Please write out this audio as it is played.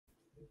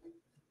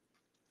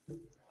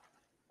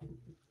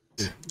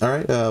All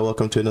right,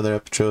 welcome to another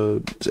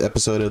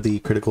episode of the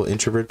Critical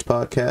Introverts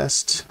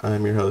podcast.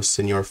 I'm your host,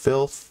 Senor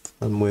Filth.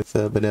 I'm with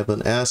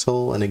Benevolent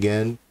Asshole, and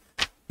again,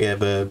 we have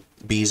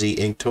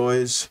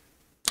Beezinktoys.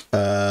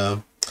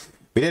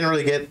 We didn't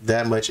really get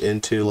that much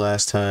into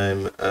last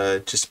time,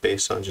 just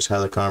based on just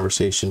how the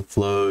conversation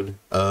flowed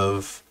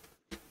of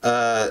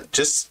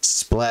just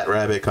SPLAT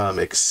Rabbit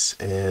comics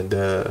and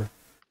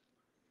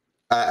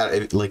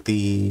like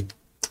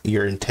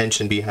your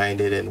intention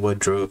behind it and what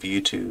drove you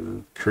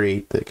to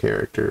create the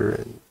character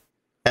and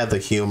have the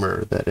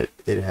humor that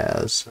it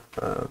has.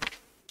 I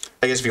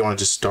guess if you want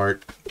to just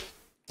start,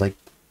 like,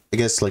 I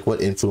guess like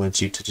what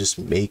influenced you to just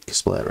make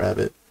SPLAT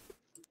Rabbit?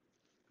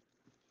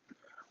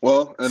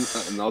 Well,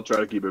 and I'll try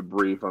to keep it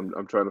brief.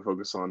 I'm trying to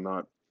focus on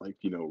not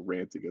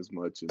ranting as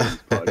much in these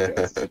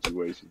podcast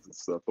situations and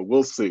stuff, but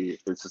we'll see.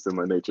 It's just in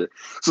my nature.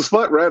 So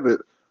SPLAT Rabbit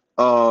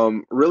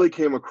really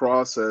came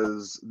across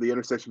as the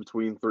intersection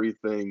between three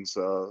things.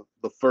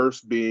 The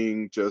first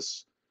being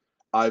just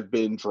I've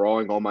been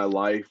drawing all my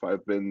life.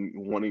 I've been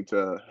wanting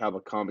to have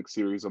a comic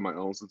series of my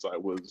own since I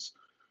was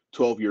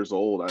 12 years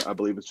old. I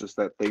believe it's just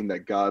that thing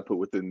that God put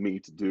within me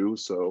to do.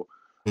 So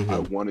I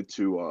wanted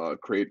to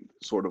create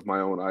sort of my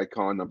own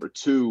icon. Number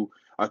two,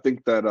 I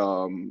think that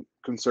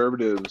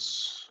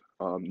conservatives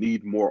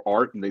need more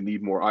art and they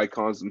need more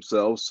icons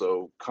themselves.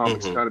 So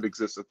comics kind of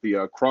exists at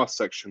the cross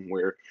section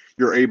where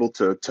you're able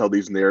to tell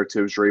these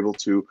narratives, you're able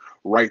to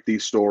write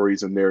these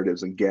stories and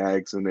narratives and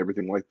gags and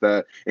everything like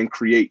that, and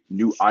create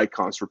new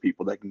icons for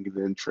people that can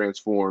then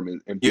transform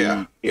and be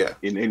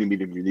in any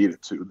medium you need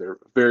it to. They're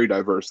very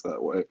diverse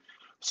that way.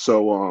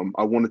 So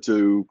I wanted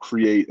to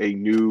create a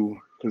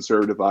new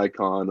conservative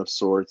icon of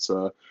sorts.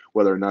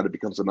 Whether or not it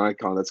becomes an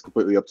icon, that's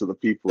completely up to the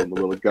people and the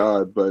will of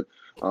God. But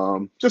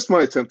just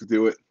my attempt to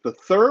do it. The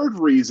third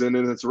reason,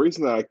 and it's a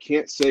reason that I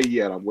can't say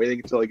yet, I'm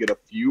waiting until I get a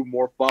few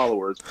more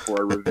followers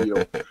before I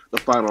reveal the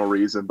final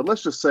reason. But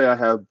let's just say I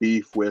have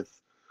beef with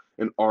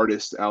an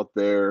artist out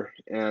there,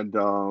 and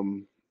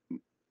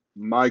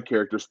my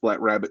character,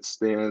 SPLAT Rabbit,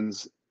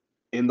 stands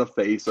in the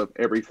face of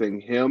everything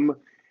him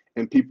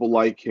and people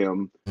like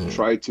him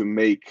try to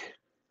make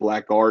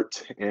black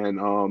art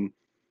and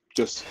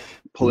just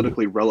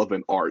politically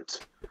relevant art.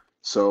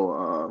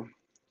 So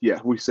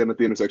we stand at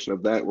the intersection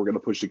of that. We're going to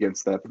push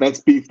against that. But that's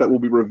beef that will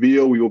be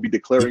revealed. We will be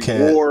declaring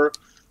war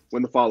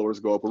when the followers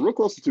go up. We're real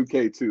close to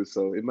 2K too,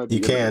 so it might be.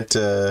 You can't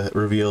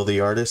reveal the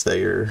artist that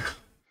you're.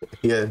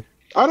 Yeah.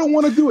 I don't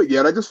want to do it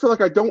yet. I just feel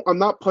like I'm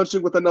not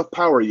punching with enough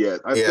power yet.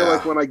 I feel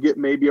like when I get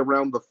maybe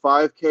around the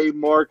 5K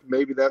mark,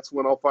 maybe that's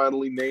when I'll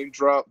finally name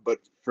drop. But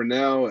for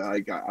now,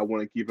 I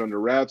want to keep it under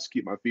wraps,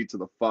 keep my feet to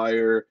the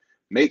fire,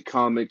 make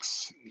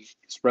comics,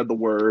 spread the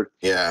word,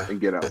 and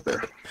get out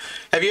there.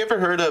 Have you ever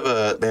heard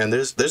of man?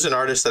 There's an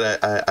artist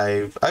that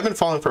I've been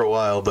following for a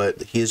while,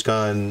 but he's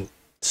gone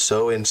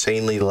so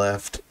insanely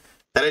left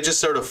that I just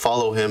sort of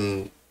follow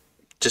him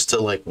just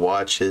to like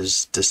watch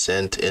his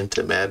descent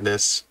into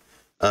madness.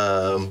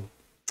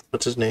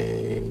 What's his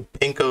name?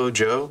 Pinko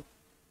Joe.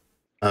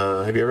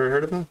 Have you ever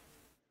heard of him?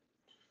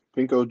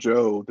 Pinko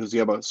Joe. Does he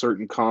have a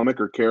certain comic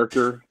or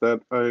character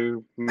that I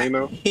may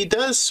know? He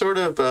does sort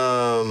of.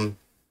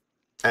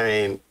 I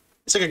mean,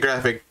 it's like a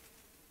graphic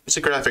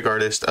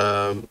artist.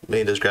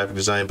 He does graphic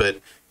design, but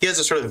he has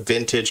a sort of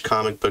vintage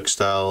comic book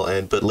style.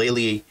 But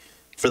lately,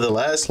 for the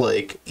last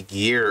like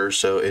year or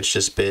so, it's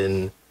just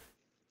been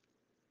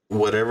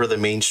whatever the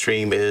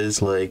mainstream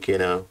is, like,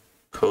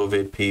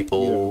 COVID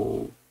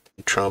people,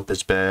 Trump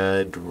is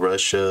bad,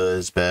 Russia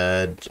is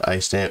bad,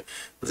 Iceland.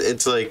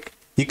 It's like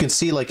you can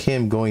see like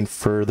him going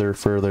further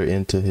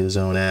into his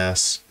own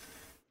ass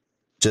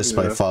just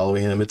by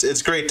following him.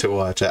 It's great to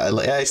watch.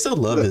 I still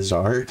love his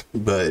art,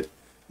 but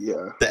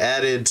the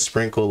added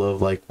sprinkle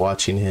of like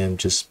watching him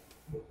just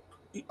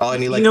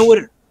and he like,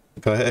 what?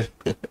 Go ahead.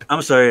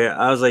 I'm sorry.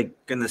 I was like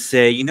gonna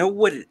say, you know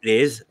what it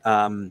is?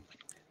 I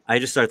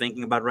just started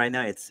thinking about it right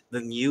now. It's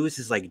the news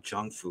is like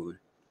junk food.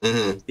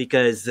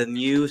 Because the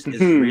news is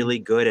really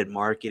good at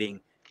marketing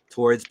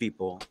towards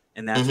people,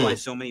 and that's why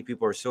so many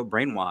people are so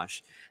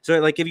brainwashed. So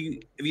like if you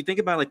think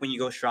about like when you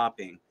go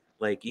shopping,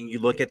 like and you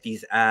look at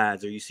these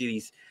ads or you see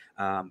these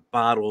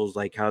bottles,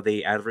 like how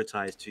they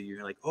advertise to you,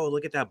 you're like, oh,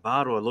 look at that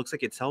bottle, it looks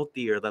like it's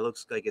healthy, or that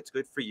looks like it's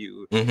good for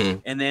you.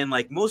 And then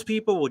like most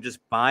people will just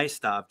buy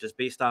stuff just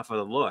based off of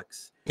the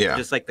looks,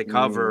 just like the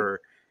cover,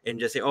 and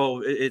just say,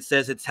 oh, it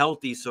says it's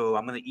healthy, so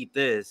I'm gonna eat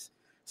this.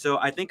 So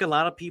I think a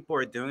lot of people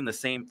are doing the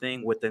same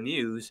thing with the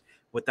news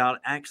without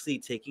actually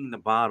taking the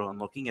bottle and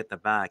looking at the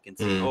back and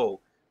saying,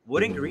 "Oh,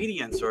 what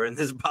ingredients are in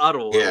this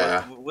bottle?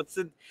 What's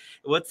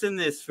in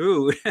this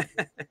food?"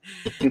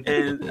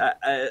 And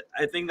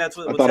I think that's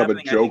what's thought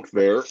happening. Of a joke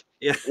there.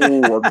 Yeah.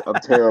 Oh,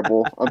 I'm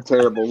terrible. I'm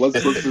terrible.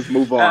 Let's just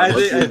move on. I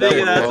think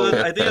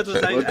that's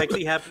what's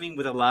actually happening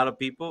with a lot of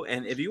people.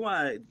 And if you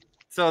want to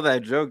tell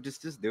that joke,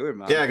 just do it,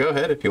 man. Yeah, go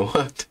ahead if you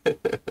want.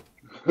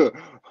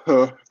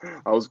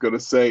 I was gonna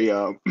say,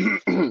 are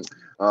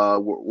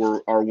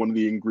one of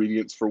the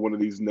ingredients for one of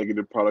these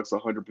negative products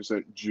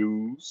 100%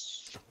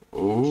 Jews?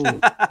 Ooh,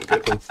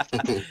 good one.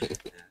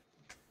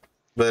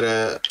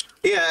 But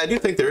Yeah, I do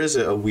think there is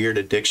a weird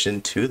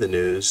addiction to the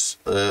news.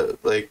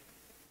 Like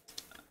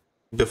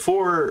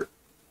before,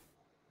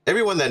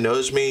 everyone that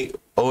knows me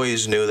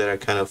always knew that I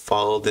kind of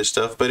followed this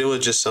stuff, but it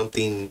was just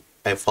something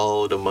I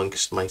followed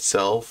amongst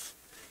myself.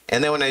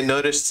 And then when I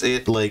noticed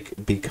it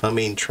like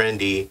becoming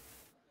trendy,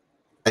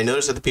 I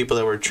noticed that the people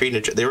that were treating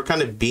it, they were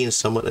kind of being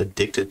somewhat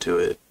addicted to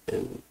it.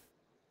 And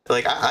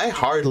like I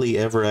hardly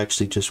ever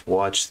actually just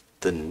watch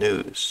the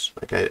news.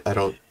 Like I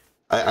don't.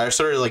 I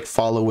sort of like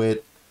follow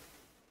it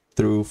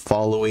through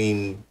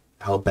following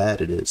how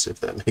bad it is, if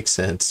that makes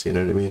sense. You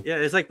know what I mean? Yeah,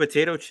 it's like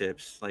potato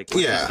chips. Like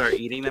once you start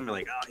eating them, you're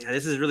like, oh yeah,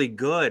 this is really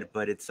good,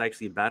 but it's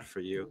actually bad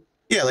for you.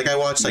 Yeah, like I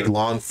watch like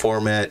long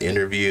format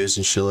interviews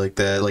and shit like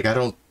that. Like I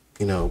don't,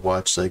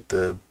 watch like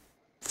the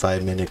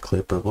 5-minute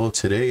clip of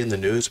today in the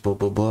news, blah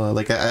blah blah.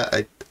 Like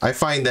I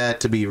find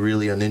that to be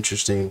really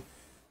uninteresting.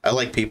 I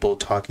like people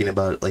talking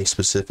about like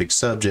specific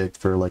subject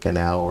for like an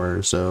hour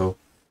or so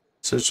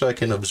I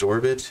can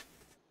absorb it.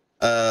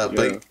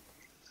 But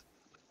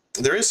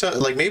there is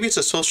like maybe it's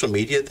a social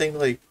media thing.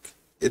 Like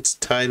it's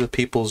tied with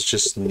people's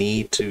just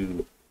need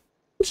to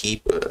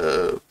keep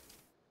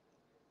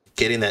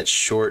getting that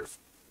short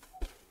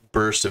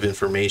burst of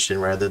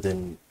information rather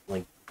than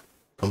like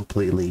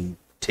completely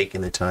taking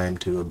the time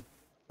to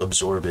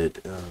absorb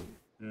it.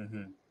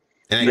 And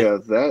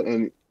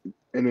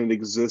it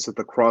exists at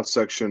the cross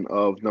section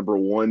of number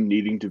one,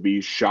 needing to be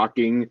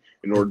shocking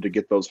in order to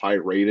get those high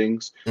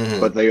ratings,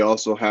 but they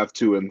also have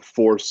to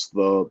enforce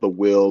the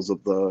wills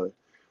of the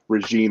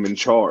regime in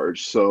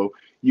charge. So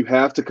you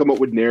have to come up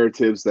with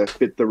narratives that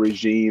fit the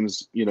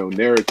regime's,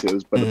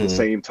 narratives, but at the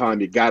same time,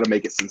 you got to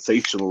make it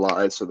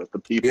sensationalized so that the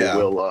people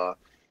will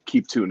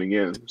keep tuning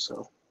in.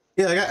 So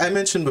like I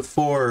mentioned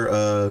before,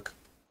 I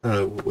don't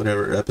know,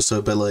 whatever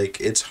episode, but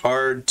like it's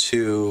hard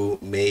to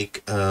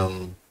make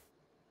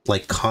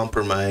like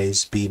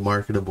compromise be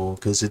marketable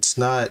because it's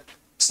not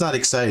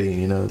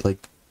exciting.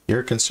 Like you're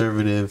a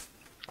conservative,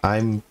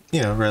 I'm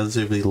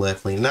relatively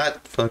left leaning,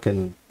 not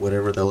fucking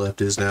whatever the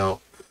left is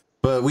now,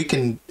 but we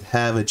can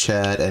have a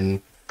chat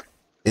and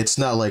it's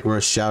not like we're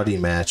a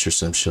shouting match or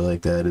some shit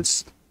like that.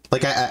 It's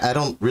like I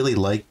don't really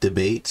like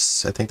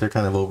debates. I think they're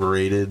kind of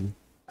overrated.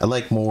 I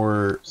like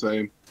more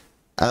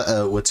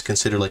what's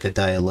considered like a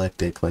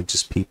dialectic, like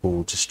just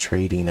people just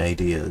trading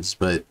ideas,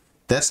 but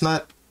that's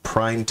not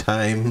prime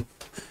time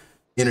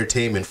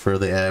entertainment for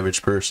the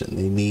average person.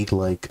 They need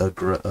like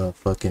a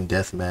fucking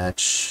death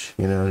match.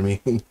 You know what I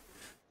mean?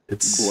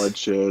 It's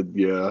bloodshed,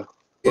 but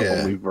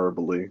only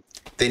verbally.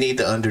 They need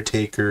the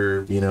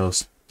Undertaker,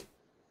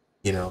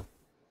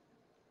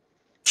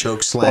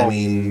 choke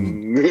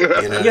slamming.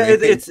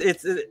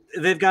 It's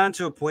they've gotten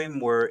to a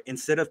point where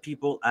instead of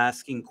people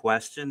asking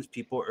questions,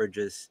 people are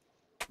just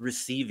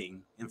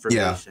receiving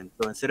information.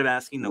 So instead of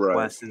asking the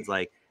questions,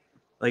 like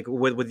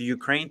with the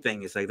Ukraine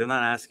thing, it's like they're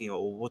not asking,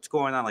 what's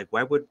going on? Like,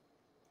 why would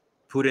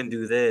Putin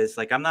do this?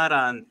 Like, I'm not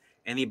on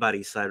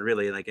anybody's side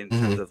really, like in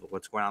terms of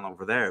what's going on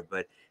over there,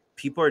 but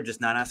people are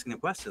just not asking the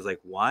questions, like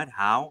what,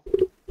 how.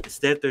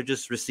 Instead, they're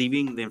just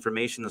receiving the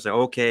information. They're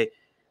like, okay,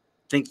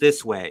 think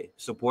this way,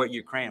 support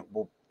Ukraine.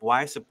 Well,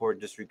 why support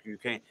just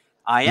Ukraine?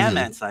 I am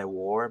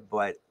anti-war,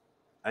 but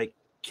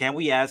can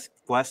we ask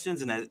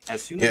questions? And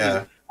as soon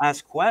as you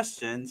ask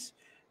questions,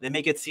 they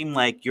make it seem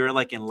like you're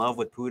like in love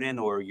with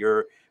Putin or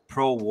you're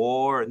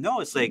pro-war.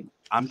 No, it's like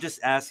I'm just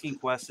asking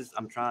questions.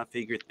 I'm trying to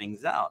figure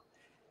things out,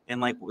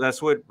 and like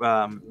that's what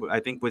I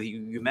think what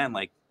you meant.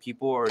 Like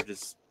people are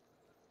just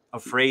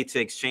afraid to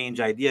exchange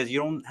ideas. You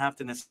don't have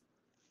to necessarily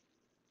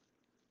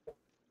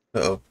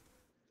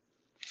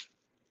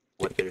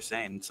what they're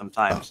saying.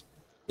 Sometimes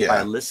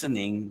by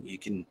listening, you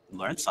can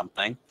learn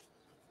something.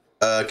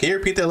 Can you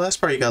repeat that last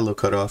part? You got a little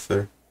cut off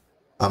there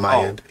on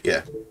my end.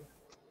 Yeah.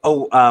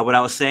 What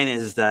I was saying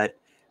is that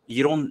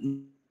you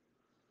don't.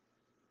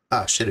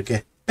 Shit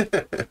again.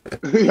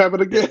 It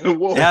happened again.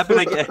 Whoa. It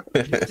happened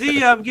again.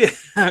 See, I'm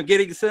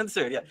getting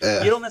censored.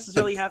 Yeah. You don't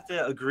necessarily have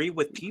to agree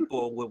with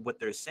people with what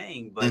they're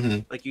saying, but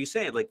like you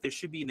said, like there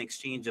should be an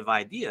exchange of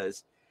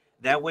ideas.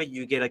 That way,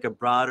 you get like a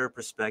broader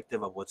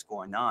perspective of what's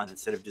going on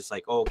instead of just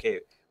like, okay,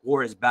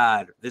 war is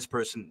bad. This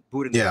person,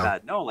 Putin is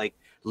bad. No, like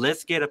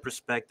let's get a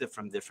perspective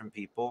from different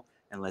people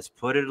and let's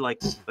put it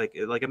like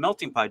a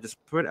melting pot.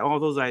 Just put all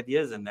those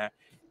ideas in there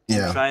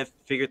and try to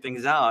figure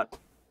things out.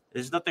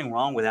 There's nothing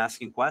wrong with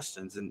asking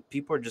questions, and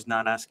people are just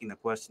not asking the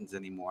questions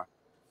anymore.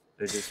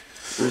 They're just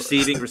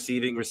receiving,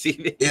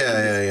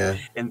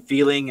 and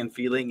feeling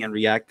and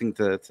reacting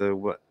to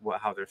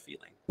how they're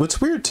feeling.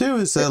 What's weird too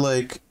is that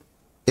like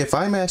if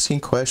I'm asking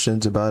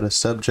questions about a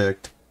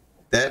subject,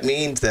 that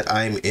means that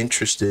I'm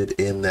interested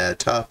in that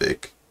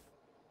topic,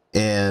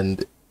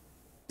 and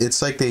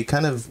it's like they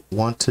kind of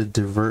want to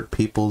divert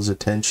people's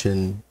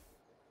attention,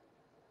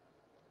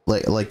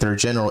 like their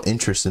general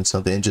interest in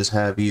something, and just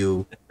have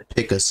you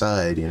pick a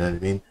side. You know what I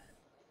mean?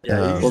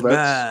 Well,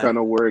 that's kind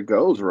of where it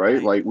goes,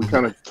 right? Like we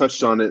kind of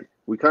touched on it.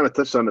 We kind of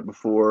touched on it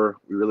before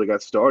we really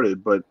got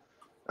started. But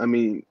I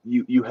mean,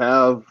 you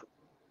have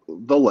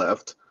the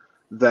left,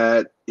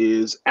 that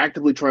is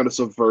actively trying to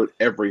subvert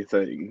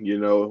everything,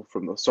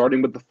 from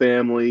starting with the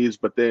families,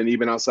 but then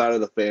even outside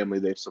of the family,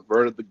 they've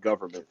subverted the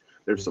government.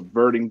 They're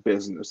subverting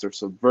business. They're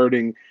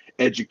subverting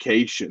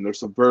education. They're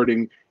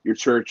subverting your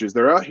churches.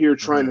 They're out here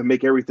trying to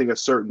make everything a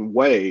certain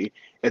way.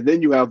 And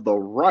then you have the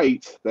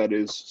right that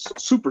is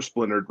super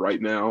splintered right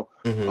now.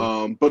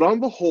 But on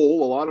the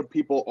whole, a lot of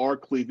people are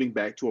cleaving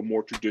back to a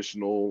more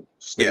traditional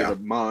state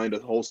of mind, a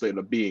whole state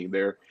of being.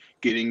 They're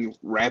getting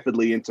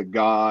rapidly into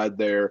God.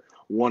 They're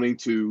wanting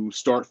to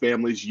start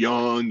families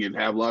young and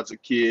have lots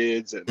of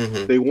kids. And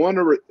they want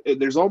to,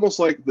 there's almost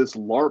like this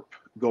LARP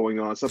going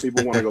on. Some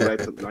people want to go back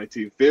to the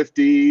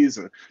 1950s,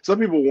 and some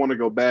people want to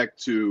go back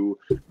to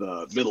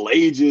the Middle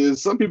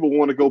Ages. Some people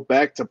want to go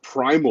back to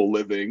primal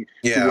living,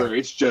 to where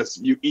it's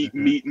just you eat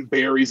meat and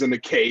berries in a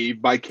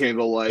cave by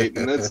candlelight,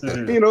 and that's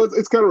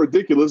it's kind of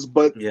ridiculous.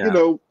 But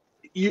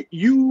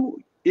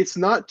you it's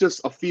not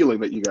just a feeling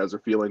that you guys are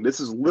feeling. This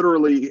is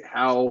literally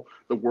how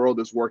the world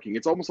is working.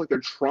 It's almost like they're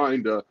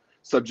trying to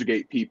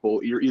subjugate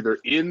people. You're either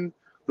in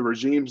the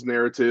regime's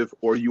narrative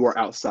or you are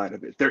outside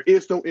of it. There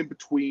is no in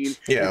between.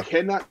 You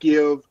cannot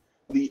give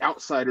the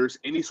outsiders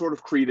any sort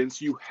of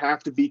credence. You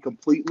have to be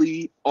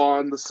completely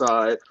on the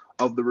side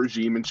of the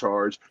regime in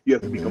charge. You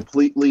have to be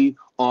completely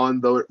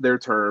on their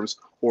terms,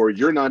 or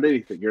you're not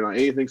anything. You're not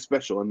anything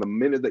special. And the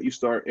minute that you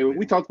start, and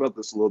we talked about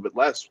this a little bit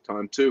last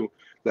time too,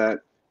 that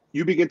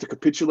you begin to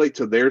capitulate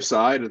to their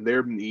side and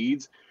their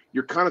needs,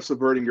 you're kind of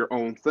subverting your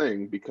own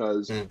thing,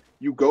 because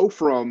you go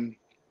from,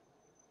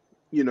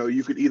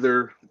 you could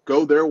either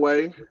go their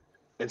way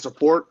and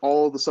support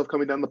all the stuff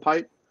coming down the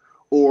pipe,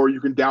 or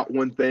you can doubt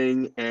one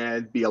thing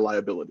and be a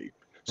liability.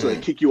 So they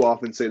kick you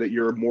off and say that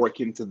you're more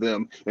akin to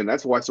them. And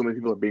that's why so many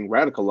people are being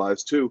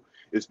radicalized too,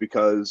 is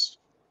because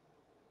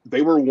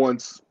they were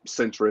once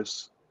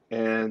centrists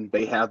and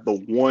they had the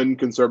one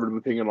conservative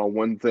opinion on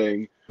one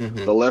thing.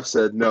 The left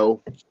said,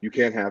 no, you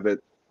can't have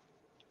it.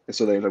 And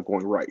so they end up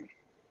going right.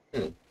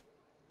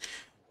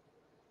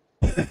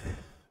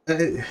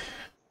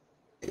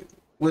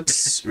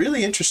 What's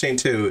really interesting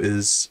too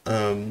is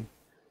I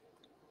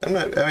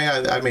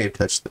may have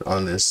touched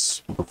on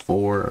this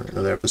before in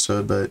another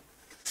episode, but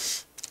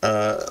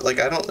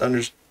I don't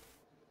understand.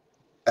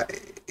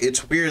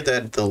 It's weird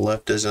that the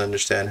left doesn't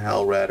understand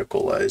how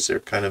radicalized they're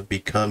kind of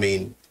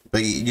becoming.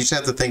 But you just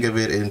have to think of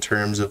it in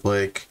terms of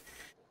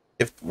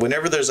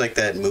whenever there's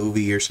that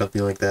movie or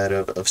something like that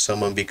of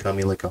someone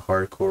becoming a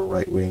hardcore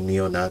right-wing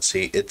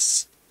neo-Nazi,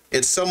 it's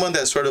someone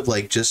that sort of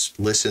just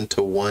listened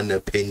to one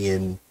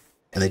opinion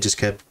and they just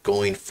kept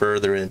going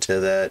further into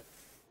that.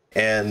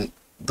 And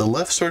the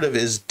left sort of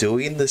is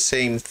doing the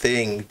same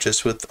thing,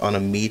 just on a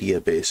media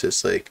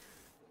basis.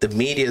 The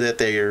media that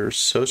they are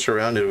so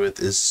surrounded with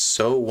is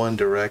so one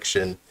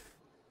direction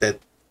that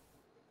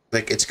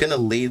it's going to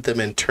lead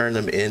them and turn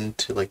them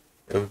into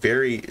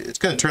it's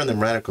going to turn them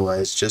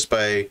radicalized just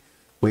by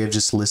way of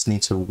just listening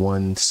to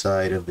one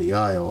side of the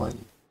aisle.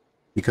 And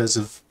because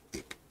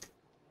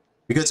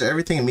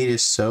everything in media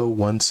is so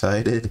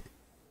one-sided,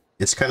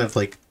 it's kind of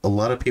a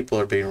lot of people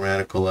are being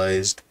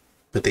radicalized,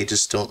 but they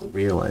just don't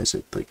realize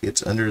it.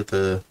 It's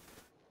under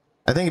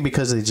I think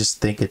because they just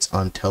think it's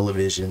on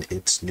television,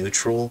 it's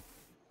neutral,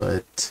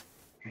 but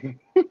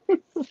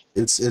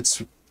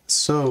it's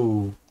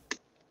so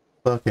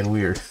fucking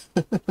weird.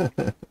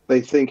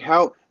 They think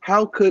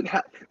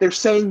they're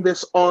saying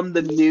this on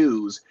the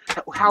news.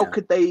 How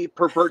could they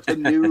pervert the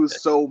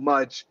news so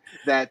much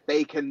that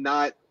they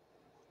cannot?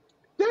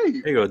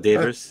 Dave. There you go,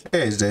 Davers.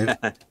 Hey, it's Dave.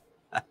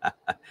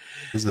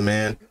 He's the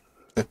man.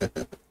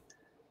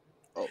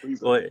 You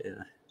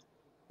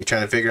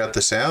trying to figure out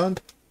the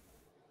sound?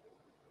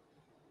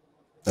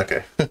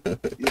 Okay.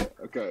 Yeah,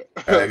 okay.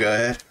 All right, go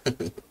ahead.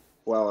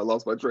 Wow, I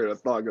lost my train of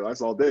thought because I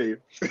saw Dave.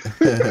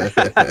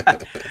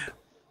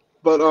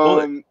 But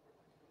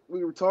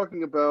we were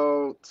talking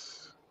about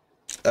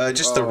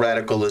just the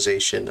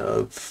radicalization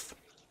of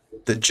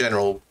the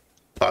general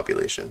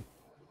population.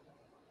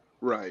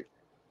 Right.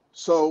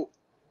 So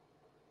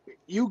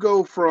you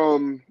go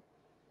from.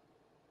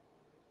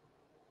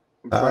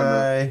 I'm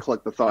trying to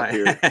collect the thought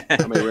here.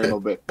 I may ramble a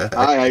bit.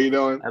 Hi, how you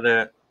doing? Hi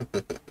there.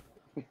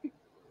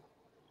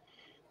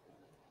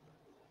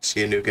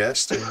 See a new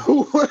guest?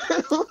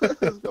 What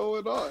is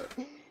going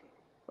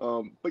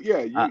on? But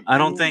yeah, I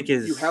don't think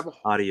his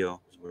audio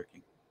is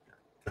working.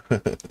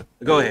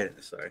 Go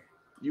ahead. Sorry.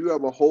 You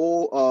have a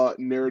whole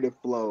narrative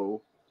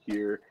flow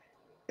here,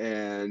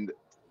 and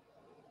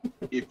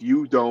if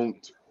you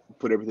don't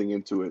put everything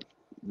into it,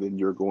 then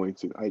you're going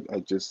to.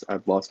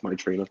 I've lost my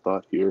train of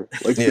thought here.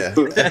 Yeah.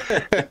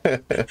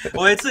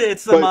 Well, it's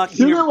the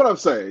mockingbird. You know what I'm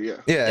saying? Yeah.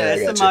 Yeah,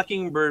 it's the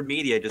mockingbird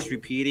media just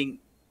repeating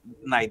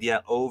an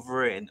idea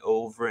over and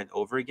over and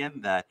over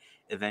again that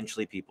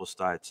eventually people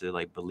start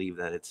to believe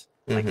that it's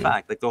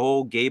fact. The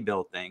whole gay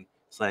bill thing.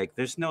 It's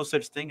there's no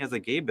such thing as a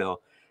gay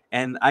bill.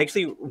 And I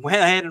actually went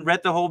ahead and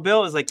read the whole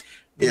bill. It's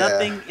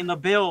nothing in the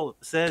bill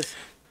says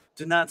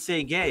do not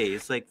say gay.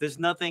 It's there's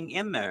nothing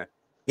in there.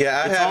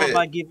 Yeah, I have it.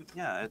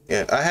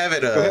 I have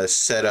it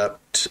set up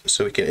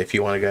so we can, if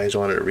you guys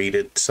want to read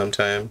it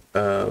sometime.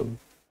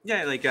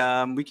 Yeah, like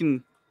we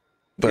can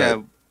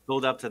But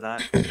build up to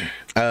that.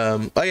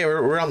 Oh yeah,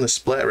 we're on the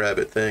SPLAT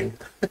Rabbit thing.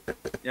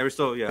 Yeah, we're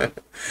still We're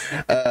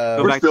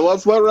still on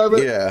SPLAT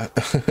Rabbit. Yeah.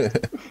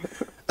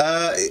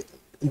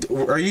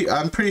 Are you?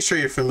 I'm pretty sure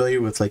you're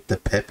familiar with like the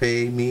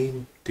Pepe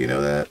meme. Do you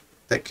know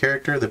that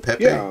character, the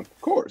Pepe? Yeah,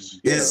 of course.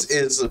 Yeah.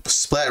 Is a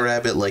SPLAT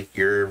Rabbit like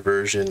your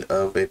version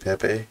of a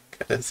Pepe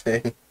kind of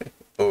thing,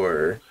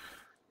 or?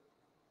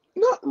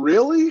 Not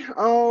really.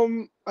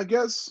 I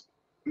guess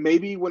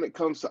maybe when it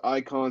comes to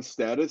icon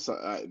status,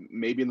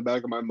 maybe in the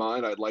back of my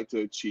mind, I'd like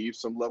to achieve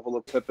some level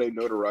of Pepe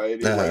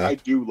notoriety. Like I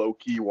do low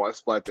key want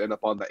Splat to end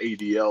up on the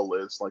ADL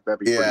list. Like that'd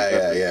be pretty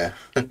epic. Yeah.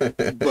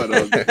 But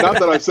not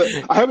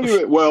that I haven't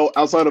even. Well,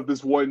 outside of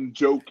this one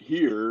joke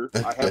here,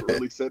 I haven't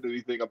really said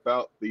anything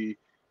about the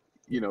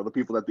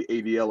people that the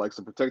ADL likes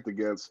to protect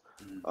against.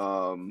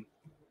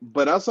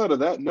 But outside of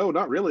that, no,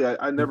 not really.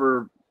 I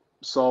never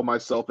saw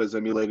myself as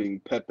emulating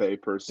Pepe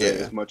per se,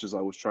 as much as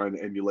I was trying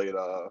to emulate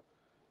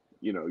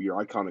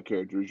your iconic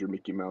characters, your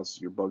Mickey Mouse,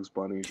 your Bugs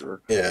Bunnies,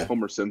 or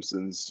Homer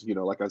Simpsons.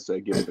 Like I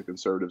said, giving the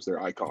conservatives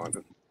their icon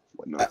and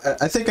whatnot.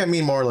 I think I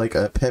mean more like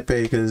a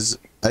Pepe, because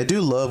I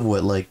do love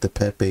what like the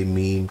Pepe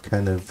meme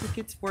kind of. I think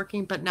it's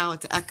working, but now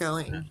it's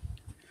echoing.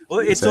 Well,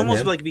 it's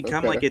almost like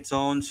become like its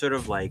own sort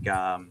of like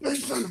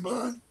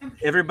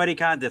everybody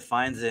kind of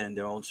defines it in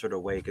their own sort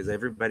of way, because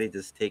everybody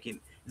just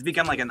it's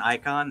become like an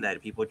icon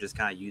that people just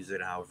kind of use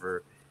it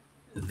however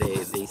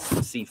they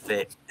see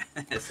fit.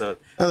 So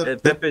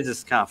Pepe is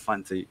just kind of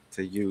fun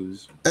to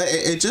use.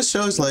 It just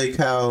shows like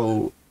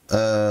how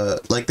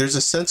like there's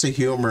a sense of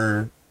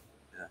humor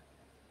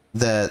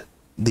that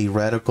the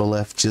radical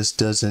left just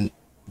doesn't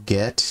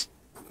get,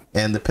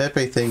 and the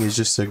Pepe thing is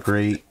just a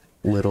great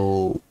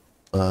little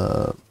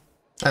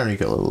I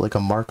don't know, like a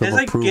mark of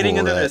approval. It's like getting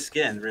under their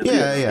skin, really.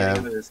 Yeah.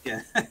 Under their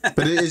skin.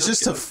 But it's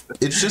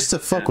just to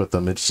fuck with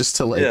them. It's just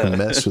to like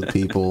mess with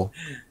people.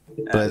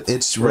 But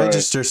it's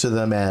registered to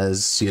them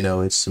as,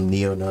 it's some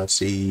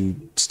neo-Nazi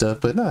stuff.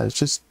 But no, it's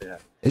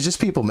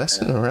just people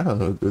messing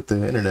around with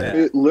the internet.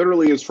 It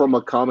literally is from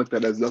a comic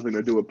that has nothing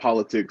to do with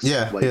politics.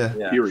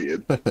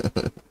 Period.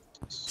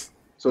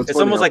 So it's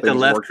almost like the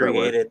left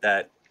created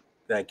that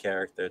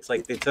character. It's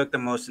like they took the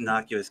most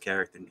innocuous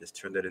character and just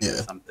turned it into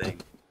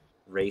something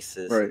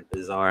racist, and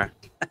bizarre.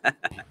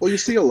 Well, you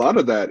see a lot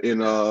of that in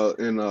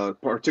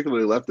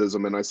particularly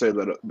leftism, and I say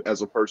that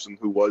as a person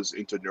who was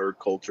into nerd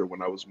culture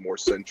when I was more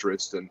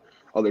centrist and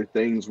other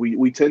things.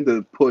 We tend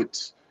to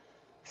put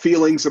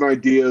feelings and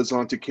ideas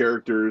onto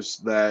characters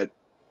that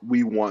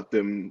we want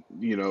them,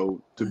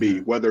 to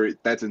be, whether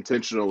that's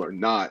intentional or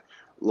not.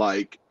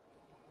 Like,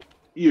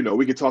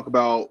 we could talk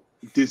about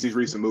Disney's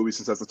recent movies,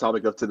 since that's the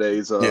topic of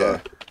today's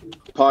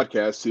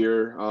podcast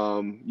here.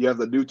 You have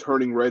the new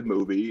Turning Red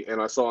movie,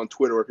 and I saw on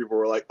Twitter where people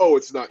were like, "Oh,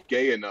 it's not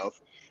gay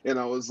enough," and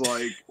I was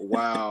like,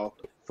 "Wow."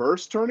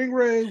 First, Turning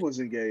Red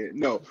wasn't gay.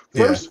 No,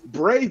 first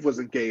Brave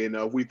wasn't gay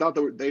enough. We thought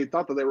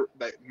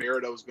that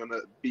Merida was gonna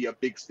be a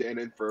big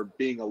stand-in for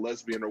being a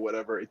lesbian or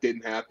whatever. It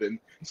didn't happen,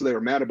 so they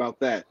were mad about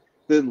that.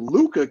 Then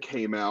Luca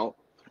came out,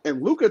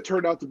 and Luca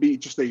turned out to be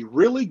just a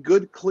really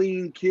good,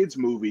 clean kids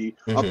movie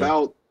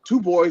about two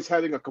boys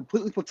having a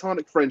completely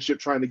platonic friendship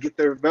trying to get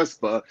their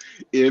Vespa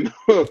in,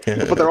 but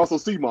they're also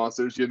sea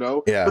monsters,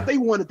 Yeah. But they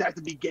wanted that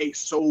to be gay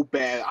so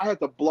bad. I had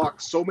to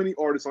block so many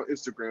artists on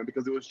Instagram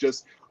because it was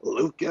just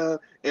Luca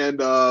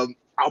and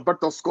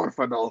Alberto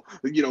Scorfano,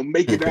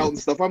 making out and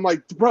stuff. I'm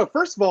like, bro,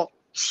 first of all,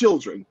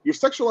 children. You're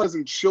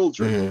sexualizing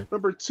children.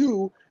 Number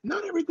two,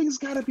 not everything's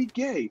got to be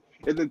gay.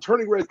 And then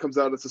Turning Red comes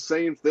out, it's the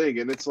same thing.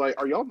 And it's like,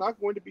 are y'all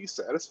not going to be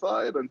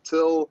satisfied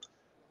until,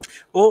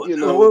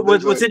 what's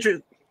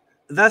interesting,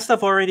 that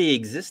stuff already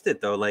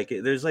existed though. Like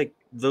there's like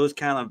those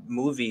kind of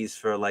movies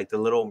for like The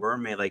Little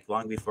Mermaid, like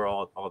long before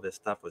all this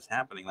stuff was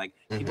happening. Like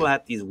people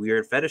had these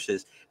weird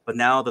fetishes, but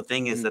now the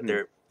thing is that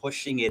they're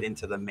pushing it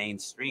into the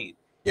mainstream.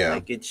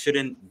 Like it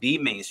shouldn't be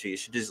mainstream. It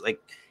should just, like,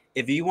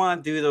 if you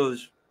want to do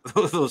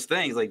those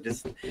things, like,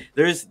 just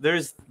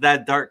there's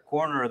that dark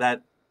corner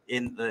that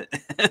in the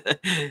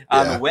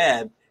on the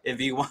web, if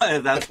you want,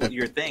 if that's what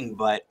your thing.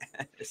 But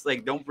it's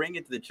like, don't bring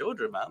it to the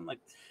children, man. Like,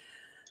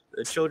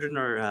 the children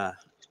are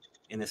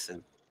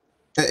innocent.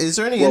 Is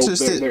there any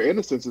instances? Their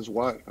innocence is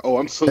why. Oh,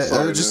 I'm so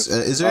sorry.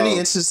 Is there any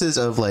instances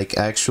of like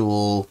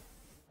actual,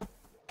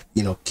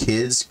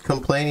 kids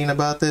complaining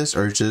about this,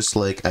 or just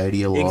like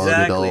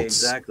ideologue adults?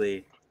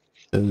 Exactly.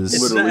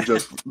 Literally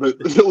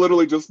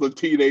just the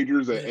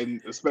teenagers and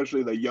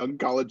especially the young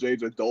college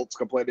age adults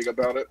complaining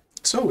about it.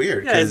 So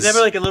weird. Yeah, it's never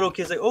like a little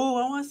kid's like, "Oh,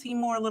 I want to see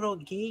more little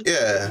gay,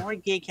 more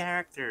gay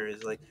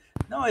characters." Like,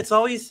 no, it's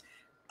always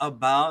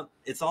about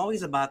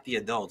the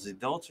adults. The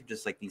adults are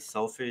just like these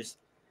selfish,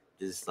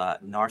 just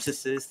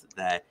narcissists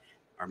that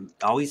are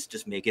always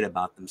just make it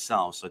about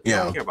themselves. So if you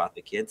don't care about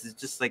the kids, it's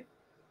just like,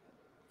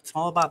 it's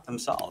all about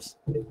themselves.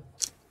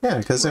 Yeah,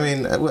 because I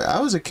mean, I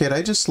was a kid.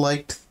 I just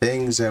liked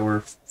things that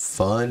were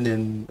fun,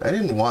 and I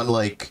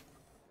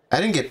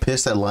didn't get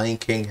pissed that Lion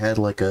King had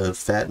like a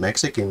fat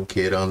Mexican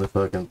kid on the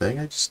fucking thing.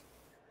 It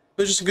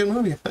was just a good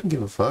movie. I didn't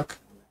give a fuck.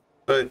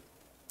 But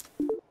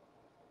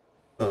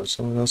Oh, is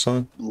someone else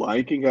on?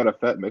 Lion King had a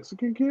fat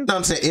Mexican kid? No,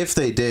 I'm saying if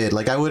they did,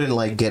 like I wouldn't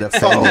like get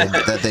offended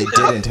that they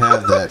didn't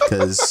have that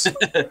because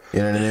you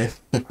know what I mean.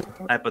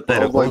 I Hypothetical. was like,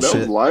 that was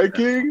Bullshit. Lion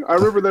King? I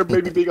remember there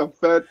maybe being a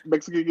fat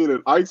Mexican kid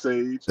in Ice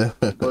Age,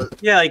 but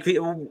Yeah, like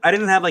I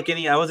didn't have like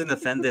any. I wasn't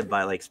offended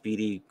by like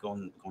Speedy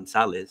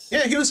Gonzalez.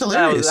 Yeah, he was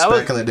hilarious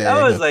back in the day.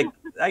 That was like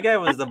that guy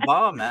was the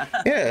bomb, man.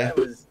 Yeah. That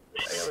was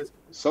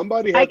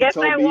somebody had to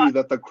tell me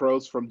that the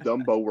crows from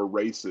Dumbo were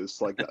racist.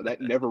 Like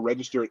that never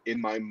registered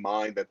in my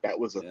mind that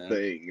was a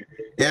thing.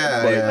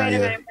 Yeah, But- yeah, Wait a yeah.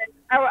 minute.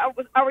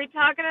 Are we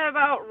talking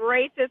about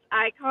racist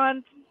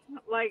icons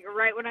like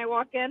right when I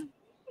walk in?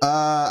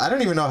 I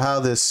don't even know how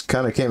this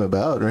kind of came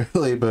about,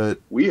 really, but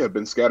We have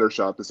been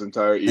scattershot this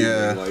entire evening.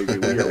 Yeah. Like we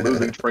are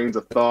losing trains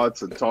of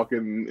thoughts and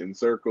talking in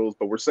circles,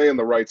 but we're saying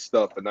the right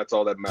stuff, and that's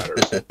all that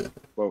matters.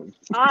 Well,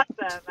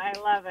 Awesome. I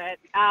love it.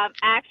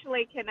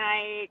 Actually, can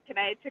I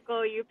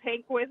tickle you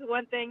pink with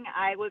one thing?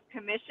 I was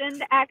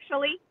commissioned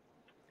actually.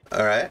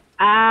 all right.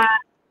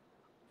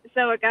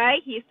 So a guy,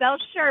 he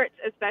sells shirts,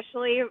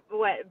 especially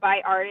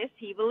by artists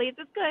he believes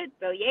is good.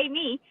 So yay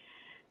me.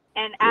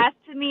 And asked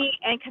me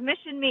and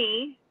commissioned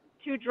me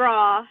to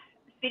draw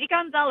Speedy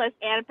Gonzalez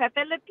and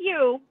Pepe Le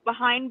Pew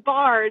behind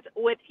bars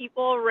with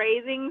people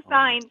raising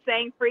signs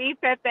saying "Free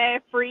Pepe,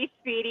 Free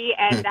Speedy,"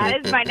 and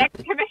that is my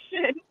next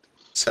commission.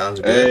 Sounds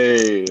good.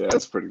 hey,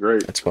 that's pretty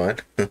great. That's fine.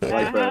 I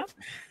like that.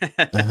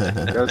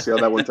 Gotta see how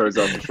that one turns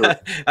out for sure.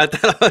 I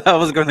thought I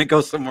was gonna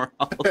go somewhere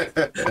else. No,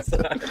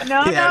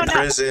 Yeah, no.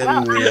 prison,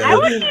 Well, yeah. I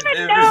wouldn't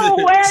even know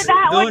where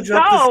that Don't would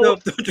drop go. the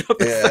soap. Don't drop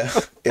the Yeah,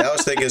 soap. yeah. I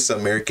was thinking some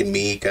American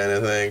Me kind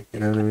of thing. You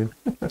know what I mean?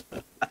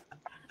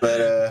 But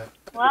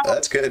Well,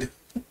 that's good.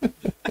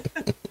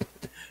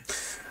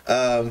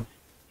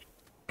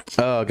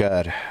 Oh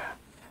God.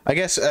 I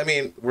guess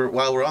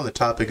while we're on the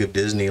topic of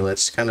Disney,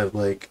 let's kind of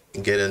like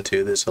get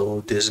into this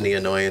whole Disney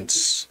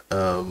annoyance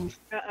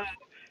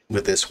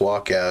with this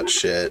walkout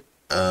shit.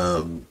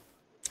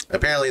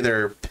 Apparently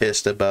they're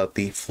pissed about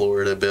the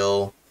Florida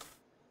bill,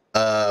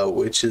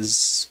 which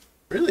is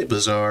really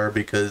bizarre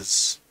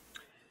because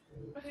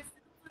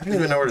I don't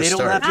even know where to They don't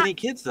start. have any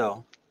kids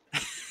though.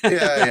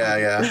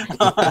 Yeah.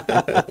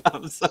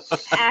 I'm sorry.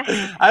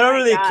 I don't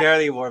really care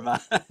anymore, man.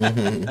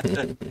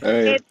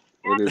 Hey, It's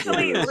it is what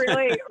actually it is.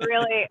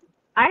 really.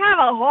 I have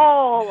a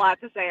whole lot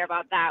to say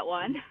about that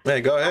one. Hey,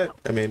 go ahead.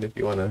 I mean, if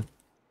you want to.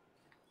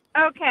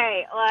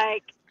 Okay,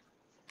 like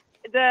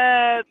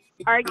the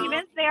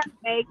arguments they are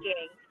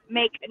making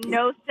make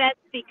no sense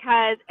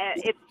because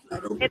it's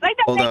like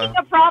they're Hold making on.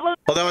 a problem.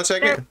 Hold on one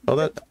second.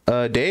 Hold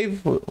on.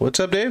 Dave? What's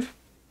up, Dave?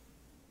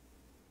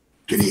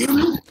 Can you hear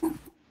me?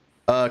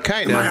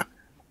 Kinda.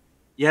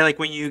 Yeah, like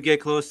when you get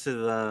close to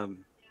the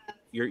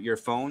your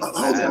phone,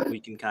 we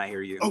can kind of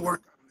hear you. Oh,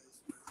 work.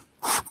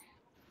 All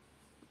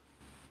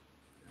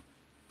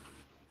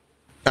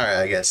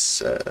right, I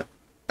guess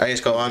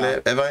go on,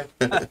 Evan.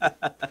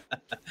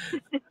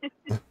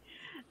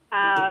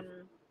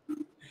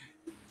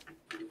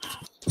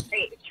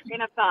 Great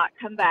train of thought.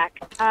 Come back.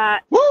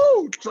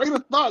 Woo! Train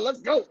of thought. Let's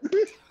go.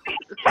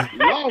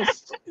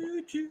 Lost.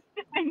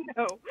 I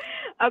know.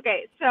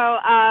 Okay, so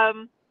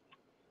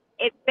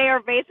they are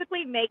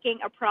basically making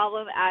a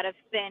problem out of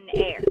thin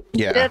air.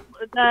 Yeah.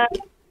 The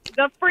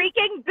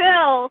freaking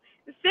bill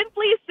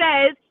simply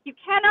says you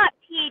cannot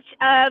teach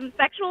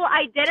sexual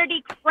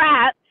identity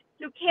crap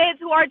to kids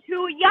who are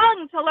too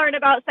young to learn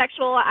about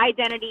sexual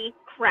identity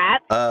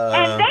crap,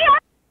 and they are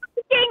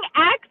freaking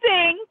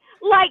acting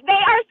like they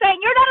are saying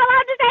you're not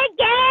allowed to say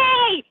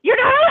gay. You're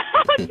not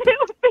allowed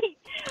to be.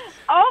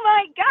 Oh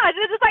my gosh!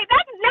 It's just like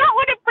that's not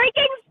what it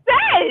freaking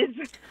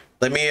says.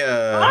 Let me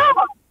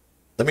Oh.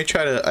 let me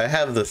try to. I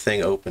have the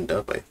thing opened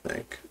up. I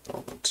think.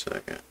 Hold on a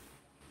second.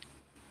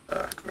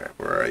 Crap.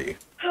 Where are you?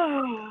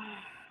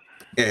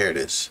 Yeah, here it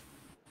is.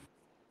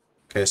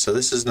 Okay, so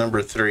this is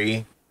number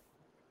 3.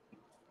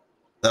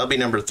 That'll be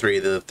number 3,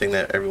 the thing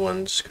that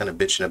everyone's kind of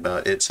bitching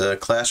about. It's a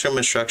classroom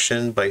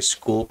instruction by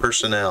school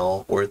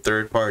personnel or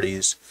third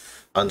parties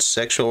on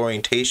sexual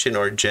orientation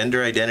or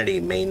gender identity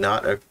may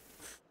not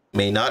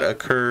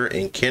occur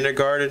in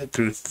kindergarten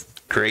through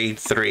grade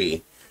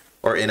 3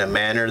 or in a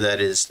manner that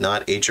is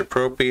not age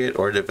appropriate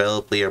or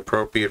developmentally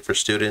appropriate for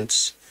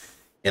students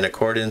in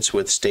accordance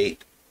with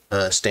state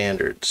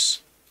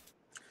standards.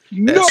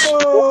 That's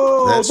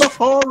the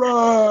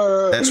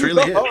horror. that's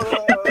really The it.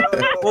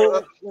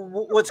 horror.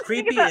 Well, what's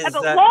creepy It's is a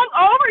that long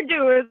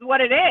overdue is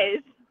what it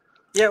is.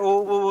 yeah.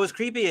 Well, what's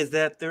creepy is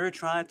that they're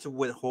trying to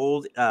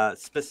withhold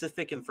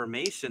specific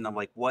information on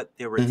like what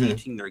they were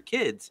teaching their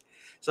kids.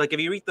 So like if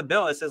you read the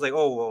bill, it says like,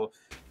 oh well,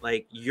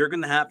 like you're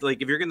gonna have to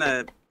like if you're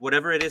gonna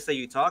whatever it is that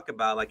you talk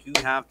about, like you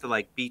have to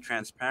like be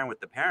transparent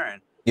with the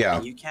parent. Yeah.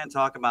 And you can't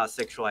talk about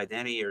sexual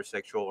identity or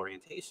sexual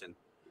orientation.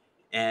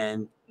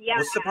 And Yeah.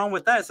 what's the problem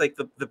with that? It's like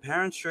the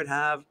parents should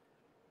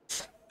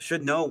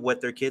know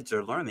what their kids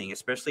are learning,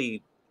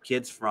 especially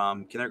kids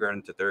from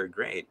kindergarten to 3rd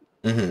grade.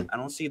 Mm-hmm. I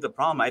don't see the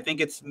problem. I think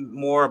it's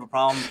more of a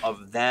problem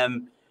of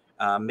them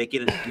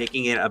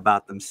making it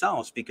about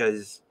themselves,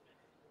 because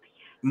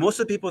most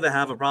of the people that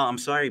have a problem, I'm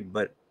sorry,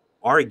 but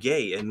are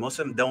gay, and most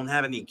of them don't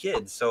have any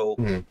kids. So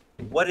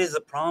what is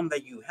the problem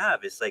that you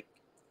have? It's like,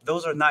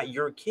 those are not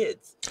your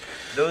kids.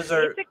 Those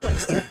are.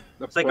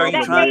 It's like, are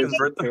you trying to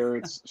convert them?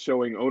 Parents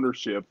showing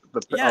ownership.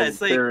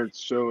 It's like parents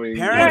showing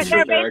parents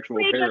they're their actual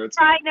basically parents. just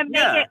trying to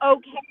make it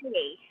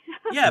okay.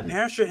 Yeah,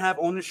 parents should have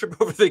ownership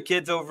over their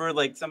kids over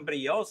like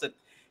somebody else that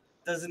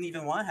doesn't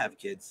even want to have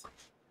kids.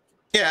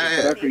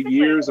 Yeah. But after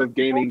years of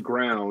gaining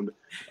ground,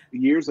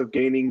 you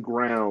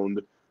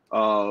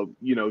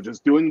know,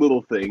 just doing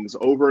little things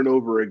over and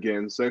over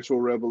again, sexual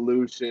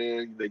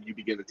revolution, then you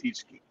begin to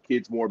teach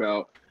kids more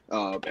about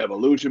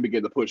evolution,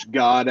 begin to push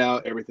God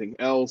out, everything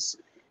else.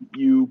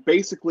 You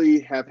basically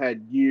have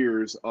had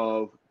years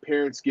of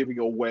parents giving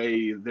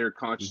away their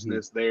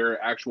consciousness,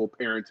 their actual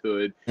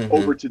parenthood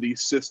over to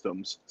these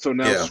systems. So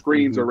now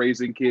screens are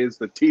raising kids,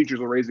 the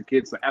teachers are raising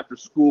kids, the after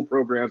school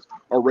programs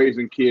are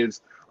raising kids,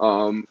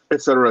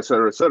 et cetera, et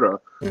cetera, et cetera.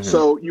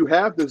 So you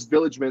have this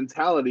village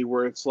mentality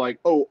where it's like,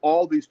 oh,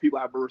 all these people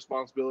have a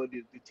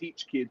responsibility to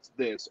teach kids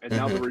this. And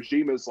now the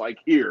regime is like,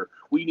 here,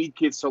 we need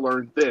kids to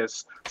learn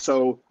this.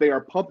 So they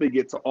are pumping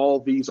it to all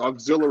these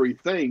auxiliary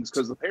things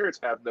because the parents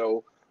have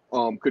no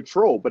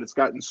control. But it's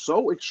gotten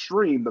so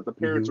extreme that the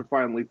parents are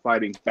finally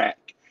fighting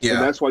back. Yeah.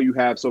 And that's why you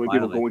have so many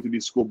people going to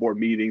these school board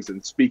meetings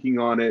and speaking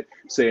on it,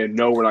 saying,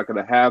 no, we're not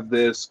going to have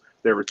this.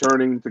 They're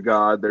returning to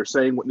God. They're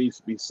saying what needs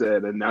to be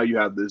said. And now you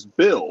have this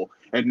bill.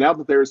 And now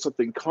that there is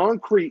something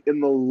concrete in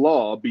the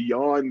law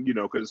beyond, you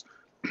know, because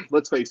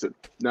let's face it,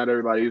 not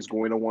everybody is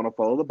going to want to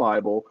follow the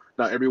Bible.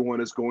 Not everyone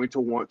is going to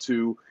want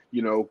to,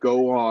 you know,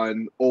 go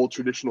on old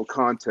traditional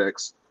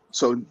context.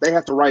 So they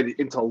have to write it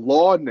into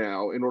law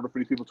now in order for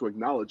these people to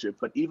acknowledge it.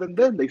 But even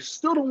then, they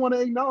still don't want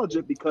to acknowledge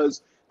it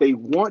because they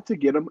want to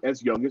get them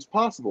as young as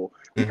possible.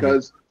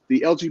 Because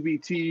the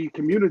LGBT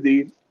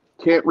community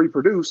can't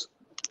reproduce.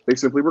 They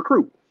simply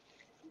recruit.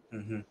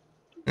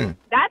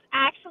 That's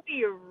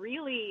actually a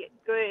really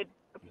good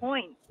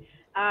point.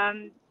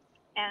 And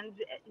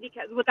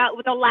because with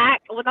a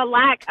lack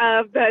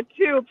of the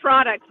two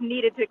products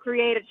needed to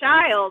create a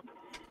child,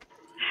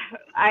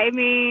 I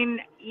mean,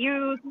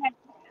 you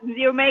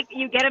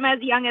get them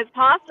as young as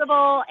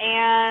possible,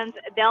 and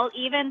they'll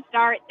even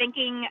start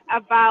thinking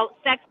about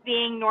sex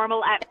being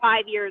normal at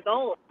 5 years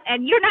old.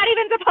 And you're not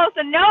even supposed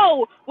to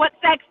know what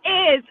sex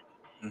is,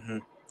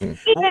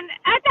 even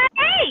at that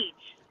age.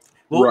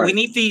 Well, we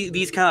need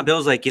these kind of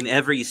bills like in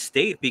every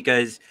state,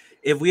 because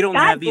if we don't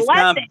have these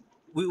kind of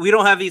we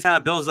don't have these kind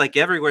of bills like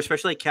everywhere,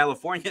 especially like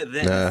California,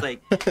 then it's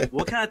like,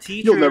 what kind of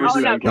teacher? You'll never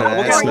see that in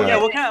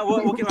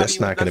California. That's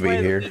not going to be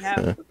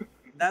here.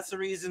 That's the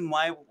reason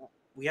why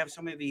we have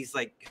so many of these,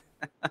 like,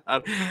 I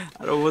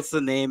don't know what's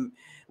the name.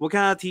 What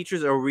kind of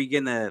teachers are we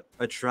going to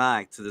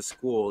attract to the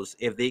schools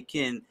if they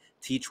can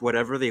teach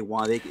whatever they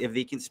want? If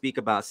they can speak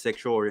about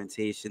sexual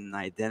orientation and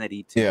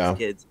identity to these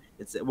kids,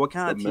 what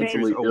kind of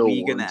teachers are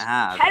we going to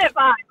have?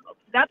 Pedophiles.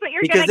 That's what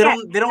you're going to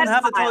get. They don't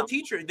have to tell a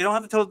teacher. They don't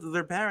have to tell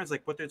their parents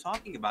like what they're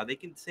talking about. They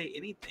can say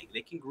anything.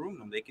 They can groom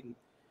them. They can.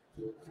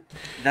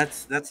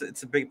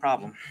 It's a big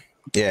problem.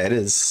 Yeah, it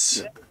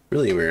is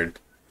really weird.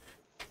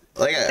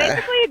 Like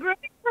basically a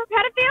grooming for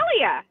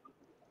pedophilia.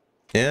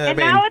 Yeah, and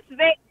now it's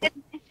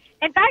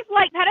in fact,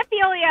 like,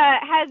 pedophilia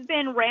has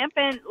been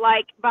rampant,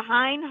 like,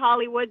 behind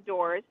Hollywood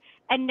doors,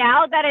 and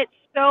now that it's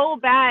so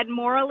bad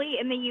morally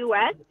in the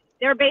U.S.,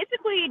 they're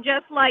basically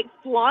just like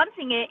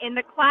flaunting it in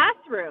the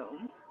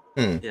classroom.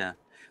 Yeah.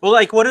 Well,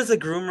 like, what does a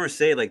groomer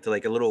say, like, to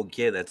like a little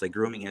kid that's like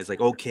grooming? It's like,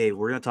 okay,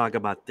 we're gonna talk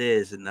about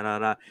this and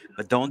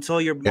but don't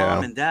tell your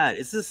mom and dad.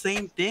 It's the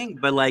same thing,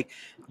 but like,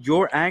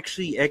 you're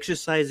actually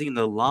exercising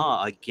the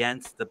law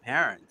against the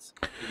parents.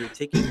 You're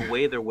taking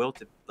away their will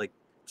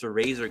to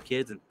raise their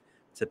kids and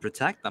to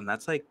protect them.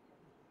 That's really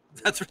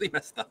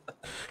messed up.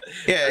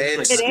 Yeah,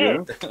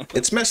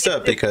 it's messed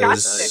up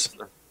because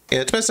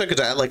it's messed up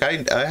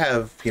because I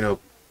have, you know,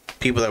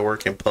 people that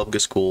work in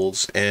public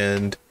schools,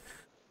 and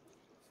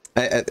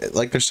I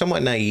like, they're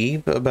somewhat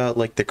naive about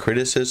like the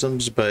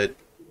criticisms, but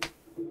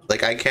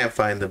like I can't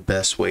find the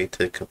best way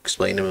to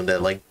explain to them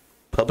that like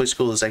public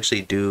schools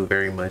actually do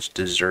very much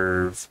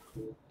deserve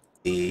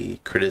the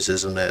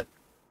criticism that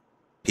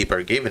people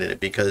are giving it,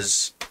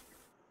 because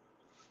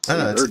I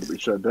don't know,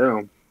 it's shut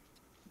down.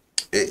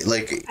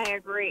 I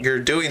agree. You're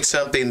doing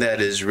something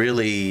that is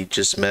really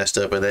just messed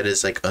up, and that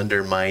is like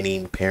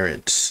undermining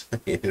parents.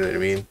 You know what I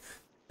mean?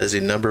 That's the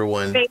number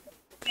one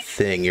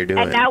thing you're doing.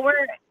 And now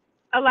we're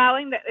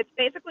it's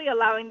basically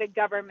allowing the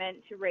government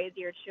to raise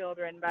your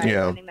children by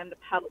sending them to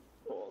public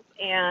schools.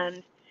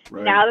 And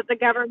now that the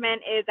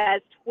government is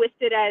as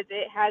twisted as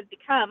it has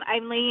become, I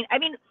mean,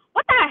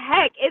 what the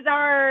heck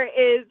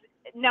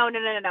no,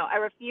 I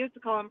refuse to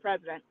call him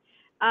president.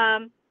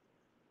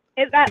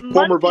 Is that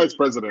former vice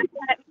president?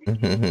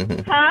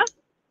 Huh?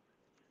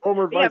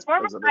 Former vice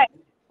president.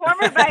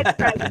 Former vice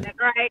president,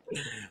 right?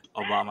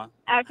 Obama.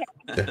 Okay.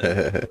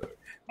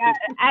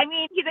 I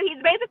mean, he's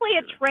basically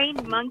a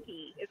trained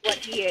monkey, is what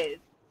he is.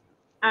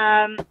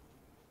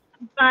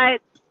 But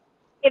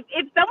if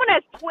someone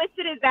as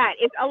twisted as that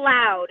is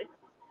allowed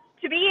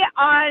to be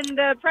on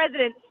the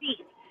president's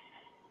seat,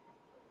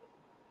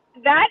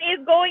 that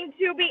is going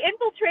to be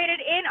infiltrated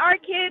in our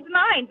kids'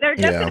 minds. They're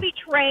just going to be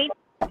trained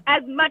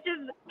as much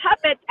as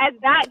puppets as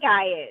that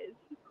guy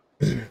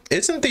is.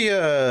 Isn't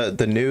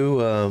the new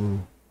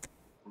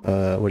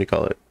what do you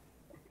call it?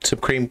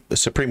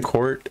 Supreme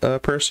Court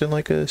person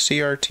like a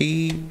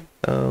CRT?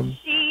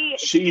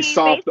 She's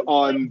soft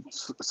on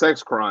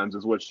sex crimes,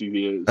 is what she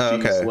is. Oh,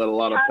 okay. She's let a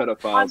lot of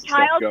pedophiles on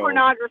child go.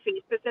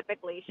 pornography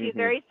specifically. She's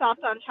very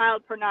soft on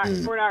child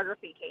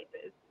pornography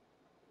cases.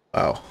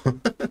 Wow.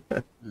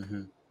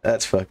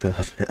 That's fucked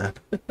up, man.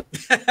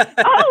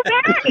 Oh,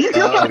 very.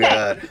 Oh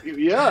god.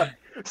 Yeah.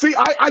 See,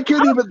 I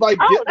can't even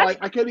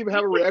I can't even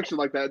have a reaction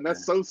like that, and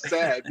that's so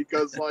sad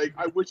because like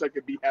I wish I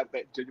could have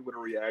that genuine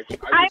reaction.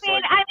 I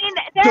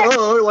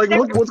mean,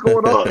 look what's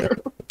going on.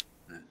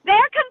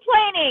 They're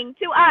complaining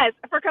to us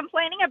for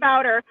complaining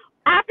about her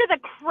after the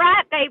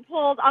crap they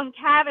pulled on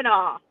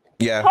Kavanaugh.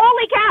 Yeah.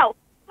 Holy cow!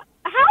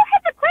 How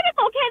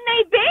hypocritical can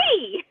they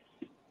be?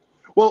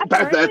 Well,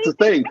 that's the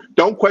thing.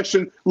 Don't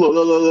question. Look,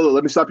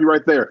 let me stop you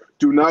right there.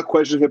 Do not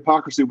question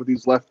hypocrisy with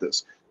these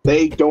leftists.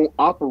 They don't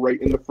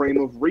operate in the frame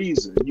of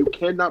reason. You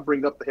cannot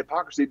bring up the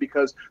hypocrisy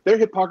because their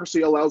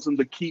hypocrisy allows them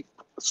to keep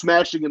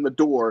smashing in the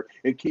door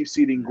and keep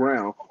ceding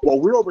ground. While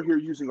we're over here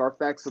using our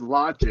facts and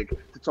logic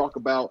to talk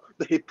about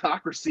the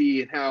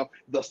hypocrisy and how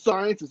the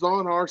science is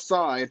on our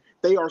side,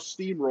 they are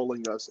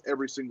steamrolling us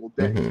every single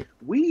day.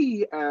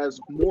 We, as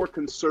more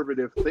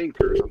conservative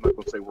thinkers, I'm not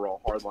going to say we're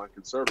all hardline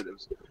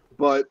conservatives,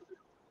 but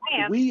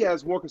we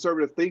as more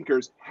conservative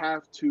thinkers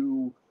have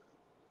to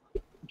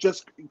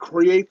just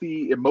create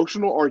the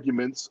emotional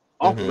arguments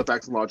off of the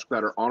facts and logic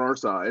that are on our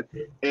side,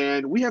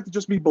 and we have to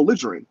just be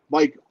belligerent.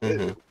 Like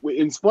in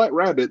SPLAT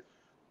Rabbit,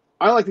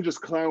 I like to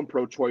just clown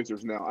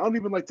pro-choicers now. I don't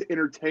even like to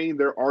entertain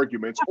their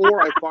arguments,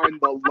 or I find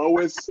the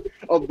lowest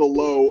of the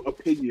low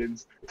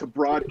opinions to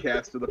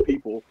broadcast to the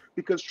people.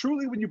 Because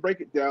truly, when you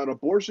break it down,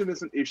 abortion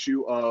is an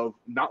issue of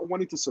not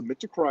wanting to submit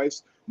to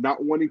Christ,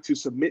 not wanting to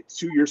submit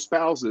to your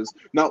spouses,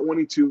 not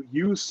wanting to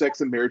use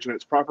sex and marriage in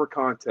its proper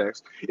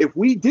context. If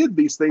we did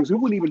these things, we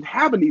wouldn't even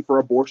have a need for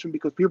abortion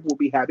because people would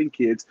be having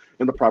kids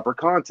in the proper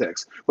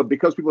context. But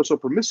because people are so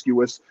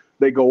promiscuous,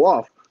 they go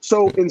off.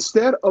 So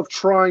instead of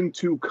trying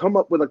to come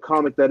up with a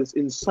comic that is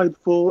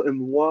insightful and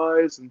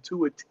wise and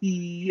to a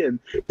T and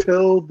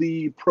tell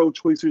the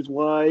pro-choicers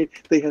why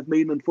they have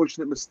made an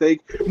unfortunate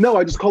mistake, no,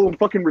 I just call them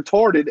fucking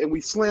retarded and we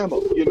slam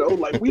them. You know,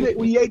 like we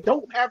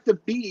don't have to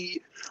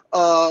be,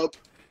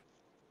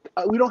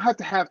 we don't have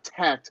to have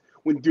tact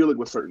when dealing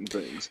with certain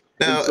things.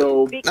 Now,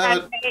 so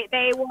because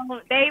they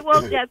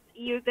will just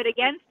use it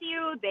against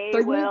you.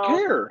 They won't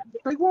care.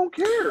 They won't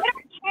care. They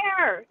don't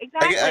care.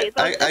 Exactly.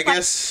 I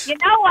guess you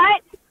know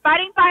what?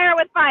 Fighting fire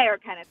with fire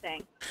kind of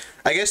thing.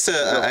 I guess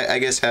I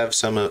guess have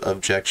some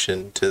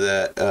objection to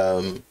that.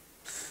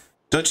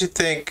 Don't you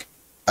think?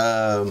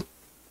 How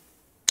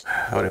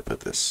would I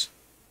put this?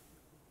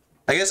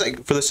 I guess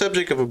for the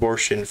subject of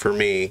abortion, for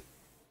me,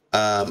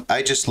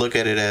 I just look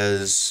at it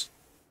as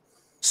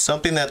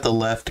something that the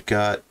left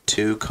got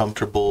too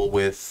comfortable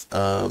with,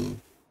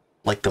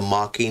 like the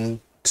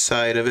mocking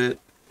side of it,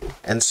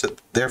 and so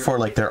therefore,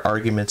 like their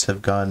arguments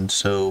have gone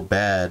so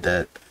bad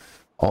that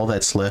all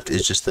that's left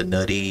is just the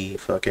nutty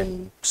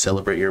fucking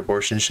celebrate your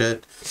abortion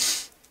shit.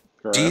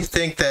 Correct. Do you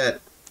think that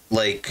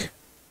like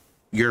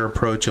your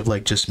approach of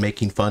like just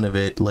making fun of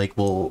it like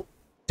will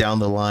down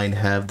the line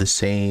have the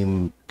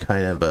same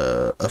kind of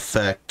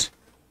effect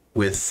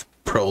with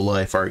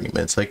pro-life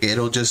arguments? Like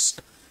it'll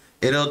just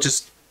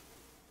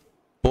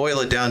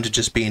boil it down to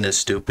just being a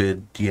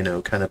stupid, you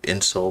know, kind of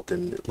insult,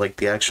 and like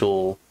the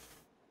actual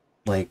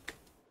like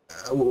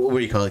what do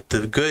you call it?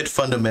 The good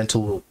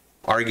fundamental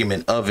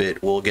argument of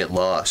it will get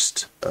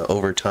lost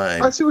over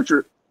time. I see what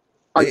you're.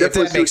 I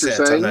definitely see what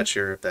you're saying. I'm not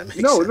sure if that makes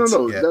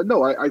sense.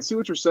 No. I see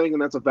what you're saying,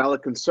 and that's a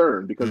valid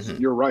concern because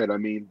you're right. I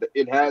mean,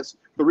 it has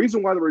the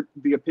reason why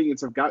the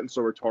opinions have gotten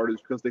so retarded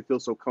is because they feel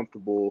so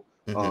comfortable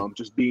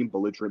just being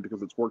belligerent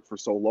because it's worked for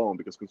so long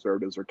because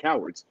conservatives are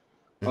cowards.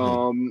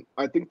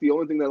 I think the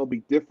only thing that'll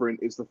be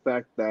different is the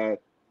fact that,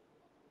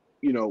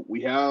 you know,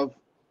 we have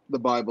the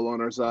Bible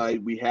on our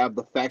side, we have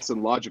the facts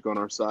and logic on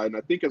our side, and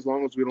I think as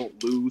long as we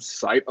don't lose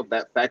sight of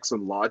that facts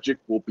and logic,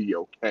 we'll be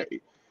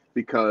okay,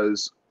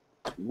 because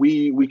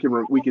we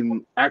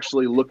can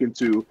actually look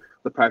into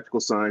the practical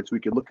science, we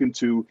can look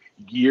into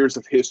years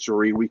of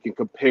history, we can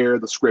compare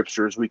the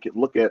scriptures, we can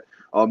look at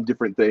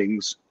different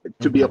things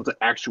to be able to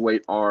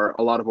actuate a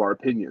lot of our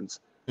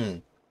opinions.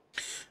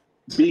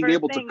 Being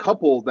able to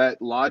couple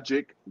that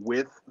logic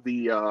with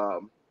the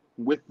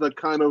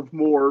kind of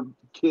more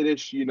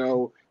kiddish, you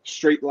know,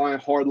 straight line,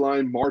 hard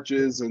line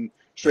marches and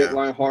straight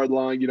line, hard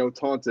line, you know,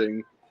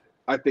 taunting,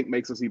 I think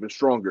makes us even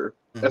stronger.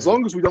 As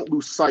long as we don't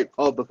lose sight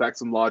of the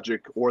facts and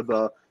logic or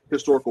the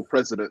historical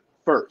precedent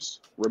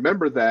first.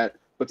 Remember that,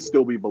 but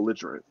still be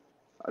belligerent.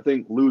 I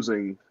think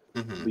losing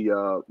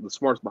the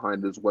smarts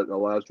behind it is what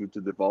allows you to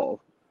devolve.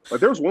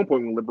 Like there was one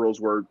point when liberals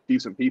were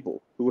decent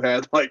people who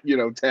had like, you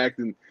know, tact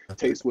and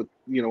taste with,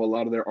 you know, a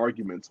lot of their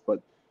arguments,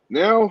 but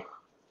now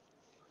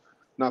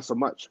not so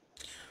much.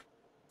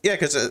 Yeah,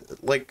 because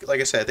like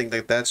I said, I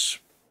think that's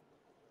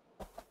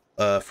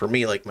for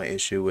me, like my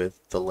issue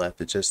with the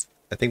left, it's just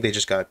I think they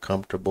just got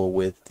comfortable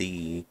with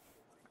the,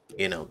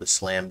 the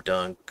slam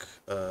dunk,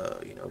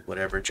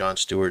 whatever Jon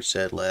Stewart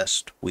said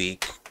last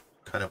week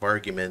kind of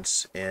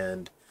arguments,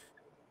 and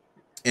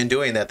in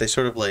doing that, they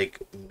sort of like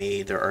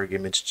made their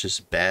arguments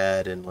just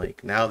bad, and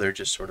like now they're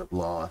just sort of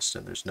lost,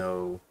 and there's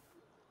no,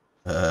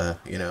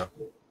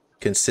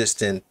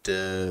 consistent,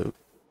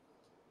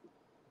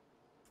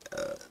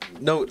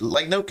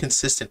 no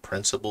consistent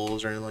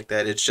principles or anything like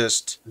that. It's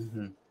just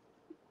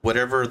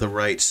whatever the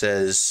right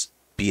says,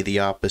 be the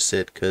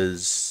opposite,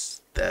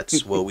 because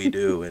that's what we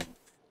do, and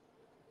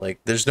like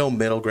there's no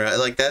middle ground.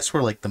 Like that's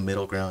where like the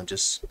middle ground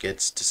just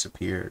gets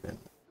disappeared. And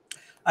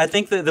I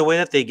think that the way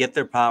that they get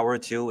their power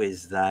too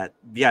is that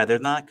they're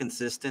not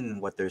consistent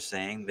in what they're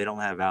saying. They don't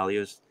have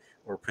values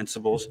or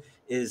principles.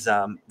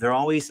 They're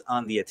always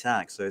on the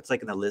attack. So it's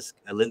like an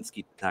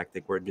Alinsky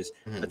tactic where just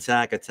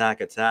attack,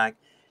 attack, attack,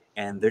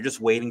 and they're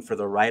just waiting for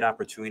the right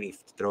opportunity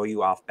to throw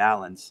you off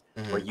balance,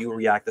 where you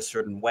react a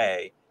certain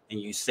way and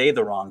you say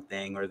the wrong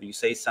thing, or you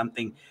say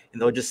something, and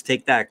they'll just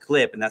take that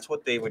clip, and that's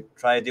what they would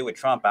try to do with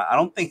Trump. I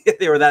don't think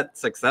they were that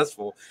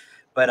successful,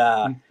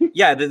 but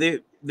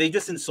they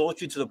just insult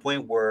you to the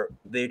point where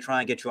they try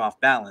and get you off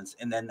balance,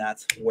 and then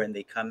that's when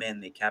they come in,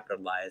 they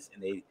capitalize,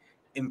 and they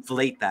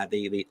inflate that.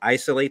 They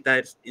isolate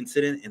that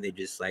incident, and they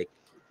just like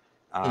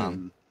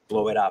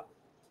blow it up.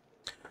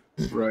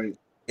 Right.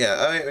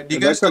 Yeah. Do you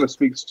and guys that kind of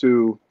speaks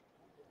to.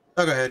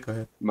 Oh, go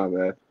ahead. My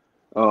bad.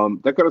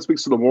 That kind of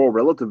speaks to the moral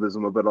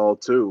relativism of it all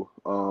too.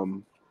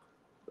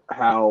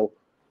 How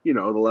the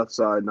left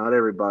side, not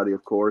everybody,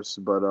 of course,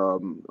 but a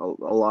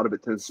lot of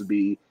it tends to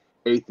be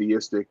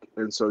atheistic,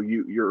 and so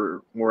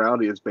your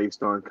morality is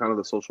based on kind of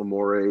the social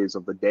mores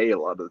of the day a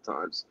lot of the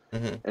times.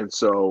 And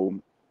so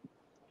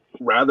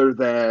rather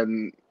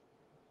than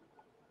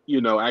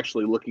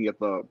actually looking at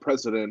the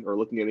president or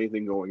looking at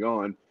anything going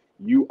on,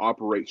 you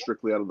operate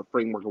strictly out of the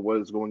framework of what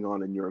is going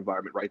on in your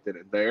environment right then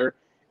and there,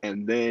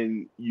 and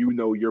then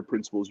your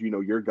principles,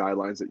 your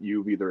guidelines that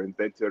you've either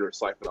invented or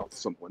siphoned off to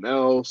someone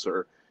else,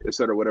 or et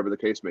cetera, whatever the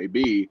case may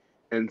be.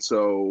 And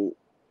so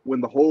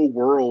when the whole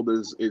world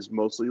is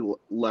mostly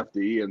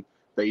lefty and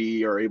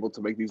they are able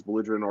to make these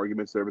belligerent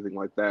arguments and everything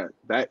like that,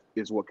 that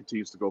is what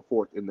continues to go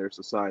forth in their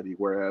society.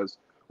 Whereas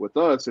with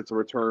us, it's a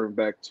return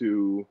back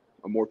to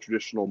a more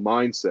traditional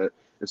mindset.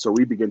 And so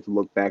we begin to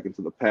look back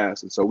into the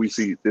past. And so we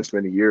see this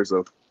many years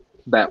of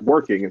that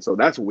working. And so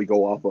that's what we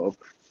go off of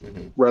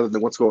rather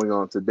than what's going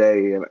on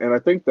today. And I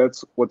think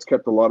that's what's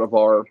kept a lot of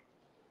our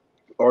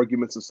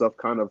arguments and stuff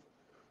kind of,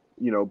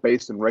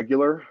 based and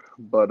regular.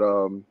 But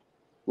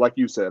like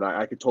you said,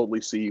 I could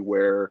totally see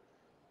where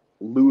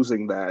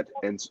losing that,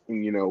 and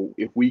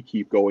if we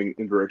keep going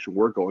in the direction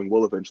we're going,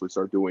 we'll eventually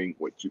start doing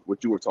what you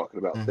were talking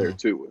about there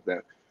too,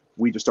 that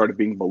we just started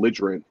being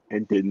belligerent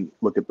and didn't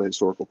look at the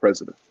historical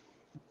precedent.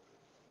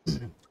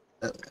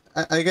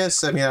 I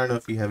guess, I don't know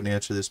if you have an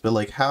answer to this, but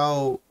like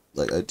how,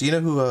 like, do you know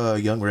who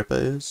Young Ripa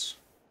is?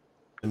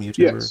 The YouTuber?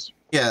 Yes.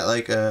 Yeah,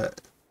 like,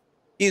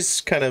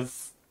 he's kind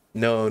of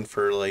known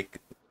for like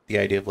the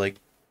idea of like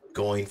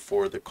going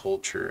for the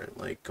culture and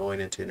like going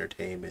into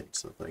entertainment and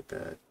stuff like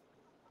that.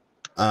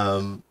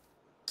 I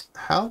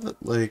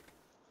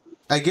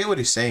get what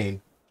he's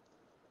saying.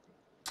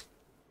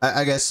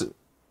 I guess,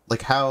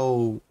 like,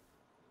 how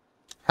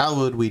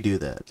would we do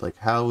that? Like,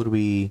 how would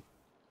we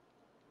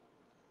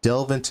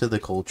delve into the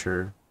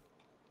culture,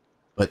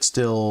 but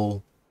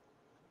still,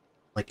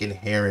 like,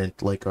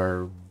 inherent, like,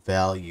 our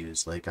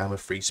values? Like, I'm a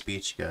free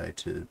speech guy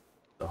to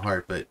the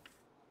heart, but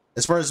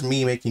as far as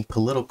me making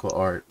political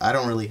art, I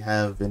don't really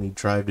have any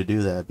drive to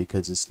do that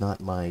because it's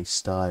not my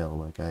style.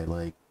 Like, I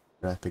like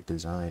graphic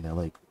design. I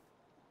like,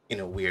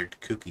 weird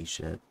kooky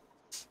shit.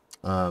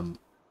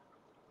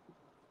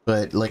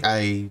 But like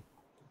I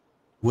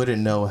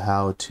wouldn't know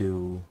how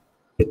to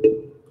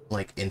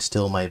like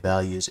instill my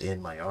values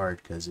in my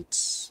art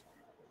because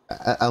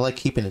I like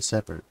keeping it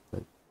separate.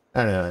 But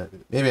I don't know.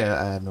 Maybe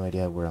I have no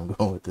idea where I'm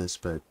going with this,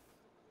 but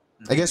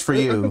I guess for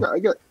you,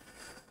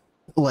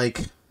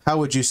 like, how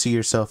would you see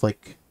yourself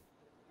like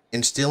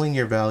instilling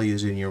your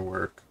values in your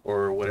work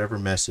or whatever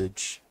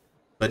message,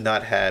 but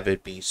not have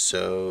it be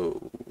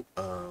so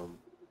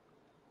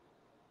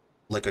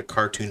like a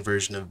cartoon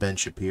version of Ben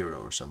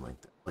Shapiro or something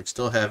like that? Like,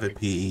 still have it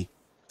be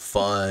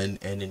fun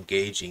and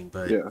engaging,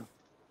 but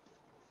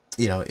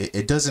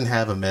it doesn't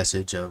have a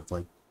message of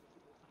like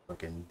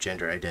fucking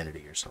gender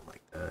identity or something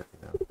like that.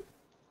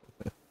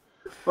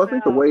 Well, I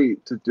think the way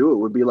to do it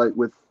would be like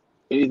with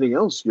anything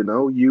else.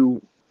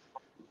 Your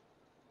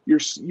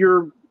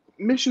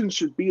mission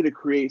should be to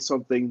create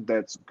something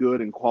that's good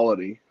and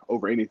quality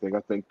over anything.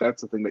 I think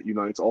that's the thing that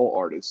unites all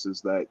artists,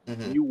 is that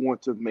you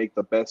want to make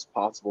the best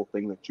possible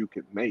thing that you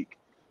can make.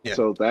 Yeah.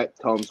 So that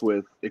comes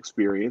with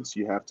experience.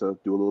 You have to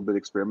do a little bit of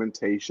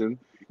experimentation.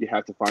 You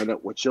have to find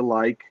out what you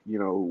like,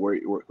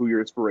 who your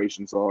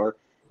inspirations are.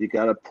 You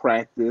got to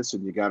practice,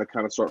 and you got to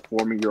kind of start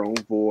forming your own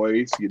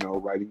voice,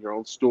 writing your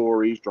own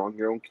stories, drawing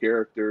your own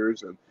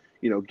characters, and,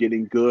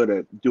 getting good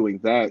at doing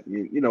that.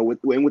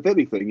 With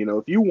anything,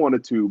 if you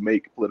wanted to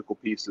make political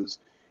pieces,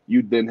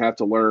 you'd then have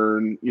to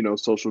learn,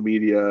 social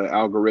media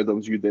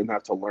algorithms. You'd then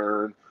have to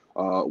learn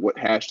what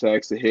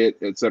hashtags to hit,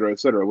 et cetera, et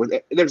cetera.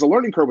 There's a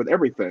learning curve with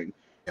everything.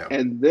 Yeah.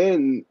 And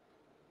then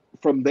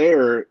from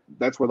there,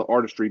 that's where the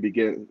artistry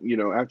begins.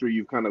 After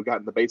you've kind of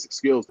gotten the basic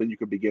skills, then you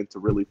can begin to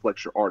really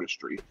flex your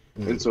artistry.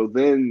 And so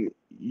then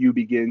you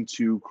begin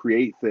to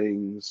create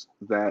things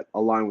that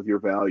align with your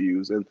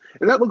values. And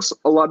that looks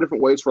a lot of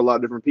different ways for a lot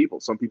of different people.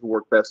 Some people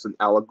work best in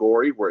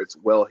allegory, where it's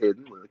well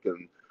hidden.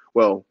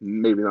 Well,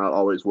 maybe not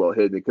always well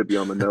hidden. It could be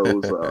on the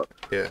nose,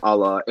 a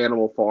la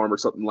Animal Farm or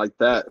something like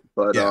that.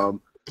 But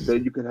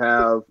then you can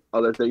have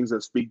other things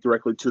that speak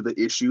directly to the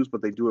issues,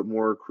 but they do it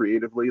more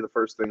creatively. The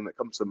first thing that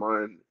comes to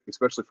mind,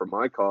 especially for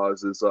my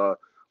cause, is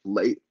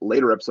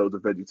later episodes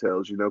of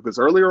VeggieTales, because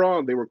earlier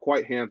on they were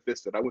quite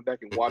ham-fisted. I went back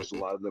and watched a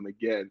lot of them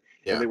again,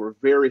 and they were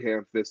very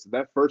ham-fisted.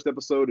 That first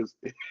episode is,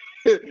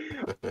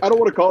 I don't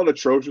want to call it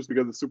atrocious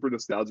because it's super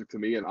nostalgic to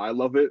me and I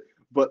love it,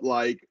 but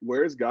like,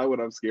 Where's God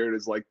When I'm Scared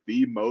is like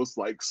the most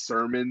like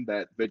sermon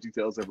that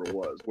VeggieTales ever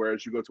was.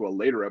 Whereas you go to a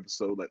later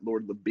episode like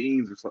Lord of the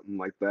Beans or something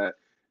like that,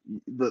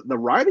 the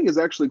writing is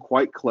actually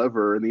quite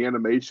clever, and the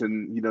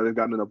animation, they've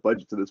gotten enough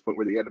budget to this point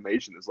where the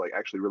animation is like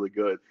actually really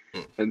good.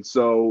 And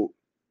so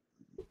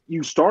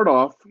you start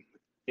off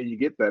and you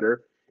get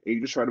better, and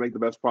you just try to make the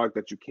best product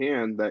that you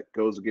can that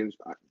goes against,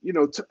 I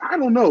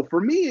don't know.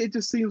 For me, it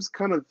just seems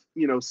kind of,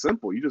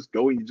 simple. You just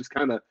go and you just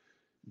kind of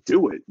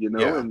do it,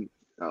 and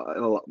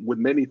with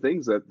many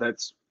things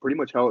that's pretty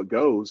much how it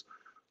goes.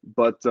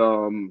 But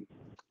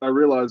I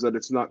realize that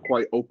it's not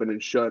quite open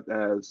and shut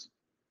as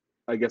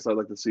I guess I'd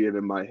like to see it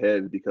in my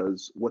head,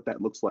 because what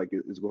that looks like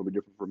is going to be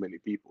different for many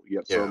people. You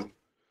have some,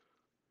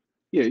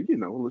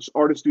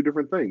 artists do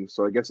different things.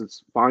 So I guess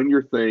it's find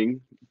your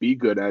thing, be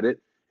good at it,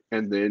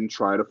 and then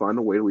try to find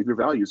a way to weave your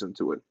values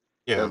into it.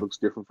 Yeah. That looks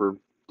different for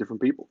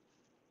different people.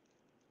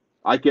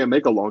 I can't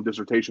make a long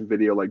dissertation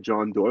video like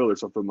John Doyle or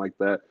something like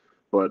that,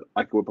 but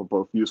I could whip up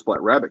a few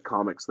SPLAT Rabbit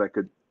comics that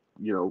could,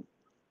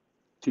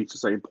 teach the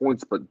same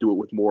points, but do it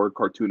with more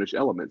cartoonish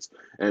elements.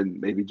 And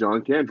maybe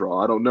John can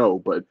draw. I don't know,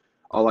 but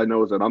all I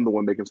know is that I'm the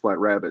one making SPLAT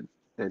Rabbit,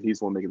 and he's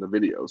the one making the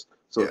videos.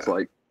 So it's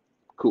like,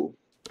 cool.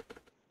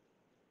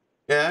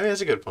 Yeah, I mean, that's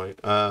a good point.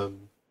 Because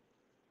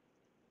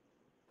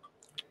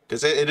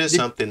it is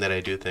something that I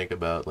do think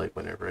about, like,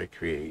 whenever I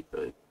create.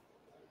 But,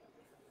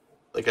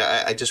 like,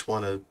 I just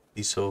want to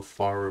be so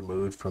far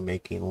removed from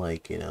making,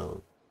 like,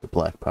 the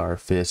Black Power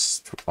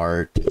Fist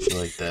art and shit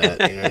like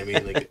that. You know what I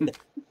mean?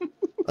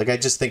 Like, I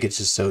just think it's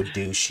just so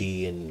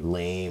douchey and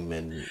lame,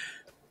 and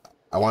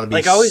I want to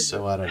be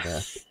so out of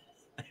that.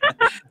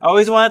 I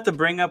always wanted to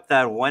bring up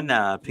that one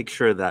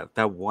picture of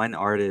that one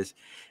artist.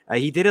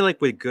 He did it like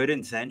with good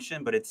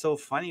intention, but it's so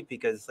funny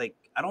because like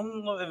I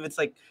don't know if it's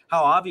like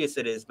how obvious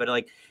it is, but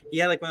like he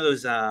had like one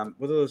of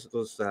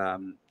those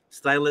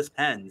stylus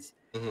pens,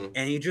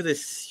 and he drew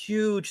this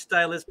huge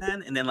stylus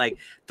pen, and then like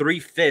three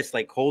fists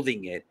like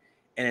holding it,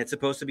 and it's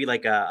supposed to be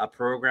like a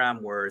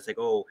program where it's like,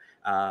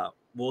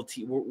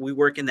 we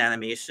work in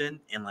animation,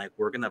 and like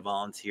we're gonna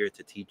volunteer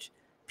to teach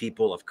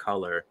people of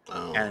color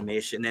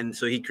animation. And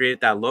so he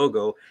created that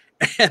logo,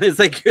 and it's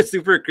like you're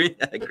super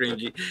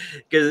cringy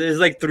because it's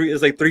like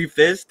three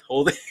fists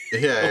holding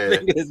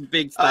this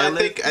big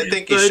stylus. I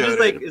think so he showed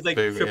it's like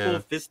triple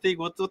fisting.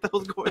 What the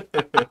hell's going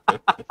on?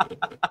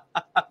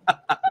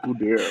 Oh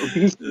dear.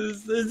 It's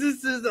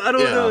just, I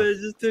don't know.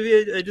 It's just, to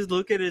me, I just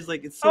look at it, it's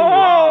like it's so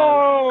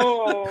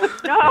wrong.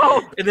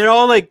 No. And they're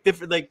all like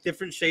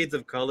different shades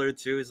of color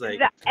too. It's like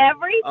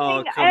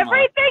everything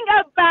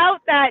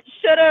about that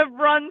should have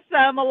rung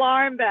some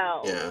alarm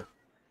bells. Yeah.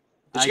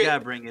 I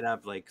gotta bring it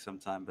up like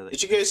sometime. But like,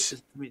 did you guys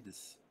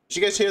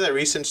hear that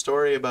recent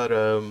story about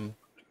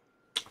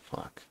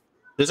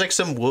There's like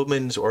some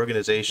women's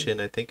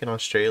organization, I think in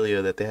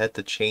Australia, that they had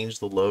to change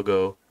the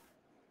logo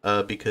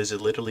because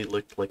it literally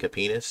looked like a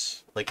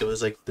penis. Like it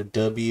was like the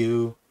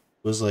W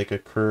was like a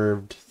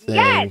curved thing.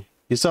 Yes.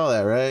 You saw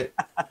that, right?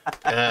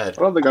 God. I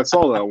don't think I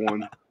saw that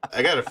one.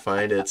 I gotta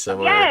find it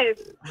somewhere. Yes,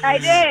 I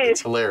did.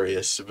 It's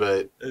hilarious,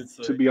 but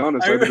to be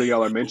honest, everything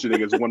y'all are mentioning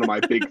is one of my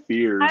big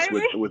fears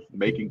with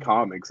making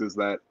comics, is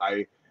that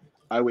I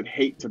would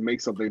hate to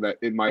make something that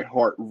in my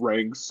heart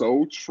rang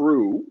so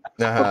true,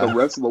 but the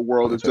rest of the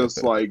world is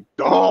just like,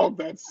 dog,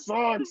 that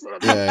sucks.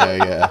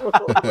 Yeah.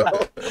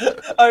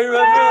 I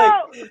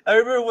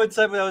remember one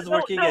time when I was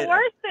working the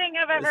worst thing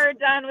I've ever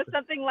done was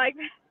something like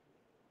that.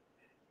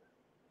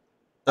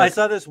 I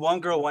saw this one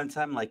girl one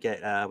time, like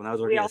when I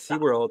was working at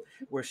SeaWorld,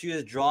 where she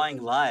was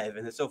drawing live,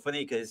 and it's so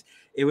funny because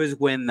it was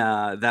when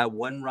that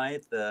one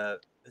ride,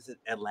 is it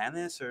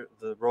Atlantis or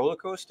the roller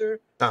coaster,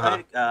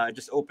 right,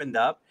 just opened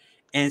up,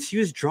 and she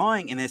was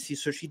drawing, and then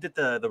she did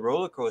the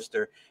roller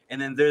coaster,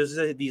 and then there's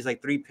these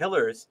like three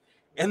pillars,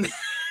 and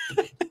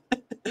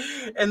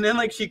and then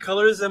like she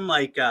colors them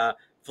like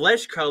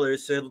flesh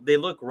colors, so they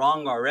look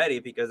wrong already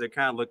because they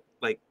kind of look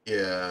like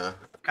kind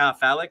of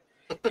phallic.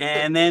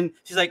 And then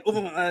she's like,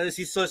 oh,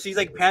 she's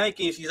like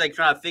panicking. She's like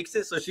trying to fix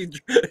it, so she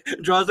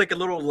draws like a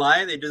little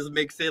line. It just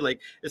makes it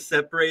like it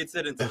separates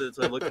it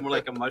so it looks more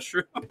like a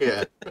mushroom.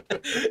 Yeah.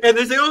 And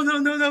they say, oh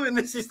no, and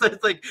then she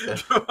starts like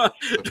drawing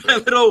a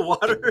little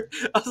water.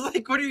 I was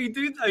like, what are you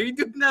doing? Are you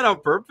doing that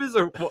on purpose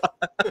or what?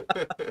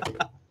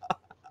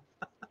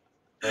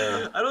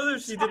 I don't know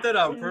if she did that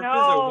on purpose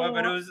or what,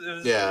 but it was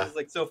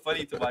like so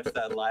funny to watch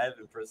that live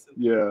in person.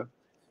 Yeah.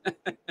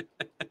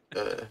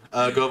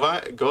 Go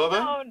about.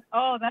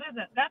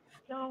 That's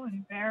so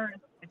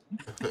embarrassing.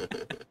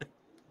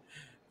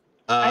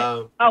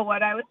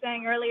 What I was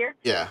saying earlier.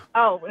 Yeah.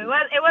 Oh, it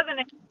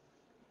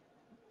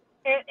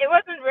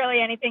wasn't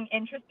really anything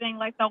interesting.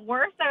 Like the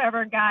worst I've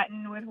ever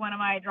gotten with one of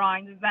my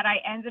drawings is that I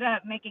ended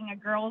up making a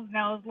girl's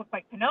nose look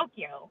like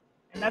Pinocchio,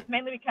 and that's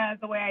mainly because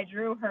the way I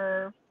drew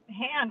her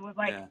hand was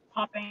like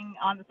popping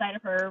on the side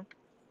of her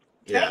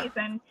face,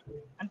 and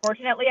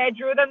unfortunately I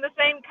drew them the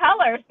same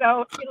color,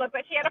 so she looked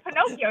like she had a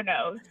Pinocchio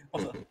nose.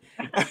 and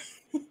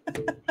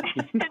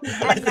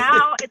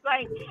now it's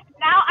like,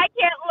 now I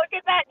can't look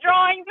at that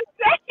drawing the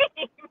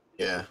same.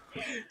 Yeah.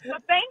 So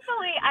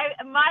thankfully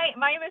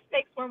my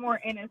mistakes were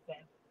more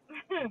innocent.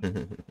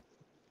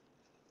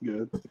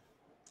 Good.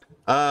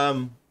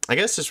 I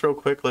guess just real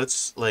quick,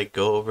 let's like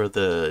go over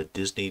the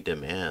Disney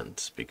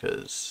demands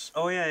because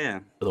for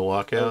the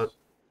walkout.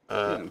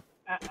 Uh-oh.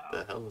 What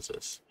the hell is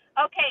this?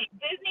 Okay,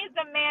 Disney's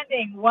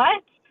demanding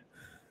what?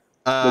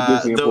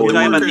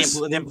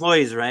 The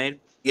employees, right?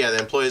 Yeah, the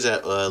employees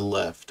that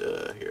left.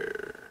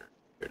 Here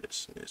it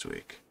is.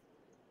 Newsweek.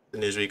 The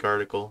Newsweek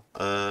article.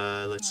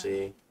 Let's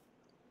see.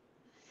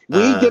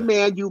 We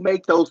demand you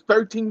make those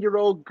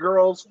 13-year-old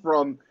girls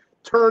from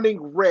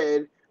Turning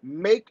Red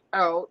make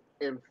out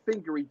and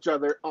finger each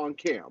other on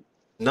cam.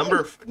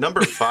 Number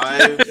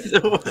 5.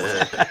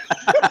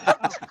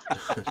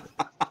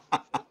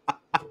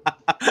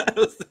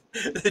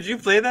 Did you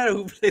play that, or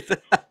who played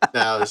that? No,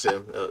 that was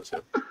him.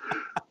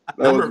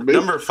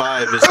 Number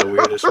 5 is the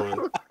weirdest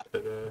one.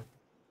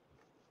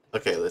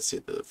 Okay, let's see.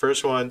 The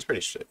first one's pretty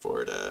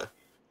straightforward.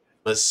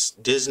 Walt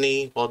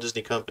Disney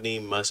Company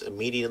must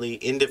immediately,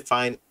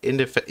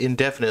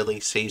 indefinitely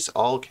cease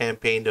all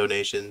campaign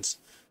donations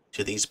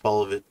to these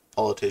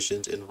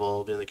politicians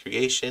involved in the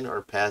creation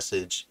or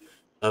passage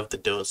of the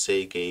Don't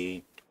Say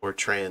Gay or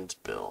Trans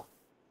bill.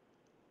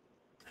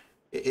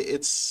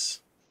 It's...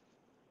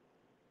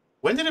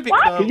 When did it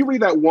become... Can you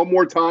read that one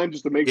more time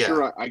just to make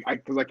sure?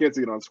 Because I can't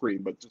see it on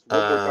screen, but just one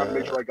more time to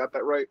make sure I got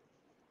that right.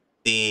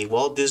 The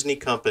Walt Disney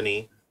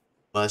Company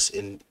must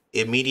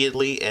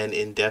immediately and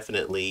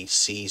indefinitely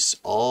cease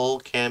all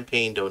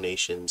campaign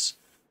donations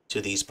to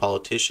these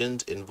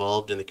politicians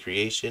involved in the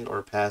creation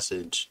or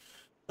passage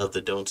of the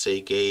Don't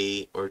Say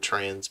Gay or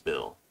Trans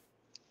bill.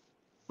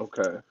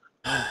 Okay.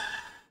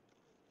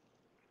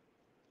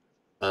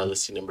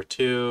 Let's see, number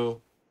 2.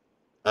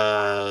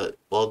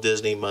 Walt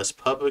Disney must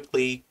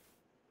publicly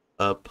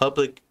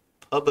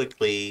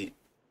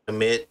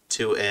commit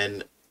to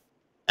an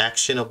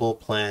actionable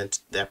plan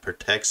that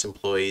protects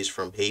employees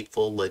from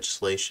hateful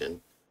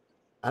legislation.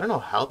 I don't know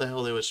how the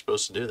hell they were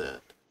supposed to do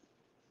that.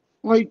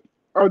 Like,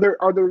 are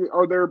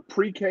there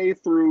pre-K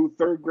through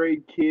 3rd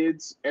grade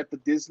kids at the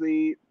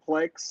Disney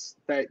Plex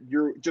that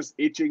you're just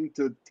itching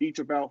to teach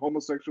about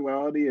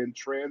homosexuality and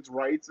trans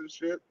rights and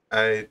shit?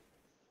 I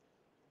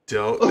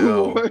don't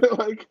know.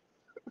 Like,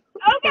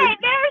 okay,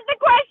 there's the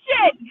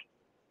question.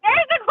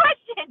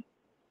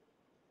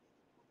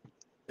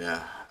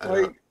 Yeah.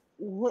 Like,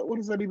 what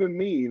does that even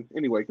mean?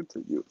 Anyway,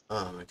 continue.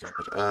 Oh my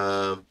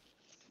god.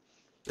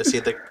 Let's see.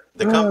 The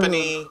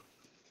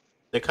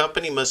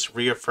company must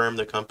reaffirm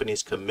the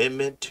company's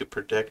commitment to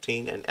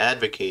protecting and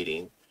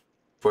advocating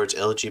for its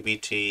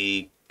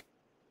LGBTQIA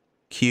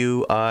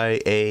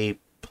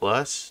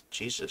plus.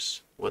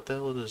 Jesus, what the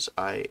hell is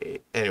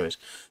IA? Anyways,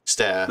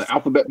 staff. The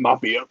alphabet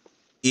mafia.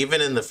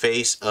 Even in the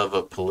face of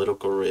a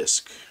political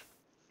risk.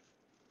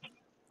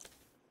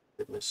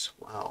 Goodness,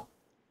 wow.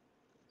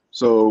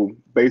 So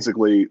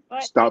basically,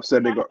 stop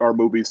sending our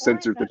movies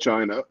censored to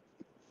China.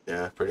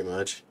 Yeah, pretty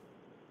much.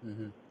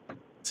 Mm-hmm.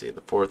 Let's see,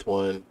 the 4th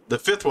one. The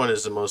 5th one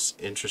is the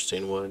most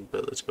interesting one,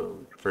 but let's go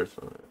with the first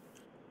one.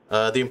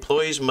 The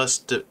employees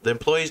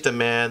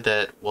demand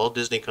that Walt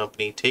Disney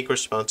Company take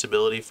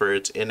responsibility for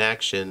its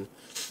inaction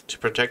to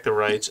protect the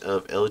rights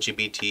of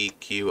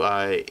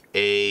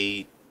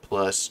LGBTQIA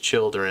plus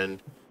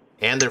children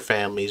and their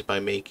families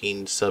by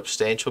making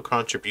substantial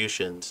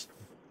contributions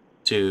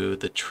to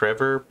the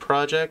Trevor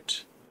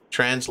Project,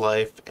 Trans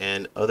Life,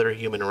 and other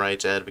human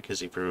rights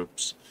advocacy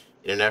groups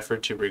in an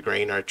effort to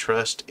regain our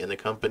trust in the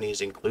company's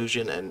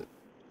inclusion and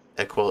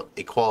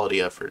equality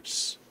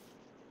efforts.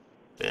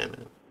 Damn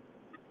it.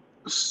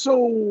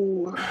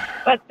 So...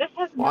 But this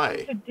has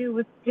nothing to do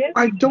with Disney.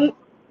 I don't...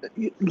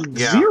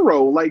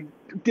 Zero. Like,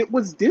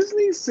 was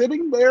Disney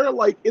sitting there,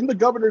 like, in the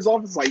governor's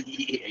office, like,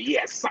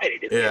 yeah, sign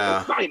it.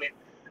 Yeah. Sign it.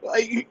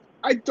 Like,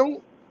 I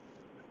don't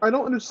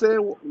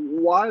understand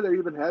why they're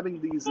even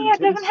having these intense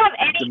it doesn't have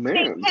anything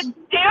demands. to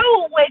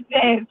do with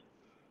this.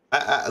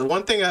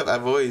 One thing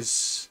I've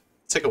always...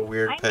 It's like a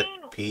weird pet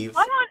peeve.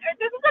 What on earth?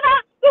 This is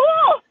about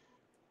school.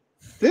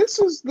 This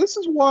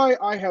is why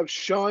I have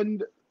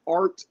shunned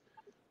art,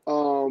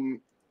 or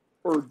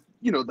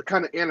the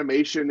kind of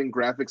animation and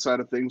graphic side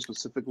of things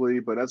specifically,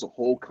 but as a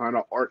whole, kind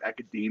of art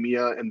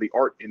academia and the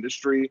art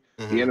industry,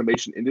 the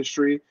animation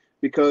industry,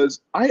 because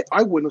I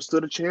wouldn't have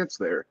stood a chance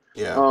there.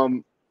 Yeah.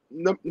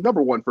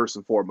 Number one, first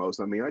and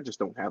foremost, I mean, I just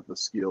don't have the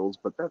skills,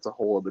 but that's a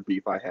whole other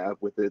beef I have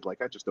with it.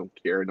 Like, I just don't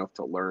care enough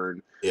to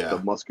learn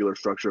the muscular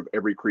structure of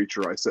every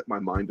creature I set my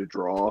mind to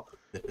draw.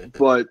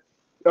 But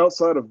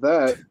outside of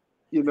that,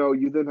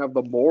 you then have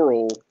the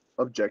moral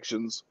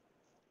objections.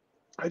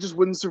 I just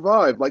wouldn't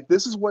survive. Like,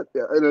 this is what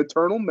an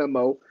eternal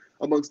memo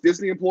amongst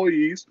Disney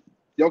employees.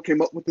 Y'all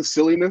came up with the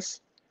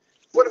silliness.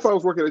 What if I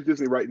was working at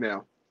Disney right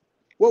now?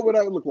 What would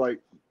I look like?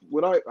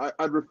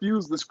 I'd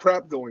refuse this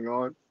crap going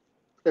on.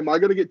 Am I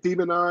going to get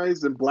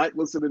demonized and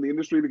blacklisted in the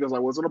industry because I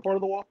wasn't a part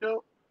of the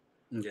walkout?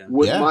 Yeah.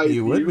 Would my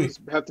you would views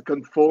have to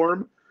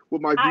conform?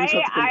 Would my views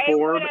have to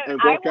conform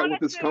and walk out with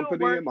this to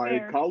company work and my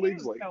there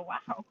colleagues? too, Like, so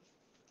wow.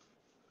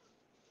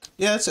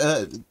 Yeah, it's,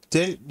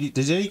 did any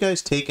of you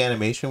guys take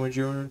animation when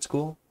you were in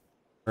school,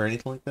 or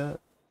anything like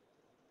that?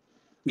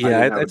 Yeah,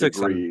 didn't have I a took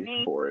some.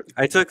 degree for it.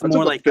 I took I more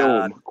took a like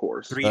film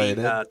course.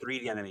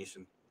 3D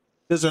animation.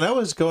 Because when I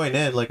was going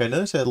in, like, I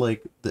noticed that,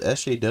 like, the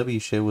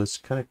SJW shit was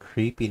kind of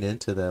creeping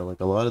into that. Like,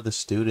 a lot of the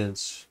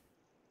students,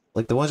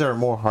 like, the ones that are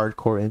more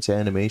hardcore into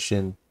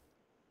animation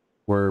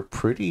were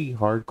pretty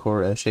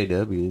hardcore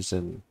SJWs,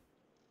 and,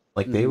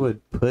 like, they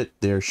would put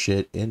their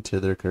shit into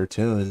their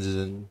cartoons,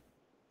 and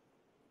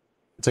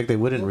it's like they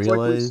wouldn't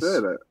realize. Like we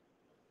said,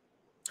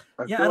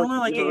 I don't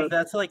know, like, Yeah. if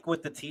that's, like,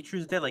 what the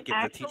teachers did. Like, if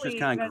the teachers Actually,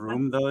 kind of that's-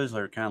 groomed those,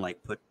 or kind of,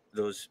 like, put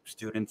those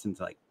students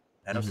into, like,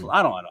 pedestal.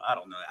 I don't know.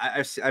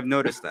 I've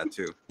noticed that,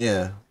 too.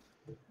 Yeah.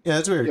 Yeah,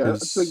 that's weird. yeah, I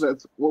 'Cause... think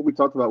that's what we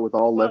talked about with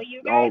all Well,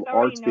 you guys all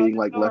already arts know being the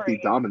like lefty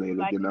story. dominated.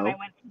 Like, when I went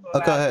to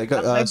Oh, go ahead.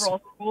 a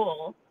liberal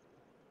school.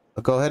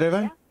 Go ahead,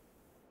 Irvine.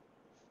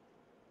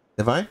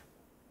 Divine?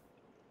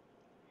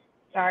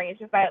 Sorry, it's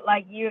just that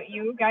like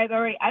you guys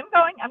already. I'm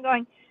going.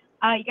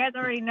 You guys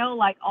already know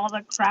like all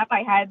the crap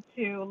I had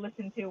to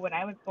listen to when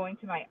I was going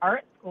to my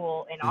art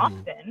school in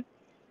Austin.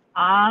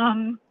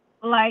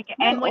 Like,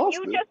 and when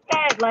Austin. you just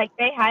said like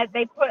they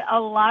put a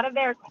lot of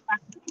their.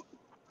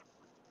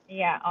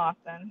 Yeah,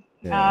 Austin.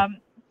 Yeah.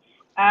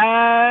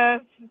 Senor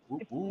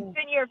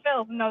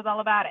Filth knows all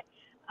about it.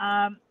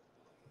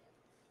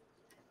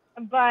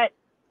 But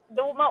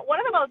one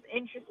of the most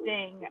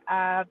interesting,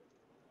 I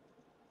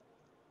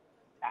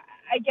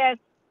guess,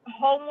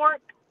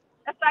 homework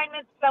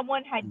assignments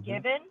someone had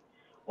given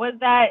was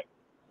that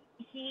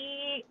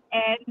he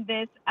and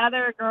this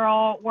other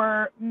girl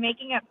were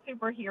making up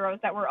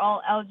superheroes that were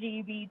all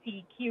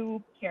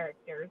LGBTQ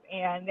characters,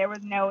 and there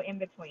was no in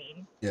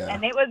between. Yeah.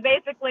 And it was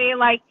basically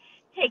like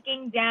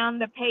taking down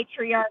the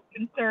patriarch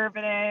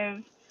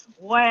conservatives,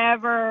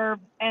 whatever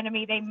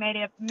enemy they made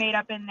up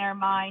in their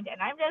mind.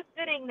 And I'm just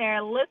sitting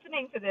there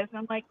listening to this, and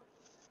I'm like,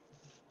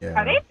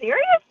 are they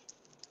serious?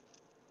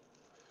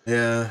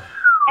 Yeah.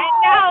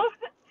 And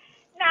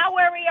now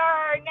where we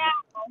are now.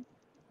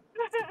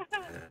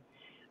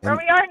 Where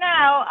we are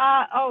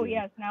now, oh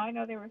yes, now I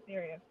know they were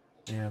serious.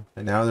 Yeah,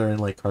 and now they're in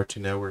like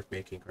Cartoon Network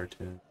making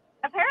cartoons.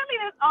 Apparently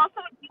there's also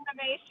an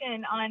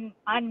animation on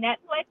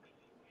Netflix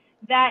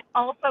that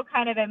also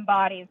kind of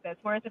embodies this,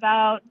 where it's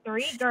about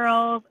 3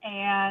 girls,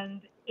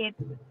 and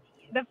it's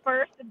the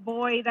first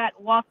boy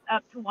that walked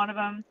up to one of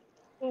them,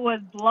 who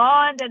was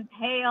blonde and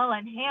pale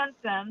and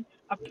handsome,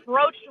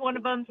 approached one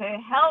of them to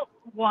help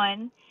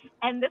one,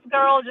 and this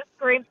girl just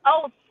screams,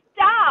 "Oh,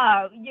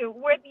 stop! You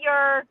with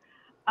your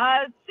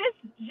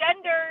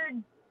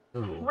cisgendered,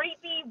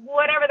 creepy,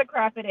 whatever the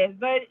crap it is."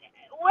 But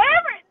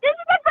whatever, this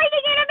is a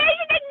freaking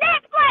animation in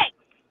Netflix.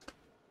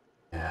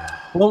 Yeah.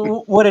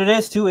 Well, what it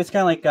is too, it's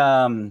kind of like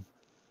can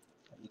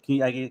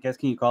you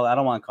call it? I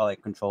don't want to call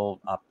it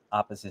controlled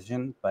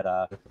opposition,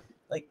 but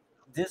like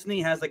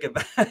Disney has like a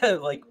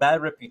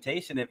bad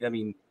reputation. They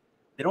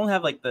don't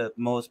have like the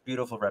most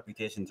beautiful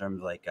reputation in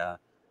terms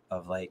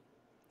of like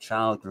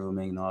child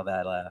grooming and all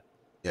that.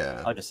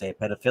 Yeah. I'll just say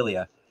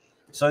pedophilia.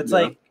 So it's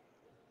like,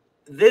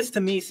 this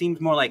to me seems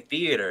more like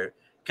theater,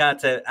 kind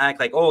of to act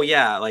like, oh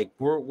yeah, like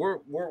we're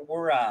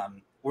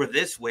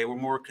this way, we're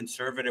more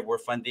conservative, we're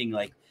funding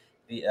like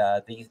the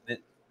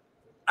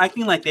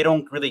acting like they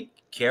don't really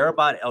care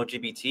about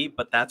LGBT,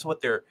 but that's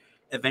what they're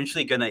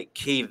eventually gonna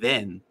cave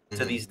in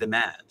to these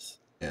demands.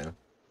 Yeah,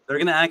 they're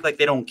gonna act like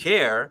they don't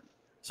care.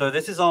 So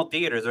this is all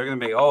theaters. They're gonna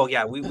be, oh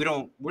yeah,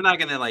 we're not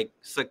gonna like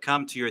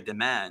succumb to your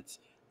demands.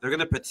 They're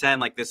gonna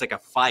pretend like there's like a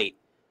fight,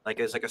 like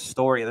there's like a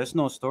story. There's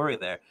no story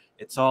there.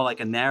 It's all like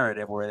a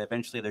narrative where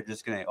eventually they're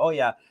just gonna, oh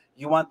yeah,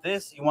 you want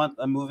this? You want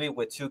a movie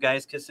with 2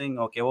 guys kissing?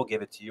 Okay, we'll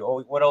give it to you.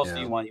 Oh, what else do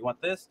you want? You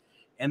want this?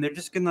 And they're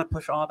just gonna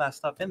push all that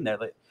stuff in there.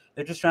 Like,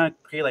 they're just trying to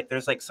create like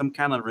there's like some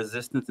kind of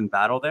resistance and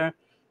battle there,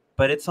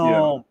 but it's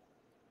all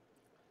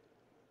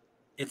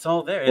it's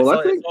all there.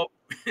 Well, it's all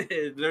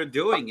they're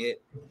doing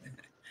it.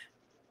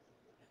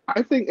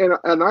 I think,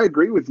 and I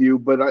agree with you,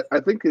 but I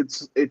think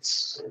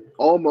it's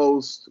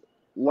almost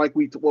like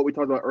what we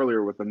talked about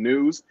earlier with the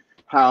news.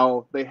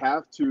 how they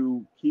have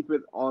to keep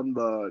it on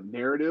the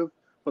narrative,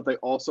 but they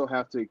also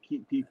have to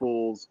keep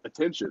people's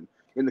attention.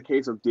 In the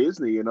case of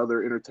Disney and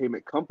other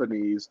entertainment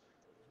companies,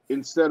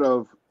 instead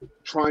of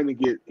trying to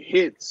get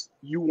hits,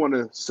 you want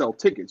to sell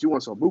tickets. You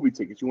want to sell movie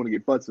tickets. You want to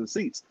get butts and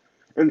seats.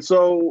 And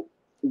so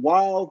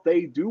while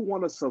they do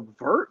want to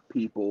subvert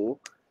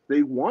people,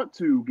 they want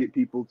to get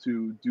people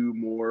to do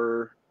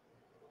more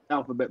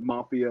Alphabet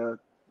Mafia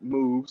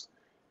moves.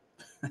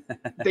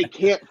 They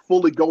can't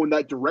fully go in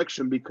that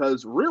direction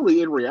because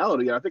really, in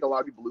reality, and I think a lot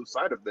of people lose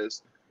sight of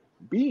this,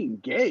 being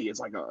gay is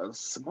like a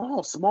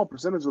small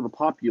percentage of the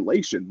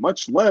population,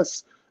 much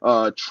less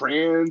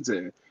trans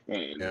and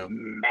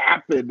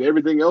MAP and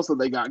everything else that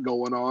they got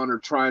going on or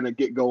trying to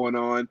get going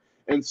on.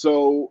 And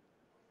so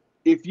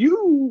if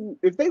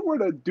they were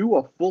to do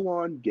a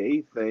full-on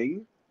gay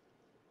thing,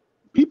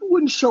 people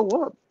wouldn't show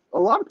up. A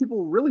lot of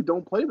people really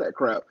don't play that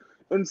crap.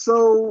 And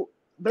so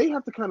they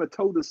have to kind of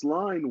toe this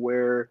line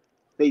where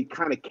they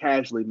kind of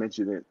casually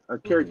mention it. A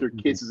character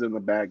kisses in the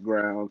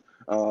background.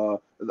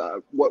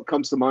 What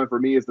comes to mind for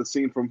me is the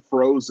scene from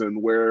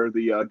Frozen where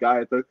the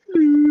guy at the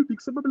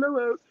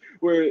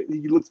where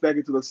he looks back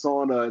into the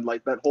sauna and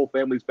like that whole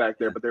family's back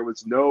there, but there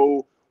was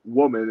no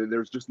woman and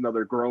there's just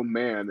another grown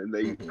man, and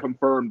they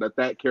confirmed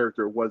that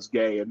character was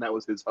gay and that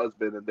was his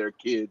husband and their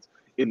kids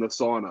in the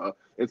sauna.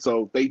 And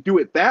so they do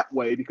it that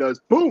way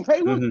because boom,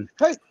 hey, look,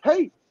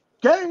 hey,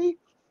 gay.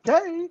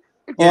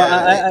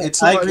 Yeah,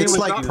 it's like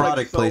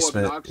product so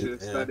placement.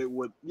 That it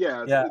would,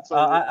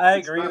 I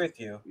agree with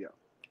you. Yeah,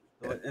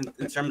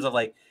 in terms of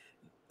like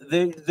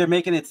they're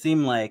making it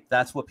seem like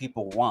that's what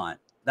people want.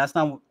 That's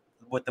not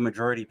what the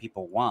majority of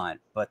people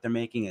want, but they're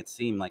making it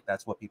seem like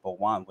that's what people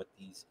want with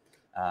these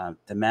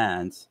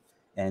demands.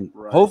 And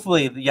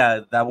hopefully,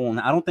 that won't.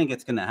 I don't think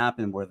it's going to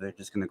happen where they're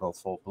just going to go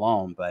full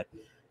blown, but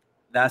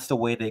that's the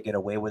way they get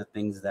away with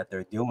things that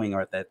they're doing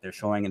or that they're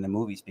showing in the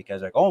movies,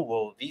 because like, oh,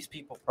 well, these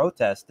people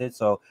protested,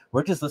 so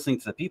we're just listening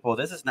to the people.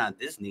 This is not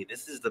Disney.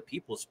 This is the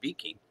people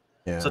speaking.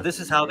 Yeah. So this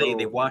is how they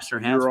wash their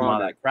hands from all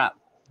that crap.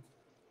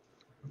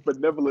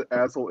 Benevolent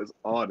Asshole is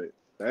on it.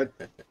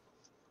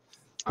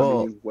 I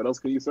mean, what else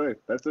can you say?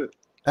 That's it.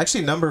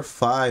 Actually, number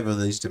 5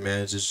 of these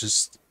demands is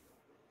just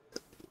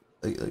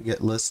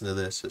listen to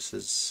this.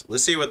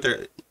 Let's see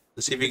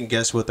if you can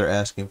guess what they're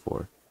asking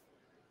for.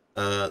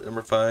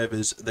 Number 5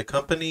 is the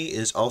company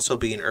is also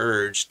being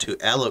urged to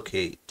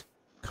allocate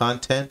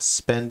content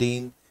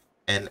spending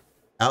and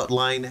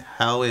outline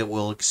how it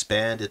will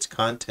expand its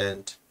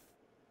content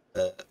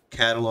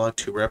catalog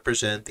to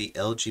represent the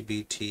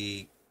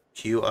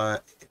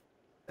LGBTQI.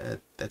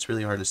 That's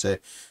really hard to say.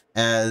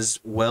 As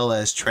well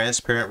as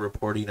transparent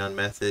reporting on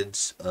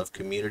methods of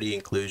community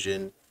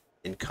inclusion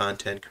in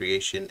content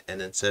creation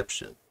and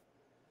inception.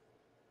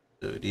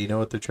 So, do you know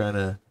what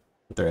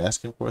they're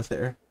asking for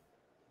there?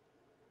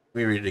 Let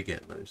me read it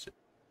again.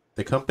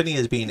 The company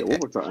is being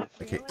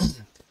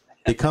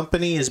The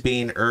company is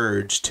being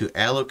urged to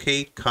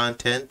allocate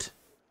content,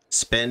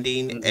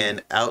 spending,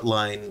 and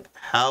outline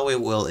how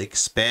it will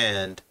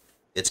expand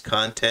its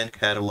content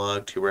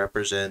catalog to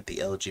represent the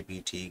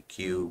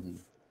LGBTQ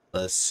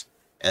plus,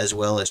 as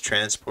well as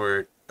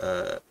transparent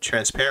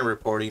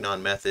reporting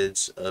on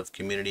methods of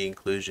community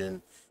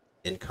inclusion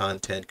in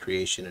content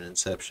creation and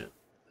inception.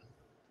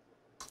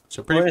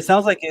 So it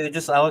sounds like they're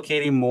just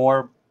allocating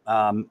more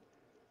of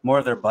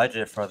their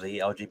budget for the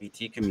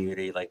LGBT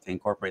community, like to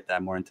incorporate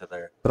that more into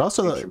their. But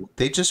also,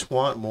 they just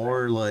want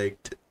more,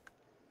 like,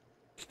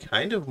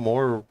 kind of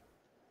more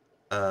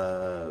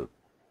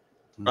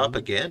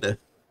propaganda.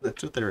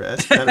 That's what they're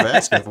kind of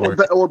asking for.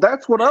 Well,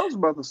 that's what I was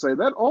about to say.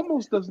 That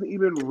almost doesn't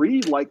even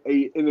read like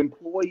an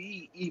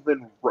employee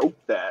even wrote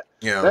that.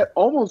 Yeah. That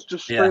almost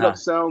just straight up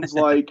sounds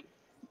like,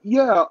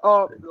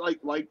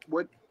 like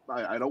what.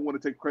 I don't want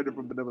to take credit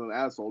from Benevolent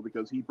Asshole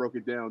because he broke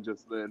it down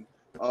just then.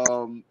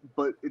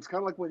 But it's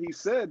kind of like what he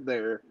said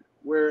there,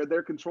 where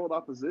they're controlled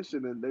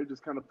opposition and they're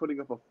just kind of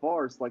putting up a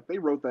farce. Like they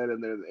wrote that in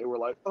there. They were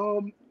like,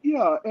 and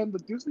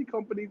the Disney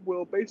company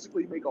will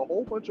basically make a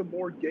whole bunch of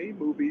more gay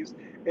movies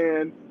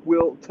and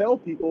will tell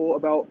people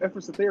about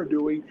efforts that they are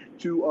doing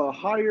to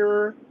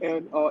hire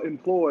and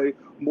employ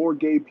more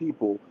gay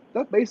people.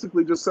 That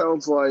basically just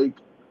sounds like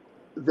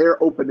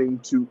they're opening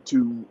to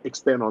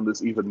expand on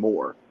this even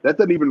more. That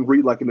doesn't even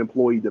read like an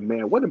employee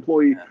demand. What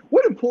employee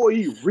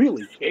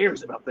really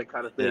cares about that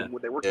kind of thing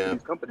when they work for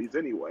these companies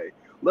anyway,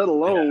 let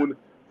alone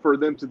for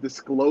them to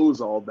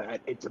disclose all that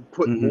and to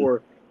put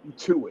more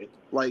to it.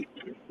 Like,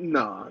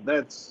 nah,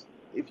 that's,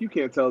 if you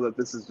can't tell that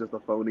this is just a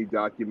phony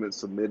document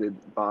submitted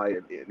by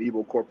an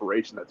evil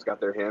corporation that's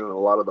got their hand in a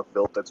lot of the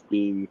filth that's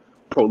being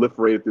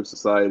proliferated through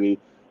society,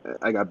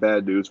 I got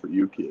bad news for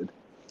you, kid.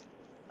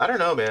 I don't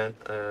know, man.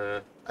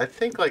 I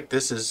think like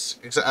this is,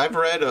 I've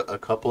read a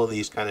couple of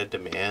these kind of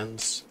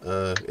demands.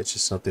 It's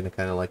just something to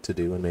kind of like to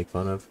do and make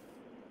fun of.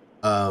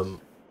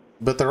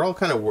 But they're all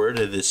kind of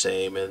worded the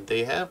same, and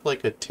they have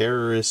like a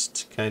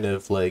terrorist kind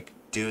of like,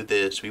 do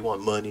this, we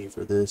want money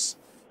for this.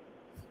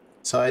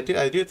 So I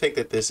do think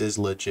that this is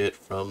legit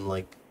from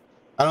like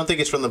I don't think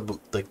it's from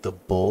the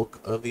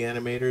bulk of the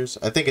animators.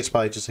 I think it's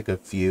probably just like a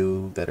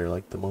few that are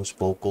like the most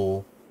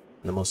vocal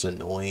and the most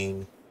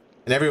annoying,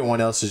 and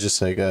everyone else is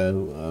just like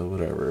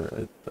whatever.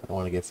 I don't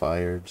want to get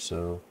fired,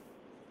 so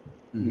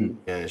kind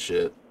of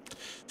shit.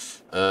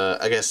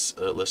 I guess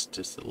let's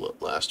just the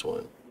last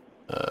one.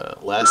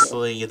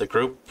 Lastly, the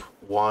group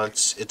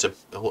wants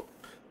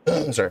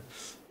sorry.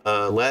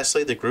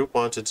 Lastly, the group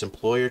wants its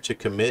employer to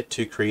commit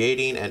to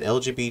creating an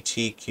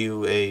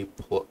LGBTQA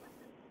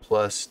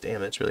plus.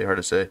 Damn, that's really hard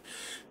to say.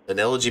 An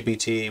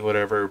LGBT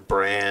whatever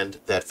brand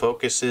that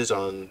focuses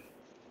on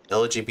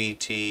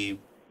LGBT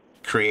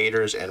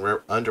creators and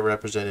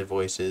underrepresented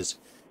voices,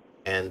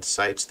 and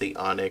cites the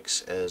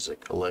Onyx as a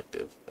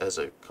collective, as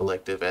an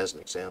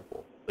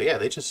example. But yeah,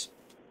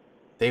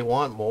 they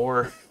want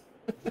more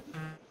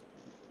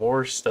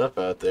more stuff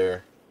out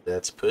there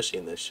that's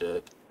pushing this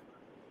shit.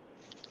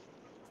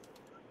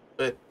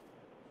 But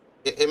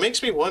it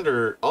makes me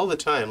wonder all the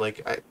time.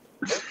 Like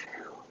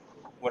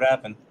What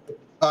happened?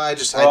 I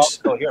just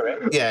Oh, here,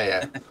 right?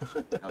 yeah.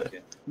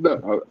 Okay.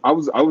 No, I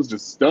was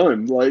just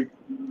stunned. Like,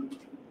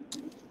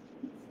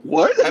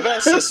 what? I've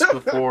asked this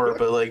before,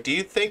 but like, do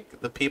you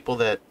think the people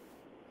that,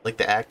 like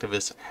the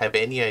activists, have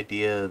any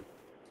idea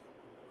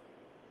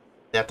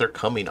that they're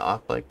coming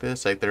off like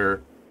this? Like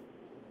they're,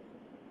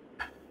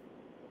 how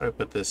do I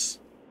put this?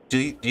 Do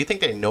you think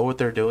they know what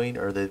they're doing,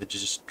 or are they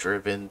just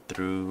driven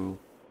through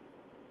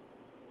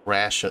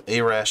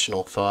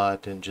irrational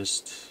thought and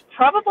just?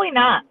 Probably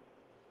not.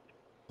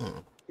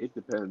 It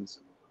depends.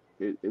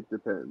 It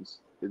depends.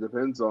 It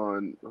depends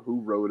on who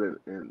wrote it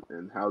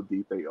and how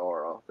deep they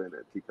are off in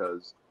it.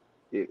 Because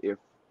if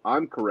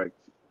I'm correct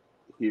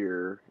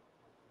here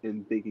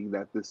in thinking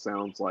that this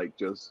sounds like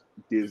just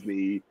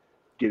Disney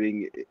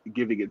giving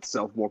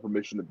itself more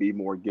permission to be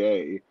more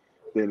gay,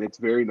 then it's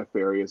very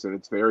nefarious and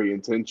it's very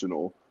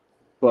intentional.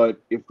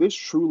 But if this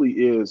truly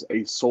is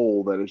a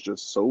soul that is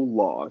just so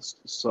lost,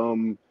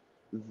 some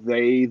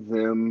they,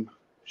 them,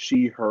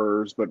 she,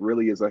 hers, but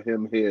really is a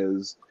him,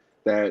 his,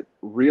 that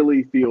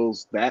really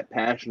feels that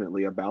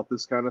passionately about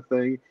this kind of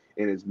thing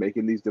and is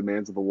making these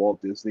demands of the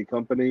Walt Disney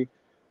Company,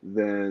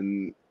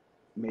 then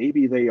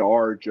maybe they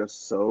are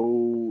just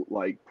so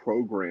like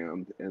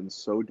programmed and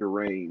so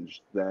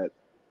deranged that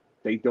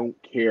they don't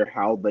care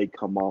how they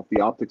come off.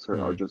 The optics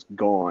are just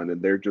gone,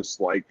 and they're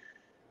just like,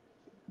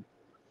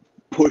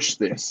 push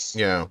this.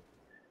 Yeah.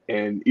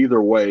 And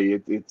either way,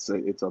 it's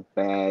a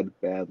bad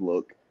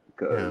look,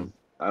 because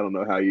I don't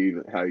know how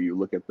you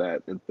look at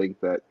that and think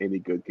that any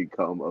good could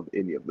come of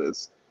any of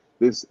this.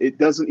 It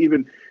doesn't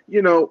even,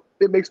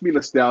 it makes me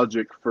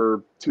nostalgic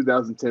for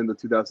 2010 to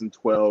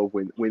 2012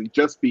 when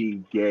just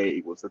being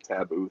gay was a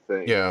taboo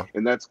thing. Yeah.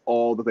 And that's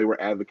all that they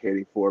were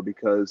advocating for,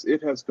 because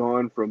it has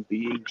gone from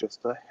being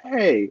just a,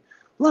 hey,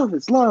 love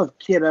is love,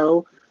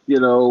 kiddo,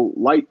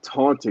 light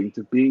taunting,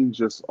 to being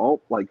just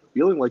all like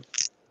feeling like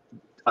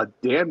a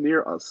damn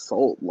near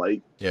assault.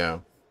 Like, Yeah.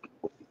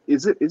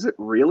 Is it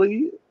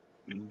really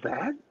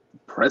that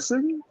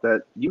pressing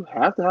that you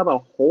have to have a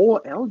whole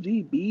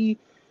LGB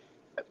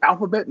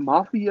alphabet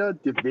mafia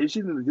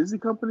division in the Disney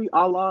company?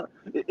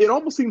 It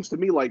almost seems to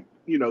me like,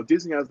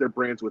 Disney has their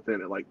brands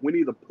within it. Like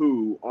Winnie the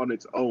Pooh on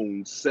its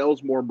own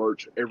sells more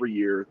merch every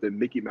year than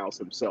Mickey Mouse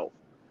himself,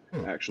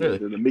 actually, really?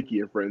 than the Mickey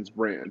and Friends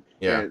brand.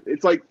 Yeah. And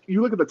it's like,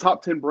 you look at the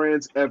top 10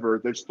 brands ever,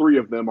 there's 3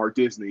 of them are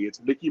Disney. It's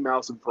Mickey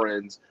Mouse and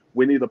Friends,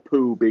 Winnie the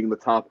Pooh being the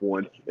top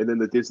one, and then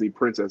the Disney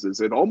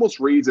princesses. It almost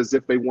reads as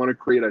if they want to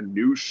create a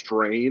new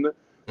strain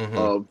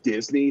of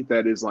Disney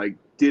that is like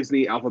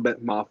Disney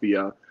Alphabet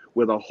Mafia,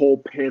 with a whole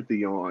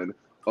pantheon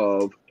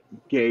of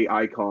gay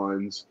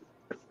icons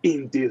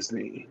in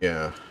Disney.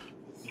 Yeah.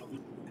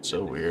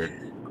 So weird.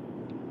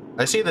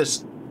 I see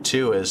this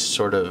too as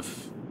sort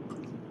of,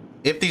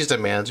 if these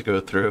demands go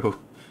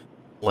through,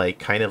 like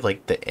kind of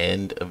like the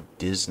end of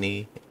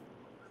Disney,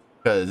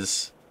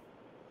 because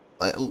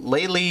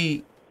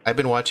lately I've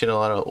been watching a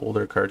lot of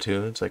older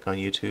cartoons, like on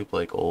YouTube,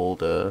 like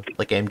old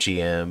like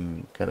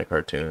MGM kind of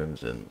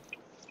cartoons, and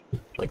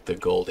like the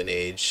golden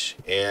age,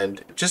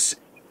 and just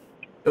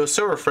it was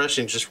so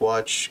refreshing to just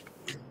watch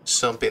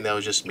something that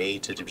was just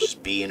made to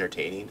just be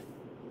entertaining.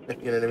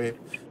 You know what I mean?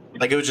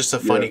 Like, it was just a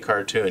funny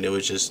cartoon. It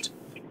was just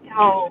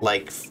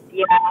like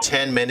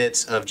 10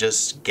 minutes of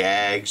just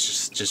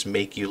gags, just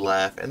make you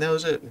laugh, and that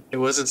was it. It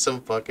wasn't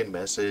some fucking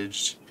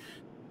message.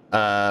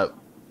 But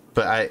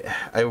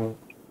I'm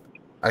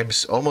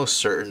almost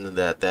certain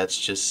that that's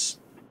just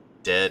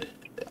dead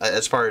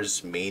as far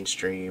as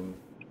mainstream.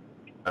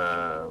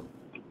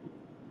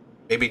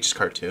 Maybe just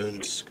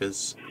cartoons,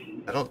 because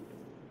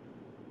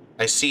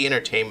I see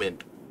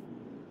entertainment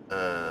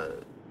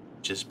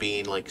just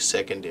being like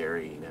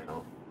secondary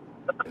now.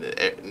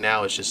 And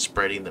now it's just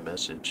spreading the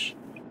message.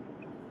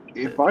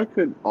 If I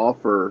could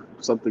offer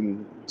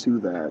something to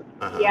that,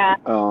 Yeah.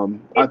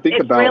 I think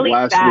it's about really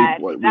last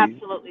sad. week. It's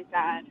absolutely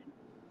sad.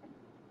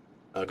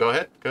 Go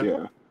ahead.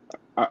 Yeah,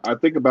 I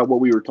think about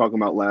what we were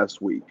talking about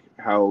last week.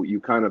 How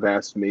you kind of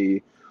asked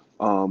me,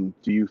 do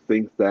you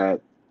think that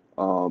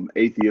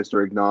atheists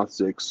or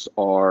agnostics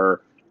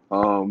are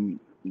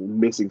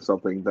missing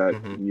something that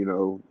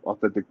Mm-hmm.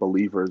 authentic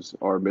believers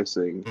are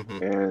missing.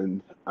 Mm-hmm.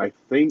 And I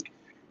think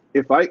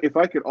if I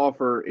could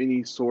offer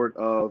any sort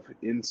of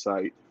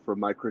insight from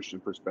my Christian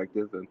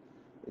perspective, and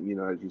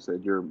as you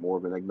said, you're more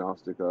of an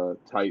agnostic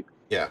type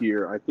Yeah.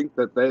 here. I think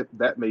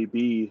that may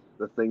be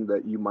the thing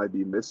that you might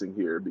be missing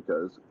here,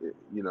 because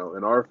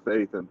in our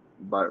faith and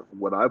by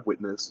what I've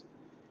witnessed,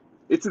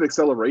 it's an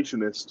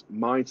accelerationist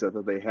mindset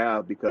that they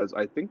have, because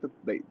I think that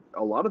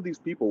a lot of these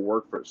people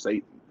work for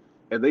Satan,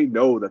 and they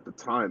know that the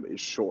time is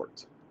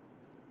short.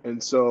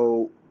 And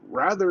so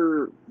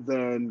rather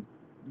than,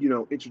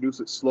 introduce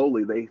it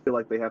slowly, they feel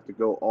like they have to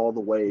go all the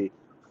way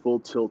full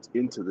tilt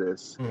into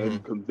this Mm-hmm.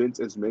 and convince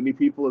as many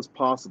people as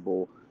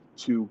possible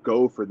to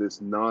go for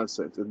this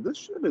nonsense. And this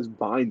shit is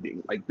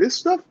binding. Like, this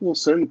stuff will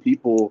send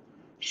people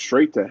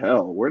straight to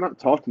hell. We're not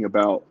talking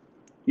about,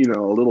 a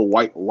little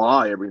white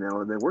lie every now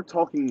and then. We're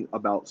talking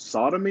about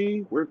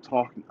sodomy. We're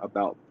talking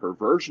about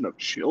perversion of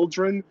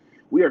children.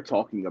 We are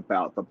talking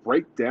about the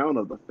breakdown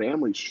of the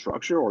family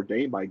structure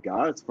ordained by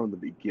God from the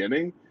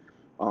beginning.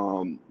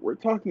 We're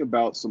talking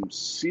about some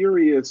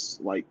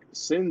serious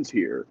sins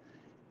here.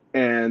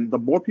 And the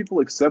more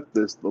people accept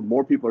this, the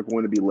more people are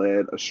going to be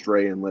led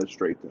astray and led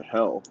straight to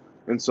hell.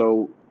 And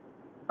so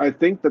I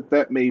think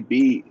that may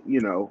be,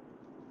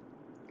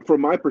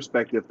 from my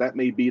perspective, that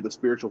may be the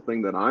spiritual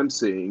thing that I'm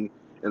seeing,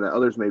 and that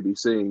others may be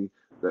seeing,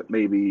 that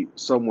maybe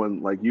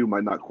someone like you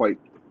might not quite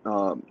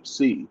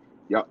see.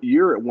 Yeah,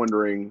 you're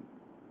wondering,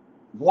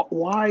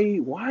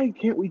 why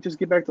can't we just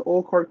get back to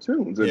old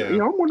cartoons? And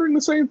Yeah. I'm wondering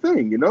the same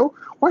thing.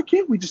 Why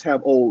can't we just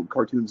have old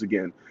cartoons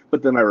again?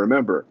 But then I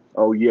remember,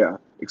 oh yeah,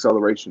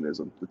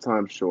 accelerationism. The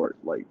time's short.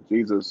 Like,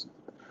 Jesus,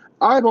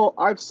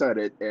 I've said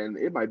it, and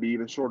it might be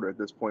even shorter at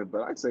this point.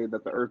 But I say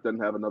that the Earth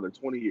doesn't have another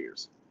 20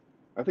 years.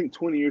 I think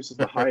 20 years is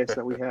the highest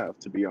that we have,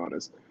 to be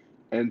honest.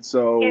 And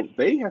so If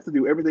they have to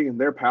do everything in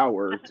their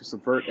power to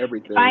subvert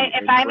everything if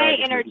and I drag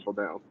may as many people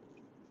down.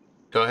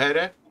 Go ahead,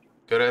 Ed.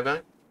 Go ahead,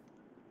 man.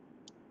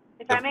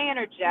 if I may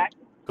interject,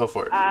 Go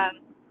for it.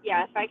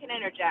 yeah, if I can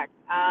interject,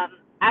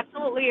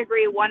 absolutely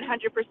agree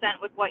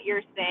 100% with what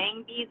you're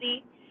saying,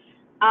 Beezy.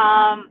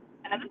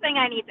 Another thing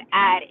I need to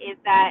add is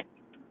that,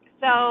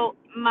 so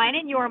mine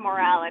and your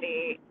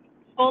morality,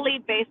 fully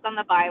based on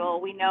the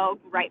Bible, we know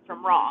right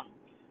from wrong.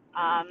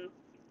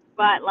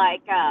 But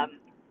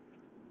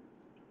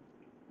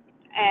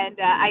and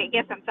I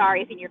guess I'm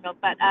sorry, Senior Filth,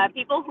 but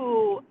people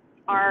who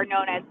are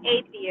known as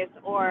atheists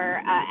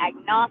or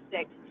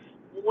agnostics,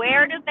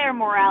 where does their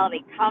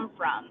morality come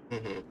from?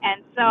 Mm-hmm.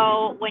 And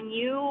so when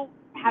you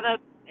have a,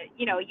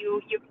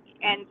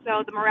 and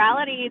so the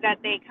morality that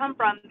they come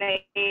from,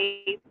 they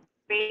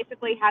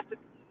basically have to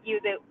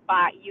use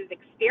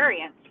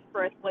experience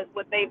for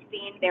what they've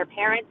seen their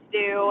parents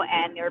do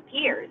and their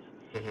peers.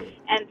 Mm-hmm.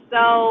 And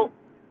so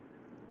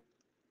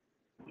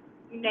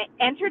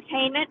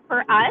entertainment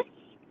for us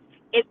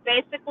is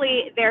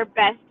basically their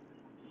best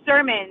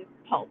sermon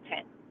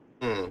pulpit.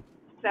 Mm.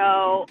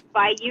 So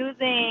by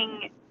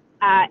using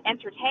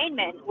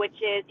entertainment, which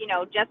is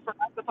just for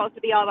us supposed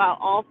to be all about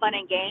all fun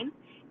and games,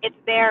 it's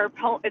their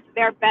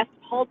best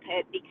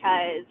pulpit,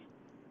 because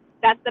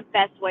that's the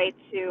best way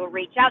to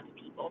reach out to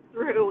people,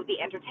 through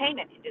the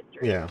entertainment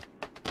industry. Yeah.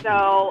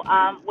 So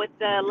with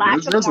the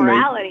lack of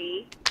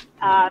morality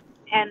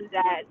and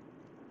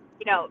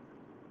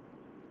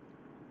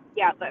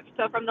but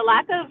so from the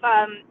lack of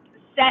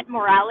set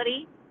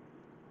morality,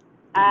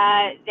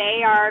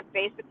 they are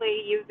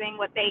basically using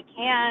what they've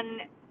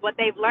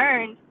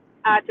learned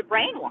to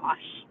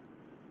brainwash.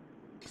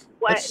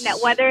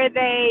 Whether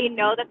they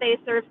know that they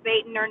serve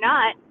Satan or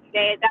not,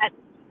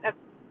 that's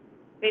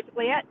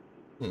basically it.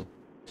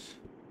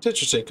 It's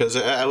interesting, because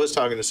I was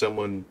talking to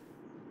someone,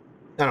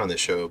 not on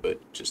this show, but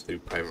just through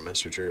private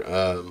messenger.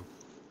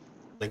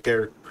 Like,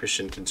 they're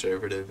Christian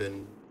conservative,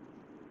 and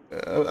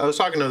I was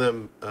talking to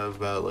them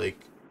about, like,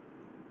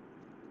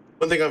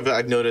 one thing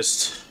I've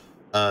noticed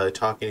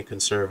talking to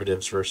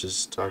conservatives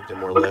versus talking to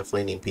more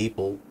left-leaning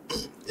people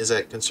is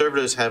that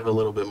conservatives have a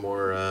little bit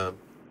more,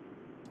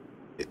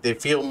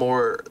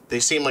 they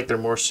seem like they're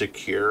more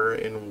secure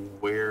in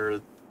where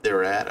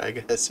they're at, I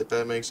guess, if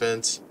that makes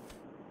sense.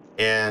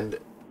 And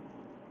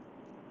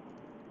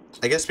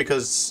I guess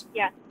because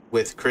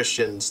with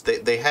Christians,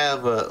 they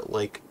have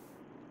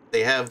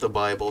they have the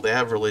Bible, they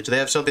have religion, they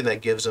have something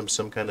that gives them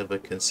some kind of a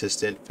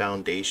consistent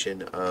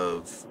foundation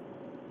of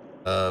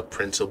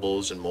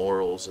principles and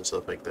morals and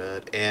stuff like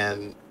that.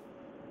 And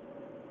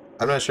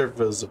I'm not sure if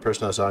it was the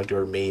person I was talking to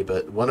or me,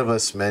 but one of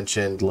us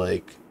mentioned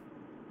like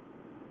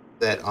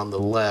that on the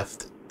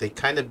left, they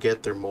kind of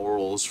get their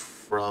morals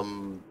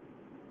from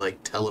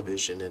like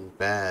television and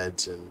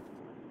fads, and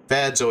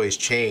fads always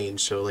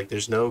change, so like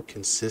there's no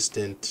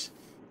consistent.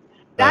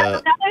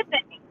 That's another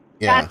thing.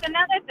 Yeah. That's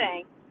another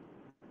thing.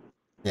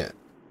 Yeah.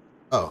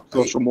 Oh.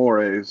 Social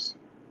mores.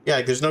 Yeah,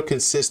 like, there's no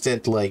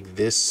consistent like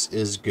this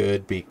is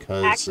good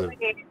because of.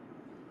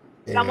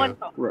 Someone.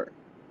 Right.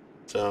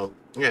 So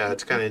yeah,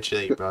 it's kind of interesting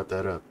that you brought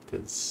that up,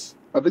 because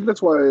I think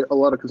that's why a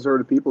lot of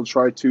conservative people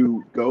try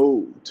to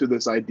go to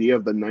this idea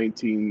of the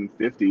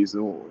 1950s,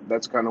 and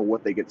that's kind of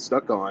what they get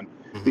stuck on,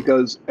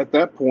 because at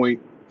that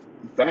point,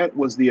 that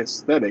was the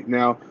aesthetic.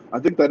 Now, I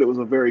think that it was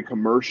a very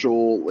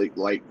commercial,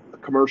 like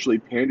commercially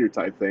pandered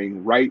type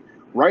thing, right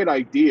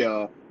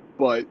idea,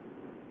 but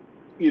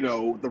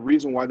the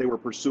reason why they were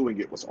pursuing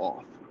it was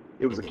off.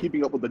 It was a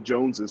keeping up with the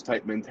Joneses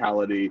type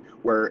mentality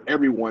where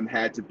everyone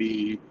had to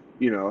be,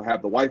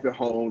 have the wife at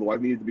home. The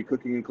wife needed to be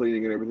cooking and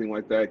cleaning and everything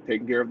like that,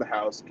 taking care of the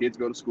house. Kids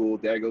go to school.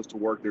 Dad goes to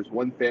work. There's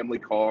one family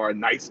car, a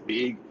nice,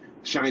 big,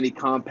 shiny,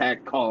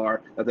 compact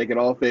car that they could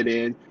all fit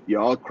in. You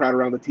all crowd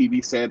around the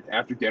TV set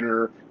after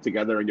dinner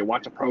together and you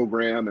watch a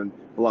program and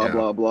blah,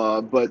 blah,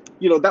 blah. But,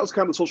 that was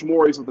kind of the social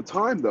mores of the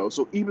time, though.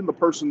 So even the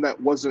person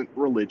that wasn't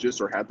religious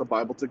or had the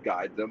Bible to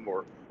guide them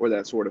or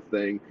that sort of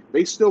thing,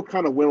 they still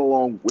kind of went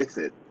along with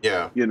it.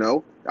 Yeah.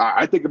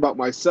 I think about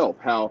myself,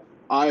 how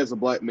I, as a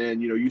black man,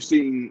 you've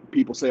seen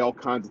people say all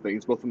kinds of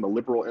things, both from the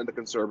liberal and the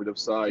conservative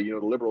side. The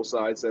liberal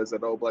side says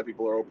that, oh, black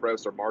people are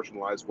oppressed or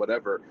marginalized,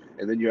 whatever.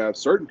 And then you have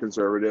certain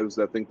conservatives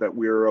that think that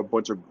we're a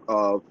bunch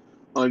of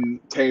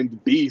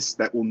untamed beasts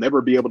that will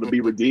never be able to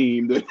be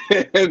redeemed.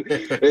 And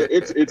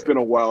it's been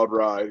a wild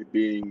ride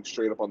being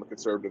straight up on the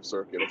conservative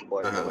circuit as a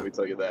black man, let me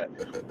tell you that.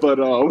 But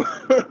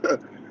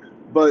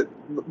but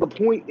the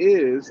point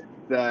is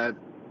that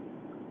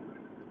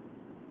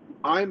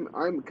I'm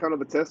kind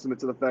of a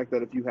testament to the fact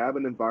that if you have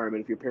an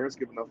environment, if your parents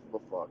give enough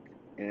of a fuck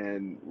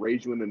and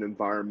raise you in an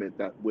environment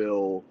that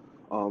will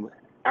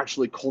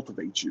actually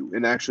cultivate you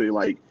and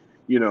actually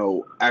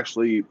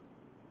actually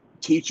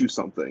teach you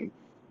something,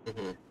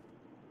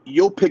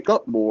 you'll pick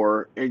up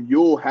more and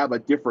you'll have a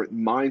different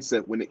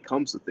mindset when it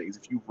comes to things.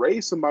 If you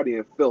raise somebody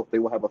in filth, they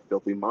will have a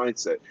filthy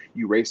mindset.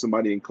 You raise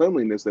somebody in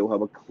cleanliness, they will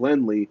have a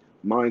cleanly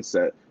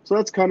mindset. So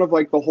that's kind of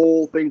like the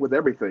whole thing with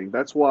everything.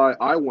 That's why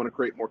I want to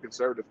create more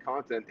conservative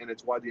content, and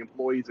it's why the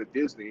employees at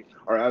Disney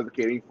are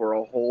advocating for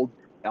a whole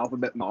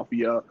alphabet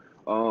mafia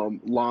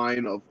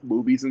line of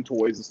movies and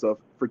toys and stuff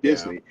for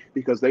Disney,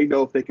 because they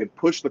know if they can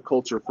push the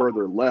culture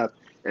further left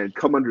and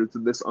come under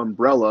this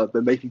umbrella,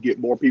 then they can get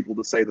more people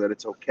to say that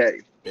it's okay.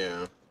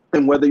 Yeah.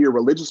 And whether you're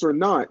religious or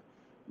not,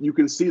 you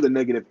can see the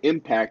negative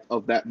impact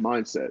of that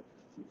mindset,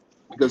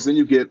 because then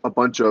you get a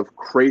bunch of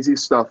crazy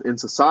stuff in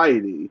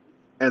society,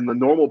 and the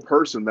normal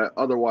person that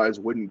otherwise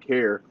wouldn't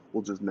care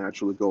will just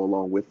naturally go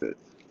along with it,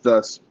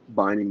 thus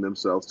binding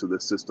themselves to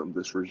this system,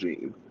 this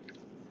regime.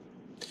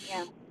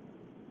 Yeah.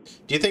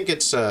 Do you think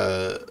it's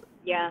like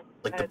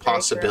the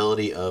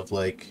possibility of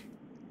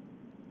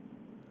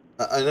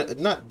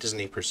not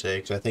Disney per se,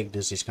 because I think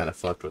Disney's kind of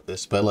fucked with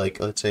this, but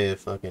let's say if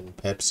fucking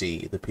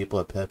Pepsi, the people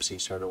at Pepsi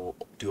started to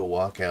do a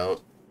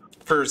walkout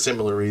for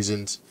similar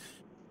reasons,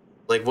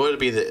 what would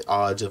be the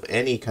odds of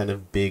any kind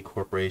of big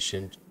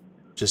corporation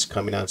just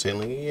coming out and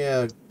saying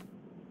yeah,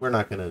 we're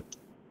not gonna,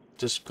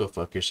 just go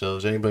fuck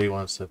yourselves. Anybody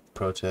wants to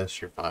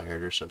protest, you're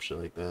fired, or some shit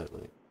like that.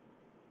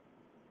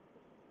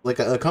 Like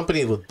a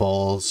company with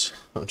balls.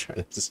 I'm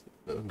trying to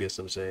guess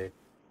I'm saying.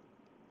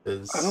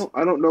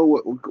 I don't know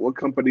what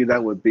company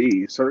that would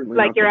be. Certainly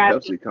not the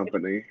Pepsi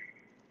company.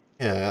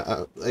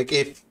 Yeah, like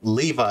if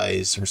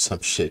Levi's or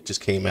some shit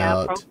just came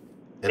out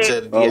and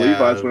said,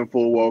 Levi's went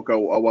full woke a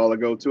while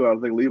ago too. I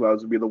don't think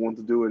Levi's would be the one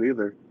to do it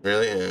either.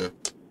 Really? Yeah.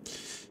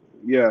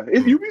 Yeah,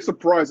 if you'd be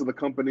surprised at the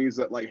companies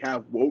that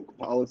have woke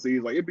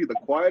policies, it'd be the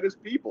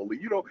quietest people.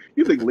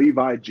 You think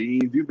Levi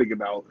jeans, you think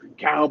about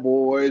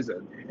cowboys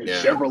and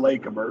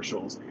Chevrolet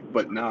commercials,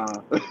 but nah.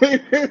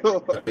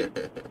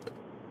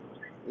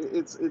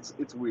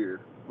 It's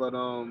weird, but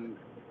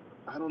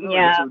I don't know.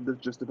 Yeah. I guess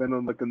it just depends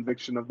on the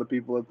conviction of the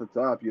people at the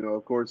top.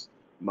 Of course,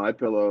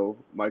 MyPillow,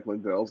 Mike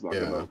Lindell's not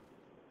gonna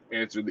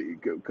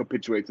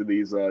capitulate to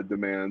these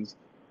demands.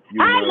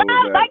 I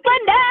love Mike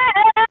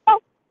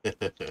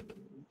Lindell.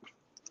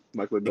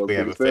 Mike Lindell's we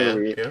have a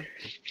fan. Yeah.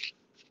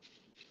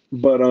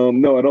 But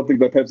no, I don't think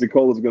that Pepsi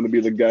Cola is going to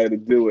be the guy to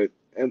do it.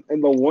 And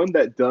the one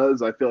that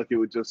does, I feel like it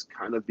would just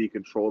kind of be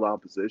controlled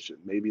opposition.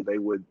 Maybe they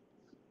would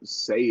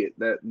say it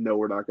that no,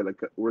 we're not going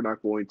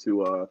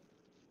to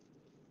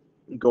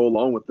go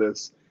along with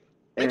this.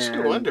 It makes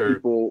you wonder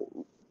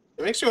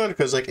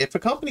because if a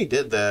company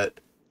did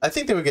that, I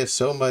think they would get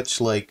so much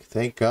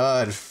thank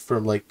God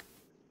from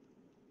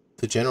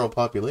the general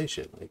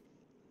population.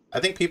 I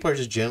think people are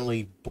just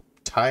generally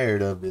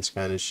tired of this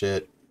kind of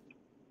shit,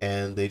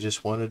 and they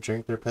just want to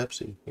drink their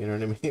Pepsi. You know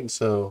what I mean?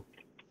 So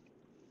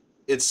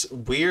it's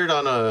weird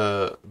on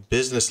a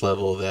business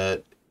level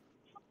that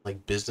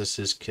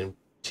businesses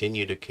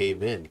continue to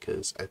cave in,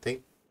 because I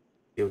think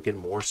they would get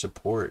more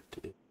support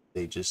if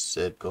they just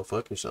said go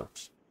fuck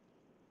yourselves.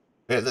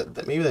 Yeah,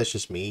 maybe that's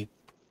just me,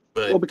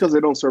 but because they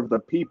don't serve the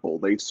people,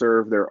 they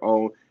serve their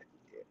own.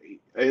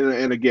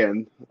 And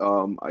again,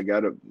 I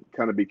gotta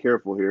kind of be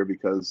careful here,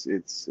 because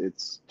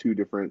it's two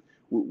different.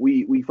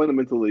 We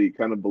fundamentally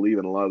kind of believe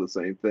in a lot of the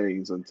same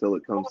things until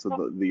it comes to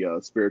the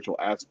spiritual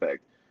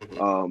aspect.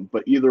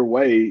 But either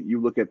way you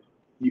look at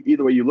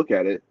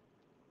it,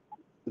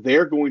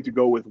 they're going to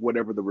go with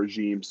whatever the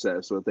regime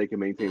says so that they can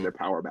maintain their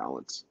power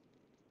balance.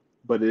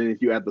 But then if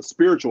you add the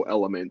spiritual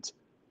element,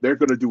 they're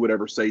going to do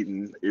whatever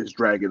Satan is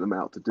dragging them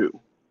out to do.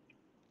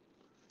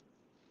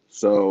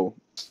 So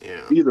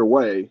Yeah. either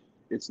way,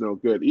 it's no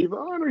good.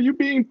 Yvonne, are you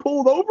being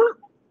pulled over?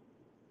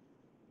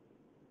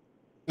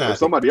 No, Or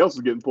somebody else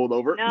is getting pulled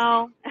over?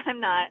 No, I'm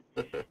not.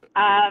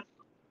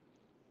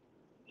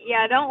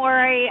 Yeah, don't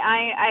worry.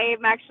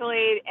 I'm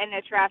actually in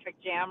a traffic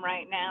jam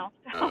right now.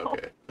 So, Oh,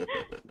 okay.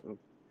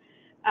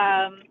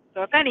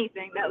 so if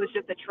anything, that was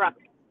just a truck.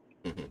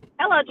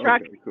 Hello,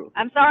 truck. Okay, cool.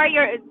 I'm sorry.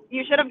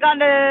 You should have gone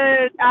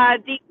to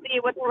DC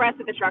with the rest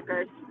of the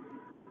truckers.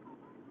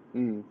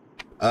 Mm.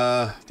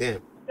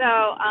 Damn.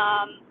 So,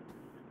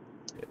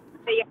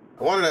 but yeah.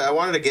 I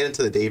wanted to get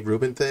into the Dave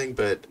Rubin thing,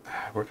 but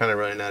we're kind of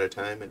running out of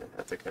time, and I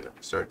have to kind of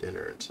start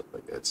dinner and stuff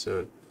like that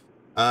soon.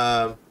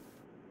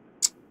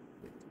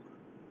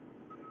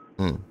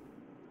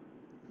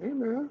 Hey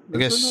man, I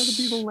guess this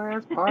is going to be the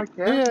last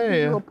podcast.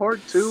 Yeah. Do a part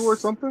 2 or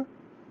something.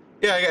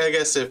 Yeah, I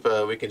guess if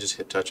we can just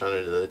touch on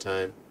it another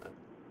time.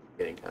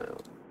 Getting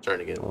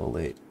starting to get a little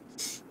late.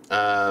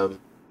 Yeah.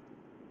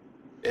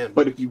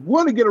 But if you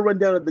want to get a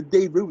rundown of the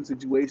Dave Rubin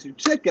situation,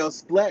 check out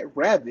SPLAT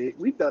Rabbit.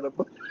 We thought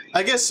about.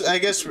 I guess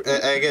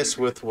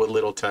with what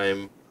little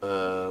time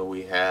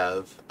we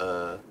have,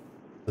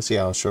 let's see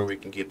how short we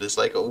can keep this.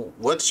 Like,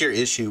 what's your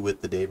issue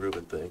with the Dave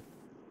Rubin thing?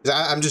 'Cause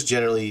I'm just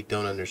generally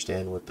don't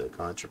understand what the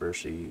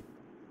controversy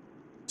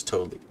is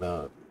totally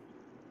about.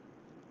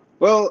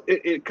 Well,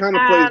 it kind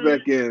of plays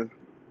back in.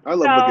 I love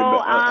looking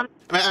back.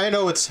 I mean, I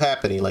know what's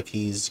happening. Like,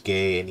 he's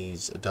gay and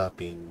he's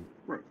adopting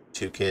Right.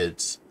 2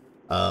 kids.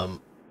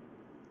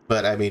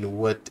 But I mean,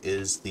 what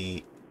is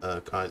the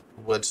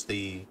what's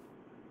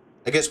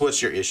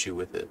your issue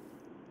with it?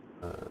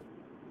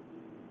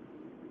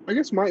 I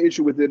guess my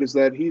issue with it is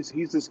that he's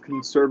this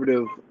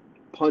conservative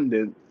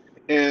pundit,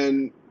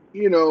 and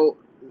you know,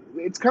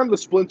 it's kind of the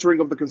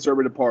splintering of the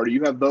conservative party.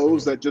 You have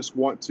those that just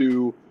want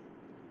to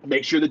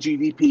make sure the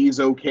GDP is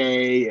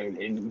okay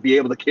and be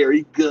able to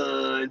carry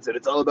guns, and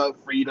it's all about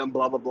freedom,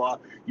 blah, blah, blah.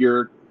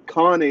 You're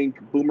conning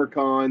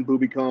BoomerCon,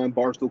 BoobyCon,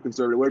 Barstool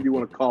conservative, whatever you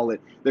want to call it.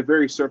 They're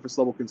very surface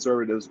level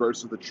conservatives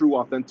versus the true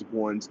authentic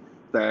ones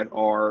that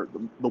are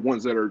the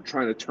ones that are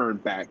trying to turn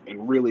back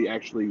and really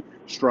actually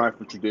strive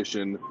for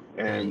tradition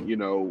and, you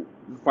know,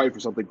 fight for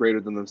something greater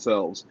than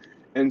themselves.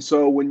 And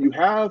so when you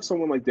have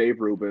someone like Dave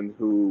Rubin,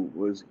 who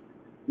was,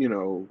 you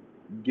know,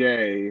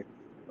 gay,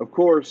 of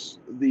course,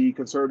 the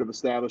conservative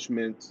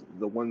establishment,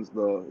 the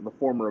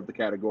former of the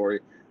category,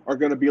 are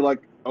going to be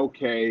like,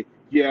 okay,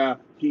 yeah,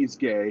 he's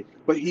gay,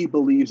 but he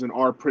believes in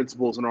our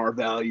principles and our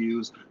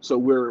values, so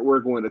we're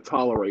going to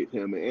tolerate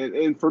him.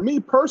 And for me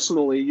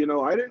personally, you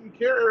know, I didn't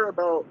care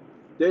about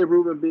Dave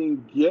Rubin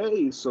being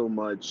gay so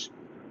much,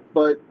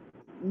 but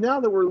now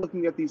that we're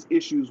looking at these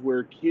issues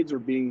where kids are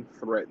being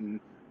threatened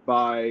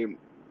by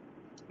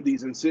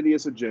these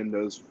insidious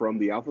agendas from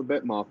the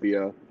alphabet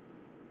mafia,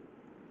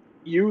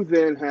 you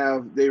then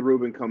have Dave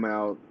Rubin come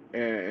out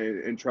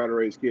and try to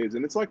raise kids.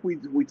 And it's like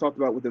we talked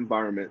about with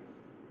environment.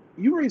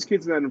 You raise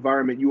kids in that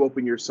environment, you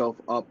open yourself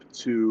up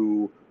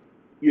to,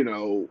 you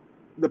know,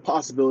 the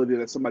possibility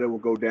that somebody will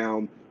go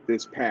down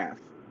this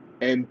path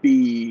and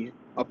be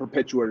a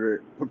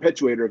perpetuator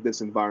of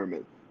this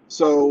environment.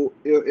 So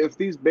if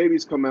these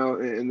babies come out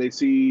and they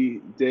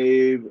see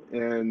Dave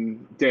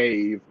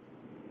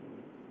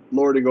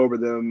lording over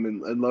them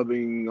and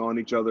loving on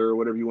each other, or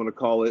whatever you want to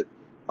call it,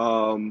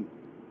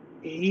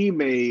 he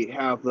may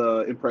have the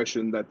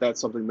impression that that's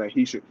something that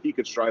he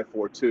could strive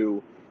for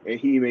too, and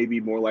he may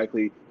be more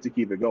likely to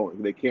keep it going.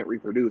 They can't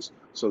reproduce,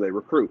 so they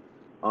recruit.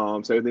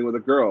 Same thing with a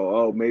girl.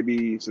 Oh,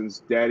 maybe since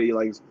daddy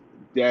likes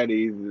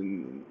daddy,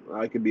 then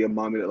I could be a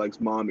mommy that likes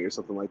mommy or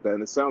something like that.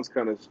 And it sounds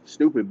kind of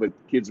stupid, but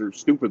kids are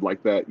stupid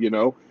like that, you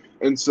know?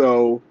 And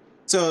so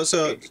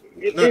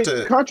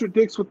it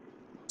contradicts with...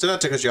 So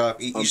not to cut you off,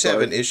 you just have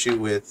an issue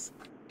with...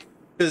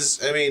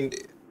 Because, I mean,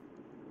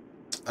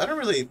 I don't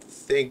really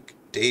think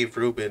Dave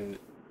Rubin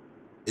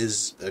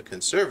is a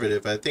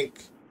conservative. I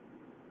think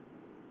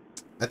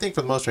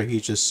for the most part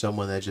he's just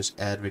someone that just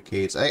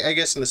advocates, I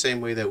guess in the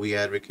same way that we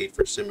advocate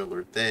for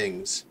similar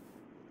things,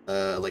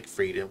 like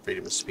freedom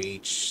of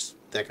speech,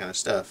 that kind of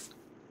stuff.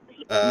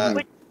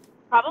 Probably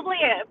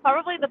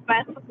the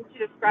best way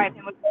to describe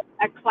him was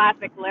a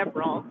classic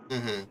liberal.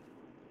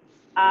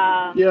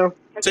 Mm-hmm. Yeah.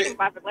 Because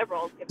classic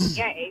liberals can be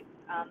gay,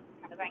 kind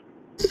of thing.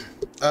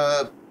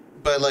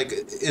 But like,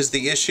 is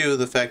the issue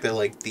the fact that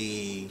like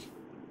the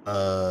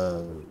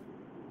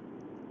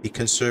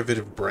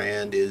conservative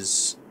brand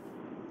is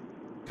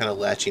kind of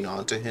latching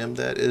onto him?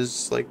 That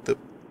is like the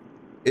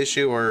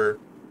issue, or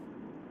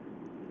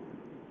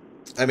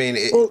I mean,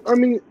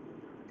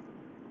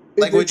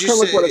 like, would you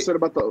say like what I said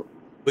about the?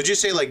 Would you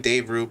say like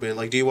Dave Rubin?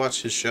 Like, do you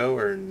watch his show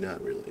or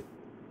not really?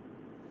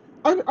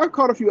 I've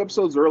caught a few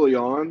episodes early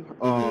on.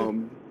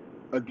 Mm-hmm.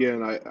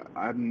 Again,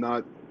 I'm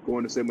not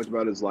going to say much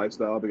about his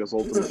lifestyle because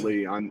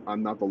ultimately I'm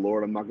not the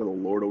Lord. I'm not going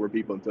to lord over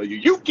people and tell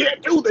you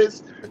can't do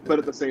this. But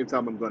at the same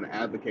time, I'm going to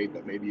advocate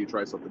that maybe you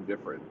try something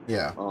different.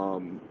 Yeah.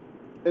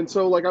 And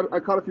so like I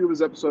caught a few of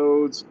his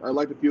episodes. I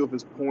liked a few of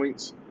his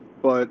points.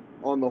 But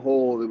on the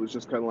whole, it was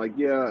just kind of like,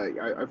 yeah,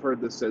 I've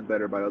heard this said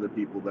better by other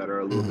people that are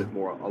a little bit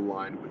more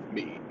aligned with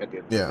me at the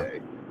end of the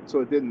day.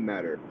 So it didn't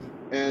matter.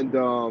 And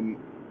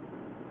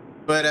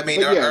but I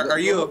mean, but yeah, are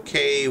you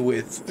okay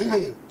with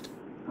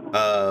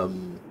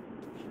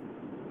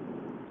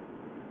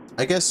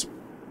I guess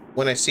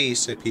when I see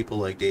people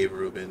like Dave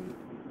Rubin,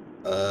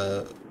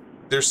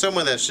 there's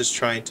someone that's just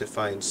trying to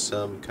find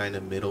some kind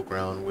of middle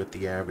ground with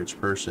the average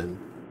person,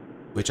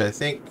 which I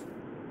think,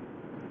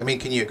 I mean,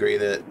 can you agree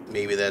that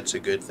maybe that's a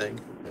good thing?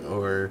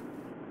 Or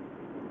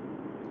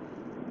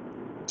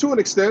to an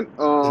extent,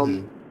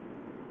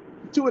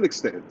 to an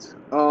extent.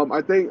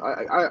 I think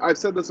I've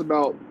said this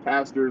about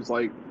pastors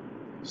like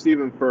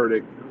Stephen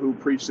Furtick, who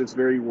preached this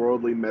very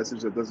worldly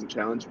message that doesn't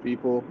challenge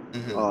people.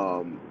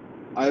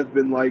 I've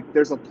been like,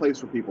 there's a place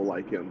for people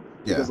like him.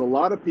 Because a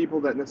lot of people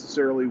that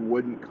necessarily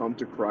wouldn't come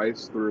to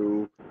Christ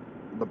through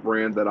the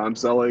brand that I'm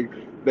selling,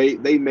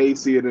 they may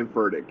see it in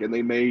Furtick, and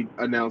they may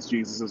announce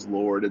Jesus as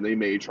Lord, and they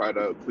may try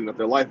to clean up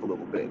their life a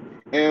little bit.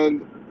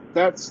 And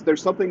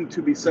there's something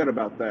to be said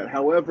about that.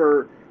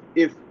 However,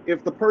 if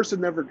the person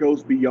never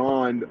goes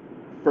beyond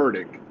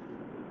Furtick,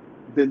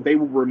 then they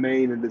will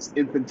remain in this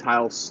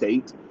infantile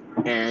state,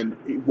 and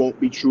it won't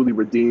be truly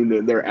redeemed,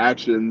 and their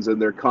actions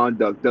and their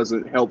conduct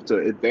doesn't help to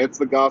advance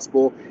the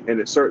gospel, and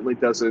it certainly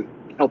doesn't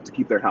help to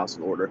keep their house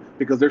in order,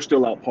 because they're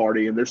still out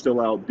partying, they're still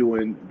out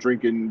doing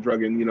drinking,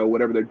 drugging, you know,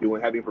 whatever they're doing,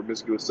 having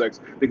promiscuous sex,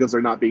 because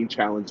they're not being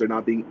challenged, they're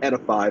not being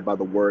edified by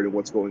the word and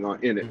what's going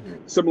on in it.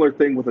 Similar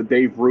thing with a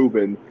Dave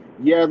Rubin.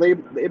 Yeah,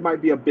 it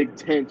might be a big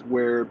tent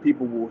where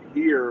people will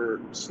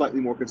hear slightly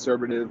more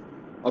conservative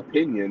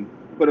opinion,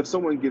 but if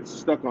someone gets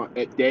stuck on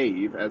at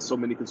Dave, as so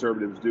many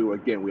conservatives do,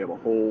 again, we have a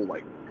whole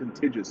like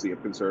contingency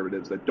of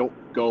conservatives that don't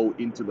go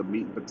into the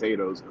meat and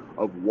potatoes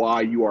of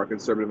why you are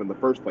conservative in the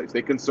first place.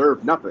 They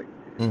conserve nothing,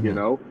 you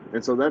know,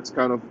 and so that's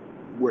kind of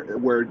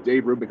where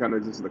Dave Rubin kind of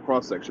exists in the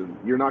cross section.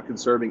 You're not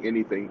conserving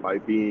anything by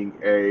being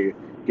a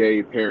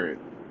gay parent.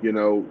 You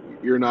know,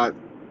 you're not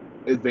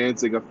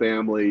advancing a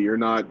family. You're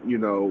not, you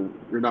know,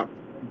 you're not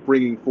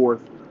bringing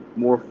forth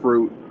more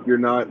fruit. You're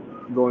not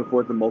going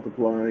forth and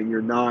multiplying.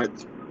 You're not,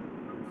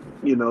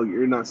 you know,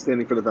 you're not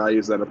standing for the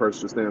values that a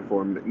person should stand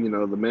for. You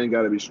know, the men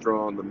got to be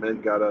strong. The men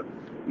got to,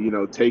 you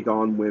know, take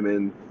on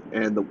women,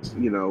 and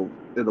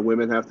and the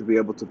women have to be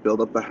able to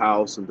build up the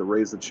house and to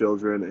raise the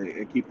children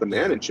and keep the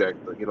man in check.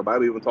 You know,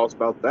 Bible even talks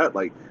about that,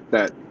 like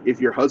that if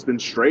your husband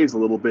strays a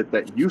little bit,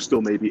 that you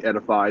still may be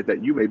edified,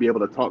 that you may be able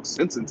to talk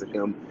sense into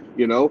him.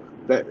 You know,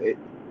 that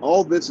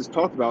all this is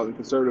talked about in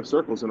conservative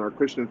circles in our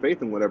Christian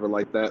faith and whatever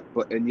like that.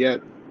 And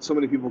yet so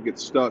many people get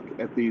stuck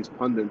at these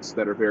pundits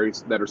that are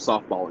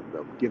softballing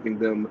them, giving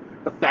them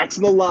the facts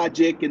and the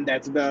logic, and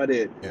that's about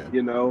it.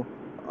 You know,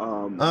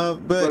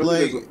 but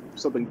like there's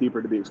something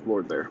deeper to be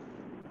explored there.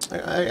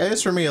 I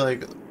guess for me,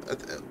 like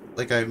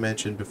I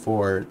mentioned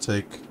before, it's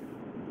like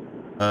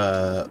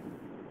I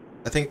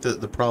think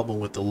the problem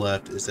with the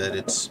left is that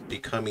it's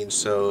becoming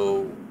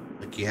so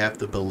like you have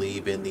to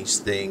believe in these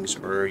things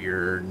or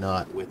you're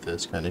not with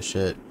this kind of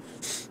shit,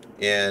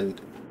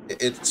 and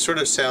it sort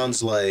of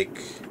sounds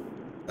like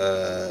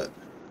that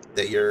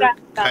you're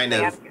kind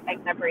of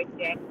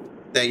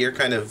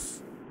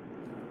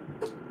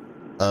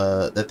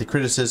that the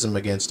criticism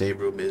against Dave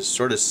Rubin is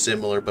sort of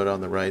similar but on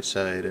the right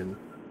side. And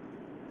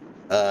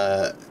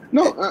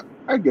no,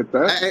 I get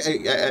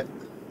that.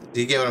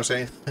 Do you get what I'm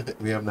saying?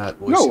 We have not.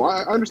 No,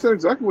 I understand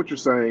exactly what you're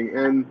saying,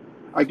 and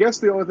I guess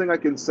the only thing I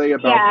can say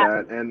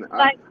about that, and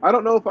I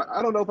don't know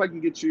if I can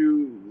get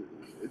you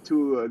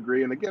to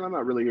agree. And again, I'm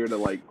not really here to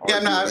like. Yeah,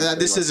 I'm not.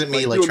 This isn't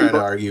me like trying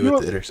to argue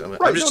with it or something.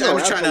 Right, I'm just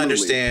trying to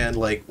understand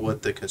like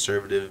what the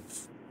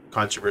conservative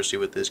controversy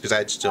with this, because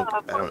I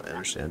don't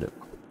understand it.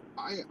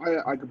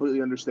 I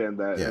completely understand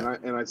that,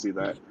 and I see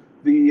that.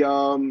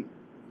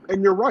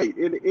 And you're right.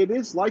 It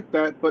is like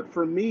that, but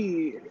for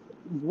me,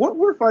 what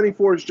we're fighting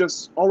for is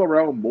just all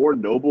around more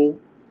noble,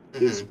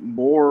 is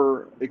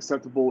more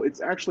acceptable.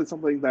 It's actually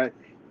something that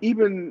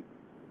even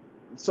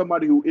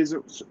somebody who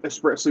isn't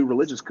expressly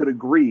religious could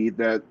agree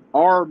that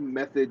our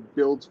method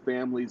builds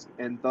families,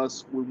 and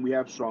thus when we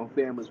have strong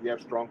families, we have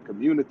strong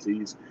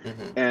communities,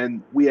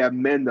 and we have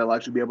men that'll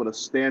actually be able to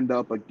stand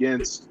up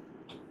against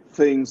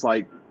things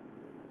like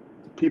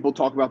people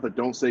talk about the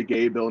Don't Say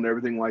Gay bill and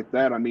everything like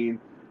that. I mean,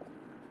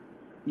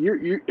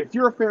 if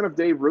you're a fan of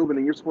Dave Rubin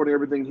and you're supporting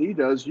everything he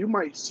does, you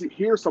might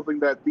hear something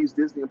that these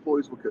Disney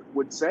employees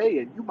would say,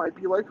 and you might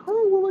be like,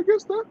 oh, well, I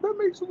guess that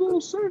makes a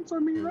little sense. I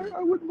mean,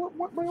 I wouldn't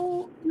want my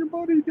own your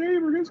buddy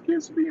Dave or his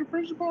kids to be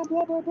infringed upon,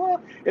 blah, blah, blah.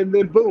 And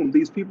then, boom,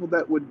 these people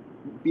that would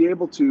be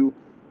able to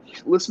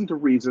listen to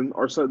reason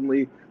are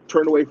suddenly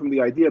turned away from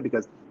the idea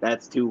because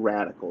that's too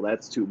radical,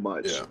 that's too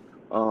much.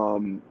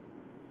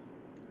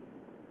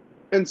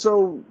 And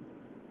so,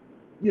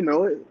 you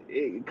know,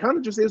 it kind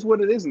of just is what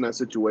it is in that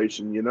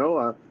situation, you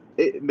know.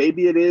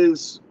 Maybe it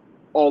is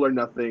all or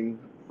nothing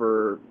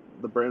for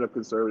the brand of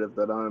conservative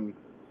that I'm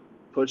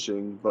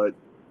pushing, but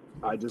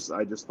I just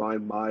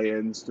find my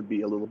ends to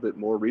be a little bit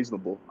more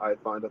reasonable. I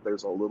find that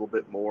there's a little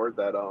bit more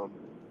that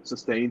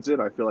sustains it.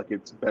 I feel like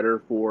it's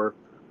better for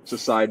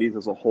societies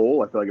as a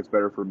whole. I feel like it's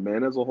better for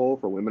men as a whole,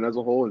 for women as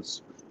a whole,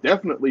 and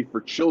definitely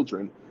for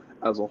children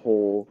as a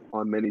whole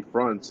on many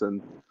fronts.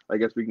 And I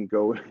guess we can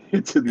go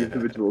into the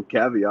individual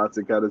caveats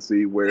and kind of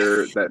see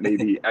where that may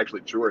be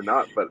actually true or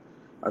not. But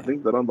I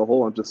think that on the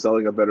whole, I'm just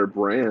selling a better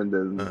brand,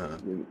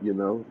 and you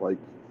know, like,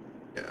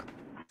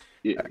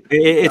 yeah,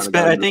 it's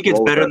better. I think it's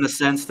better in that. the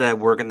sense that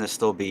we're gonna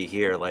still be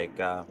here. Like,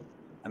 I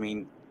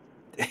mean,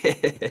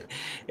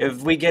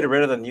 if we get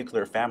rid of the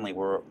nuclear family,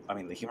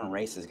 the human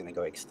race is gonna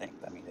go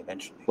extinct. I mean,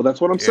 eventually. Well,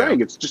 that's what I'm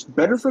saying. It's just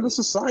better for the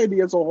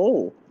society as a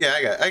whole.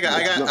 Yeah, I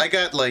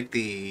got like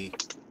the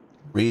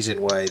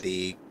reason why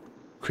the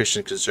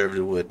Christian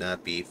conservative would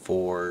not be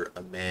for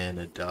a man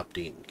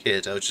adopting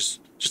kids. I was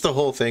just the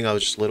whole thing. I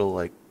was just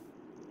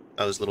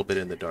I was a little bit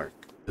in the dark.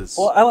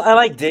 Well, I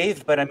like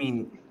Dave, but I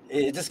mean,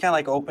 it just kind of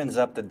like opens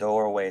up the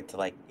doorway to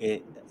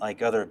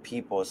like other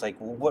people. It's like,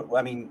 what?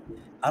 I mean,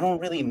 I don't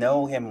really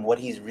know him, what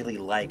he's really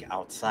like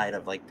outside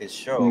of like this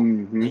show.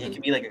 Mm-hmm. He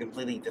can be like a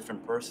completely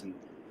different person,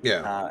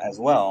 as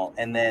well.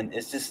 And then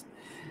it's just,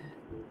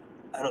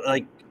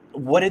 like,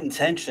 what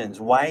intentions?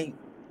 Why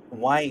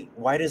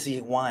does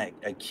he want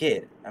a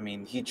kid? I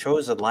mean, he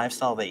chose a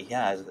lifestyle that he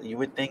has. You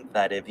would think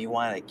that if he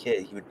wanted a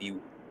kid, he would be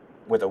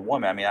with a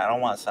woman. I mean, I don't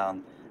want to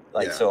sound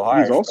like so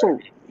harsh.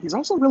 He's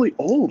also really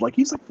old. Like,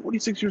 he's like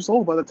 46 years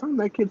old. By the time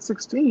that kid's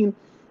 16,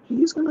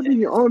 he's going to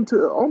be on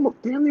to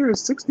almost damn near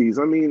his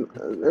 60s. I mean,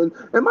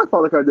 and my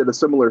father kind of did a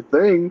similar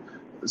thing,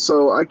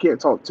 so I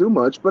can't talk too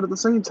much. But at the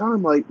same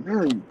time, like,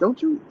 man,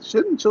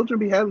 shouldn't children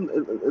be having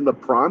in the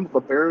prime of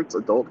a parent's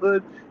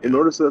adulthood in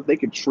order so that they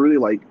can truly,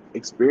 like,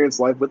 experience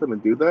life with them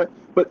and do that?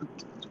 But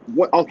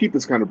I'll keep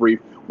this kind of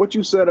brief. What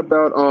you said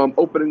about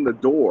opening the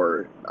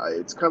door,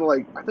 it's kind of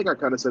like, I think I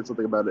kind of said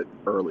something about it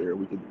earlier.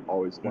 We could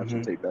always watch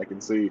the tape back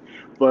and see.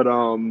 But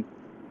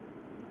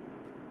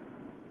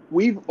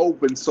we've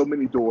opened so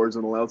many doors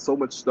and allowed so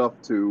much stuff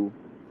to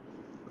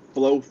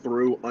flow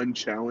through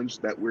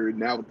unchallenged that we're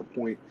now at the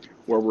point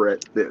where we're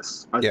at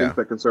this. I think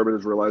that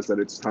conservatives realize that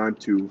it's time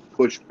to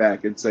push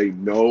back and say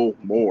no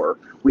more.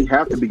 We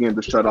have to begin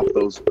to shut off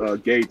those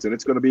gates, and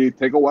it's going to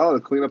take a while to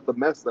clean up the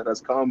mess that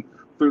has come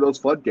through those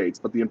floodgates.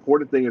 But the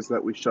important thing is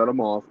that we shut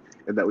them off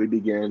and that we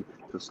begin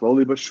to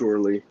slowly but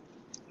surely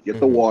get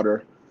the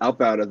water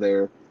out of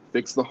there,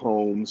 fix the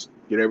homes,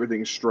 get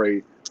everything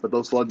straight. But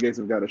those floodgates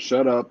have got to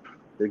shut up.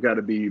 They've got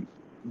to be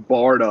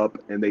barred up,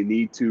 and they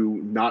need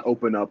to not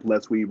open up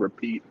lest we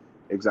repeat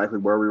exactly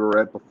where we were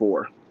at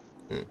before.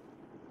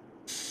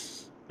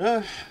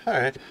 All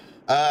right.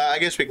 I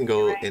guess we can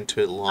go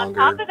into it longer.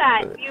 On top of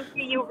that,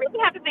 you really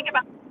have to think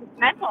about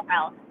mental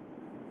health.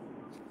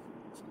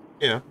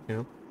 Yeah.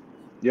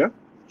 Yeah,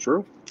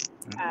 true.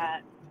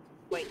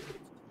 Wait.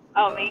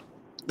 Oh, me?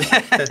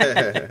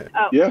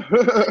 Oh. Yeah.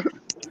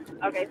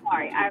 Okay,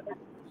 sorry. I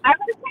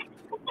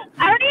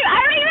don't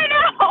even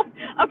know.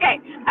 Okay,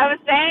 I was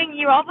saying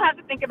you also have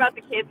to think about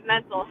the kid's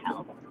mental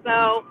health.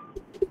 So,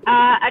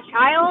 a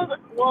child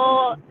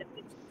will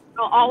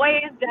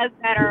always does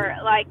better,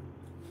 like,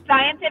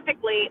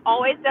 scientifically,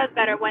 always does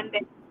better when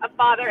there's a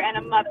father and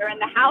a mother in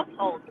the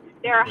household.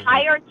 There are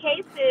higher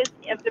cases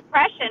of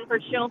depression for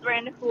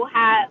children who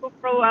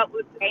grow up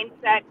with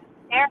same-sex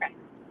parents.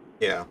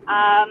 Yeah.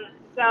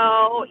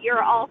 So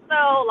you're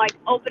also like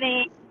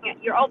opening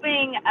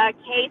a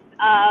case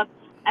of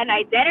an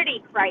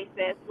identity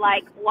crisis.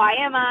 Like, why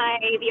am I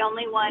the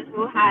only one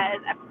who has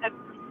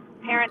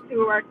parents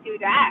who are two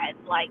dads?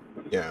 Like,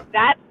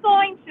 that's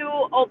going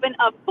to open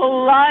a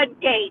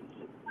floodgate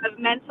of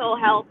mental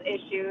health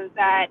issues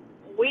that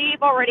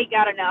we've already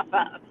got enough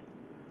of.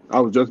 I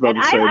was just about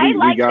to say,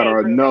 we got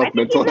enough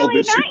mental health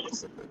issues.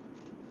 Nice.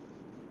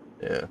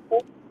 Yeah.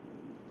 All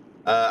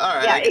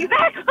right. Yeah,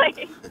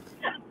 exactly.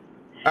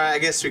 All right, I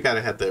guess we kind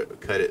of had to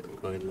cut it. I'm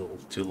going a little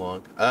too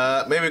long.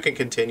 Maybe we can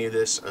continue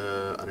this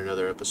on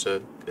another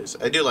episode, because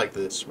I do like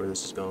this, where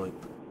this is going.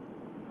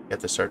 You have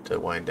to start to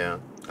wind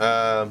down.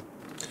 I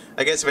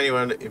guess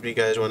if you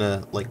guys want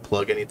to like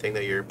plug anything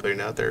that you're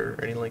putting out there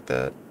or anything like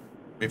that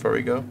before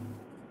we go.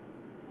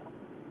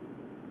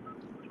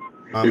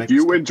 If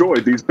you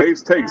enjoyed these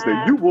base takes,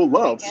 then you will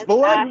love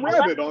SPLAT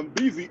Rabbit on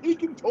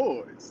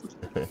Beezinktoys.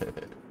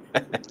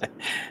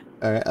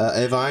 All right,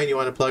 Evine, you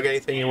want to plug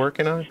anything you're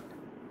working on?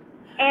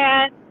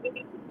 And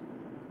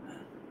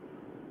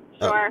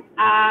sure,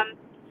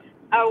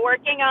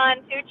 working on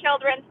 2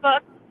 children's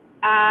books.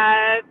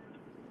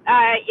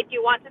 If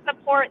you want to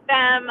support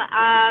them,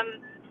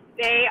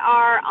 they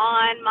are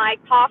on my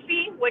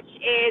Ko-fi, which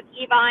is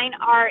Evine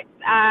Arts.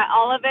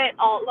 All of it,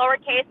 all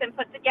lowercase and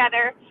put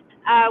together.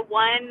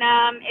 One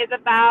is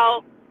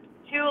about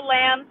 2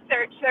 lambs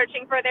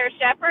searching for their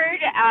shepherd,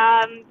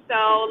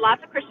 so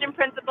lots of Christian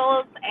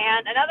principles,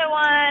 and another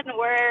one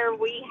where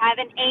we have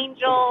an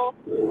angel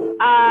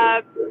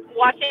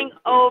watching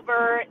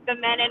over the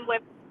men and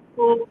women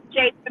who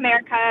shaped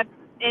America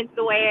into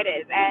the way it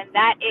is, and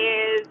that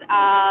is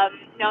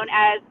known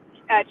as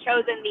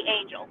Chosen the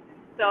Angel.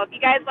 So if you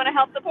guys want to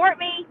help support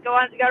me, go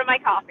to my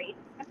Ko-fi.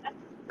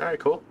 All right,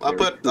 cool. I'll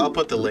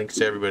put the links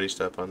to everybody's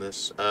stuff on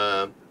this.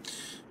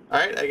 All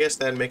right, I guess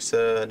that makes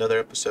another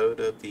episode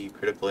of the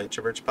Critical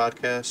Introverts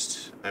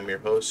podcast. I'm your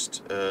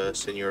host,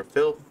 Senor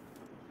Filth,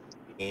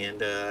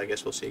 and I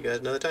guess we'll see you guys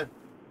another time.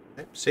 All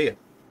right, see ya.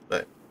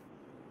 Bye.